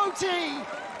going OT.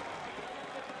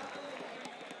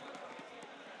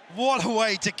 What a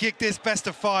way to kick this best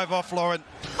of 5 off, Lauren.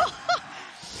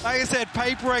 Like I said,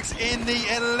 PRX in the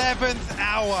 11th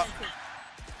hour.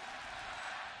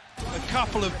 A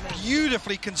couple of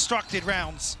beautifully constructed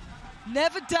rounds.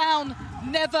 Never down,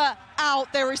 never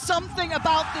out. There is something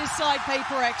about this side,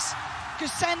 PRX,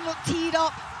 because SEN looked teed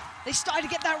up. They started to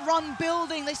get that run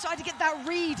building. They started to get that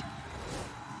read.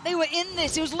 They were in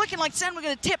this. It was looking like SEN were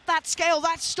going to tip that scale.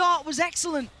 That start was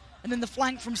excellent. And then the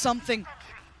flank from something.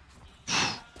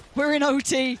 We're in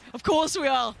OT. Of course we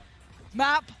are.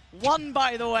 Map 1,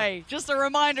 by the way. Just a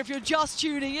reminder, if you're just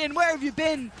tuning in, where have you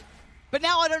been? But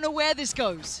now I don't know where this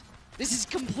goes. This is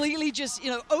completely just, you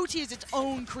know, OT is its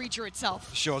own creature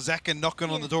itself. Sure, Zekken knocking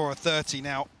on the door of 30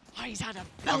 now. Oh, he's had a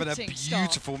belting having a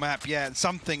beautiful map, yeah, and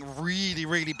something really,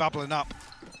 really bubbling up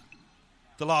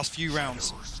the last few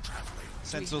rounds.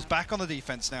 Sentinel's back on the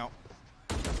defense now.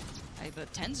 Hey,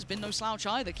 but TenZ has been no slouch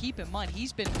either. Keep in mind,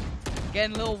 he's been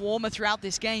getting a little warmer throughout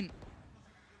this game.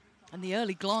 And the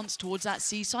early glance towards that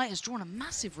C site has drawn a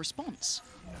massive response.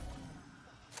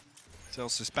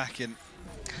 Zellsis back in.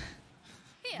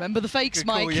 Remember the fakes,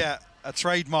 Mike. Cool, yeah, a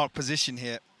trademark position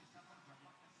here.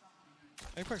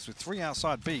 PRX with 3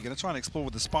 outside B, going to try and explore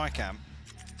with the spy cam.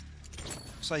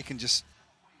 So he can just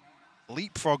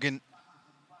leapfrogging.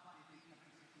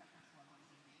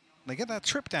 They get that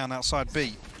trip down outside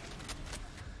B.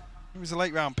 It was a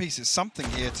late round piece. It's something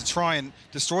here to try and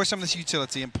destroy some of this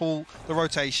utility and pull the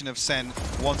rotation of SEN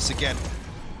once again.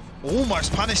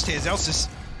 Almost punished here. Zellsis.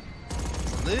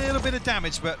 A little bit of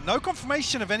damage, but no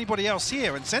confirmation of anybody else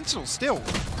here. And Sentinel still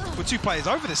with 2 players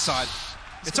over this side.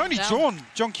 It's only drawn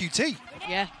John QT.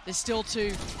 Yeah, there's still 2.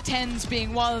 TenZ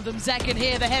being one of them. Zekken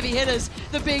here, the heavy hitters,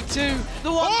 the big 2, the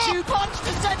 1-2 punch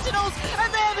to Sentinels,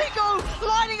 and there they go,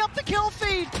 lining up the kill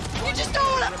feed. You just don't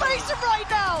want to face them right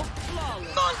now.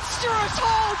 Monstrous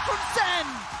hold from SEN.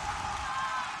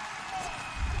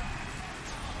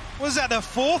 Was that the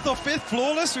 4th or 5th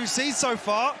flawless we've seen so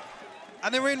far?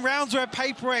 And they're in rounds where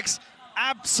PRX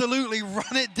absolutely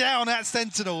run it down at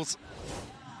Sentinels.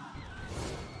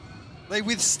 They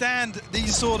withstand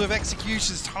these sort of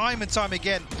executions time and time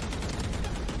again.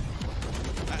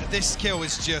 This kill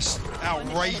is just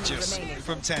outrageous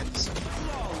from TenZ.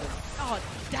 God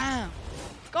damn.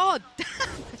 God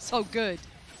damn. So good.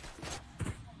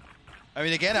 I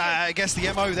mean, again, I guess the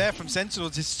MO there from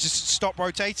Sentinels is just stop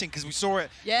rotating, because we saw it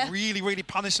really, really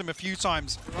punish them a few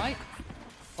times. Right.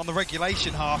 On the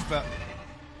regulation half, but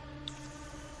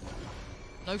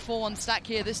no 4-1 stack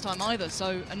here this time either,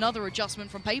 so another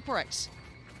adjustment from PRX.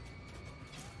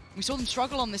 We saw them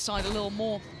struggle on this side a little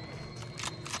more.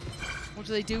 What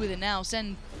do they do with it now?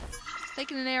 SEN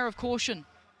taking an air of caution.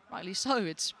 Rightly so,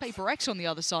 it's PRX on the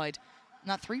other side. And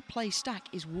that 3-play stack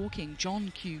is walking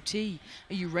John QT.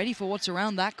 Are you ready for what's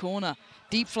around that corner?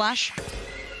 Deep flash.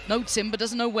 Notes him, but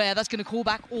doesn't know where. That's going to call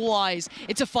back all eyes.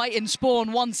 It's a fight in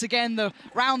spawn once again. The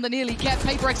round that nearly kept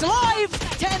PRX alive.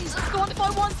 Tens go on by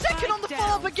 1 second on the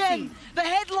follow-up again. The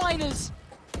headliners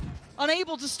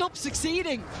unable to stop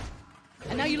succeeding.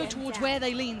 And now you look towards where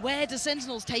they lean. Where do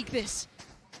Sentinels take this?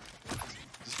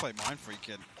 Just play Mind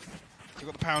Freaking. You've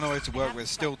got the paranoia to work with.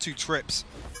 Still 2 trips.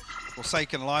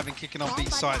 Forsaken alive and kicking on B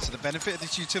side. So the benefit of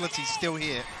this utility is still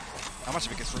here. How much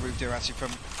of it gets removed here actually from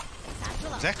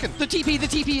Zekken? The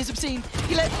TP is obscene.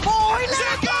 He let it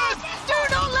Do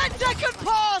not let Zekken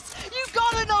pass! You've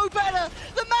got to know better!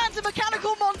 The man's a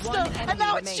mechanical monster, and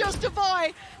now it's just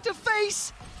Defy to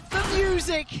face the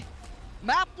music.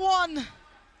 Map 1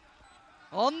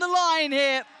 on the line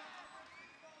here.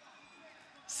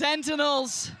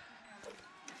 Sentinels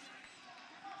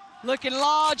looking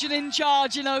large and in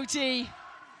charge in OT.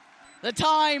 The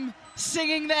Time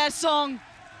singing their song.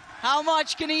 How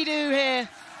much can he do here?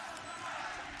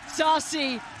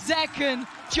 Sassy, Zekken,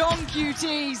 John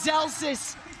QT,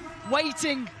 Zelsis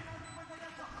waiting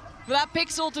for that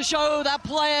pixel to show that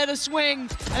player to swing.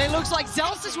 And it looks like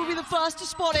Zelsis will be the first to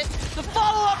spot it. The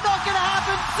follow-up not going to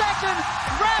happen. Zekken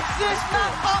wraps this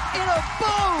map up in a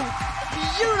bow.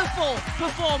 Beautiful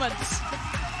performance.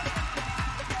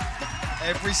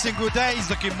 Every single day he's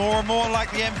looking more and more like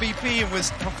the MVP, and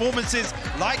with performances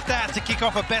like that to kick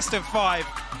off a best of 5.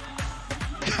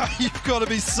 You've got to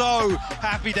be so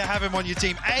happy to have him on your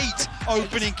team. 8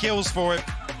 opening kills for him.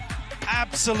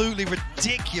 Absolutely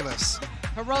ridiculous.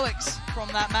 Heroics from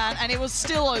that man, and it was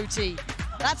still OT.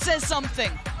 That says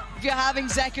something. If you're having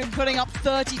Zekken putting up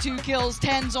 32 kills,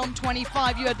 10s on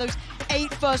 25, you had those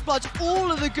 8 first bloods,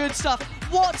 all of the good stuff.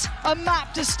 What a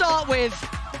map to start with.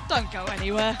 Don't go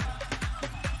anywhere.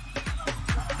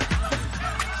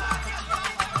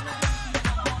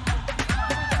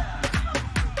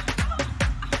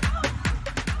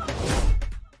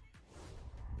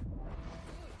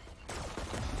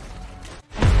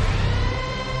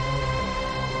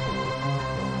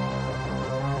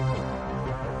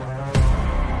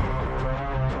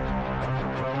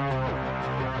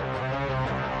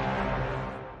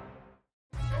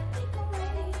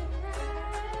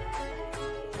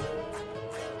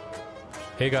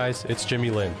 Hey guys, it's Jimmy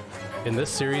Lin. In this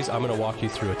series, I'm going to walk you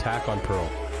through attack on Pearl.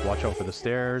 Watch out for the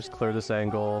stairs, clear this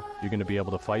angle. You're going to be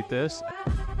able to fight this.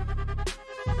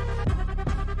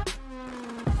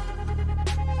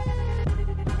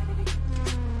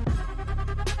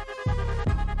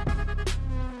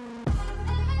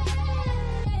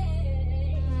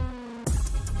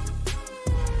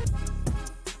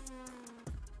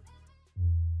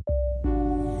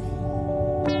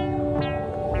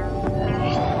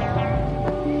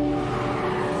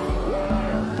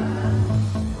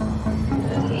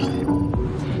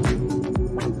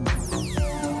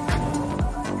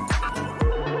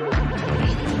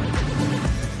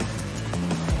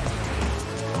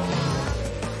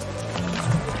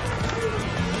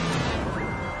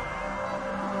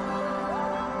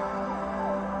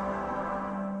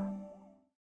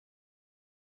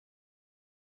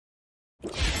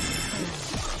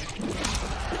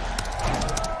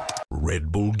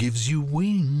 Red Bull gives you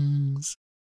wings.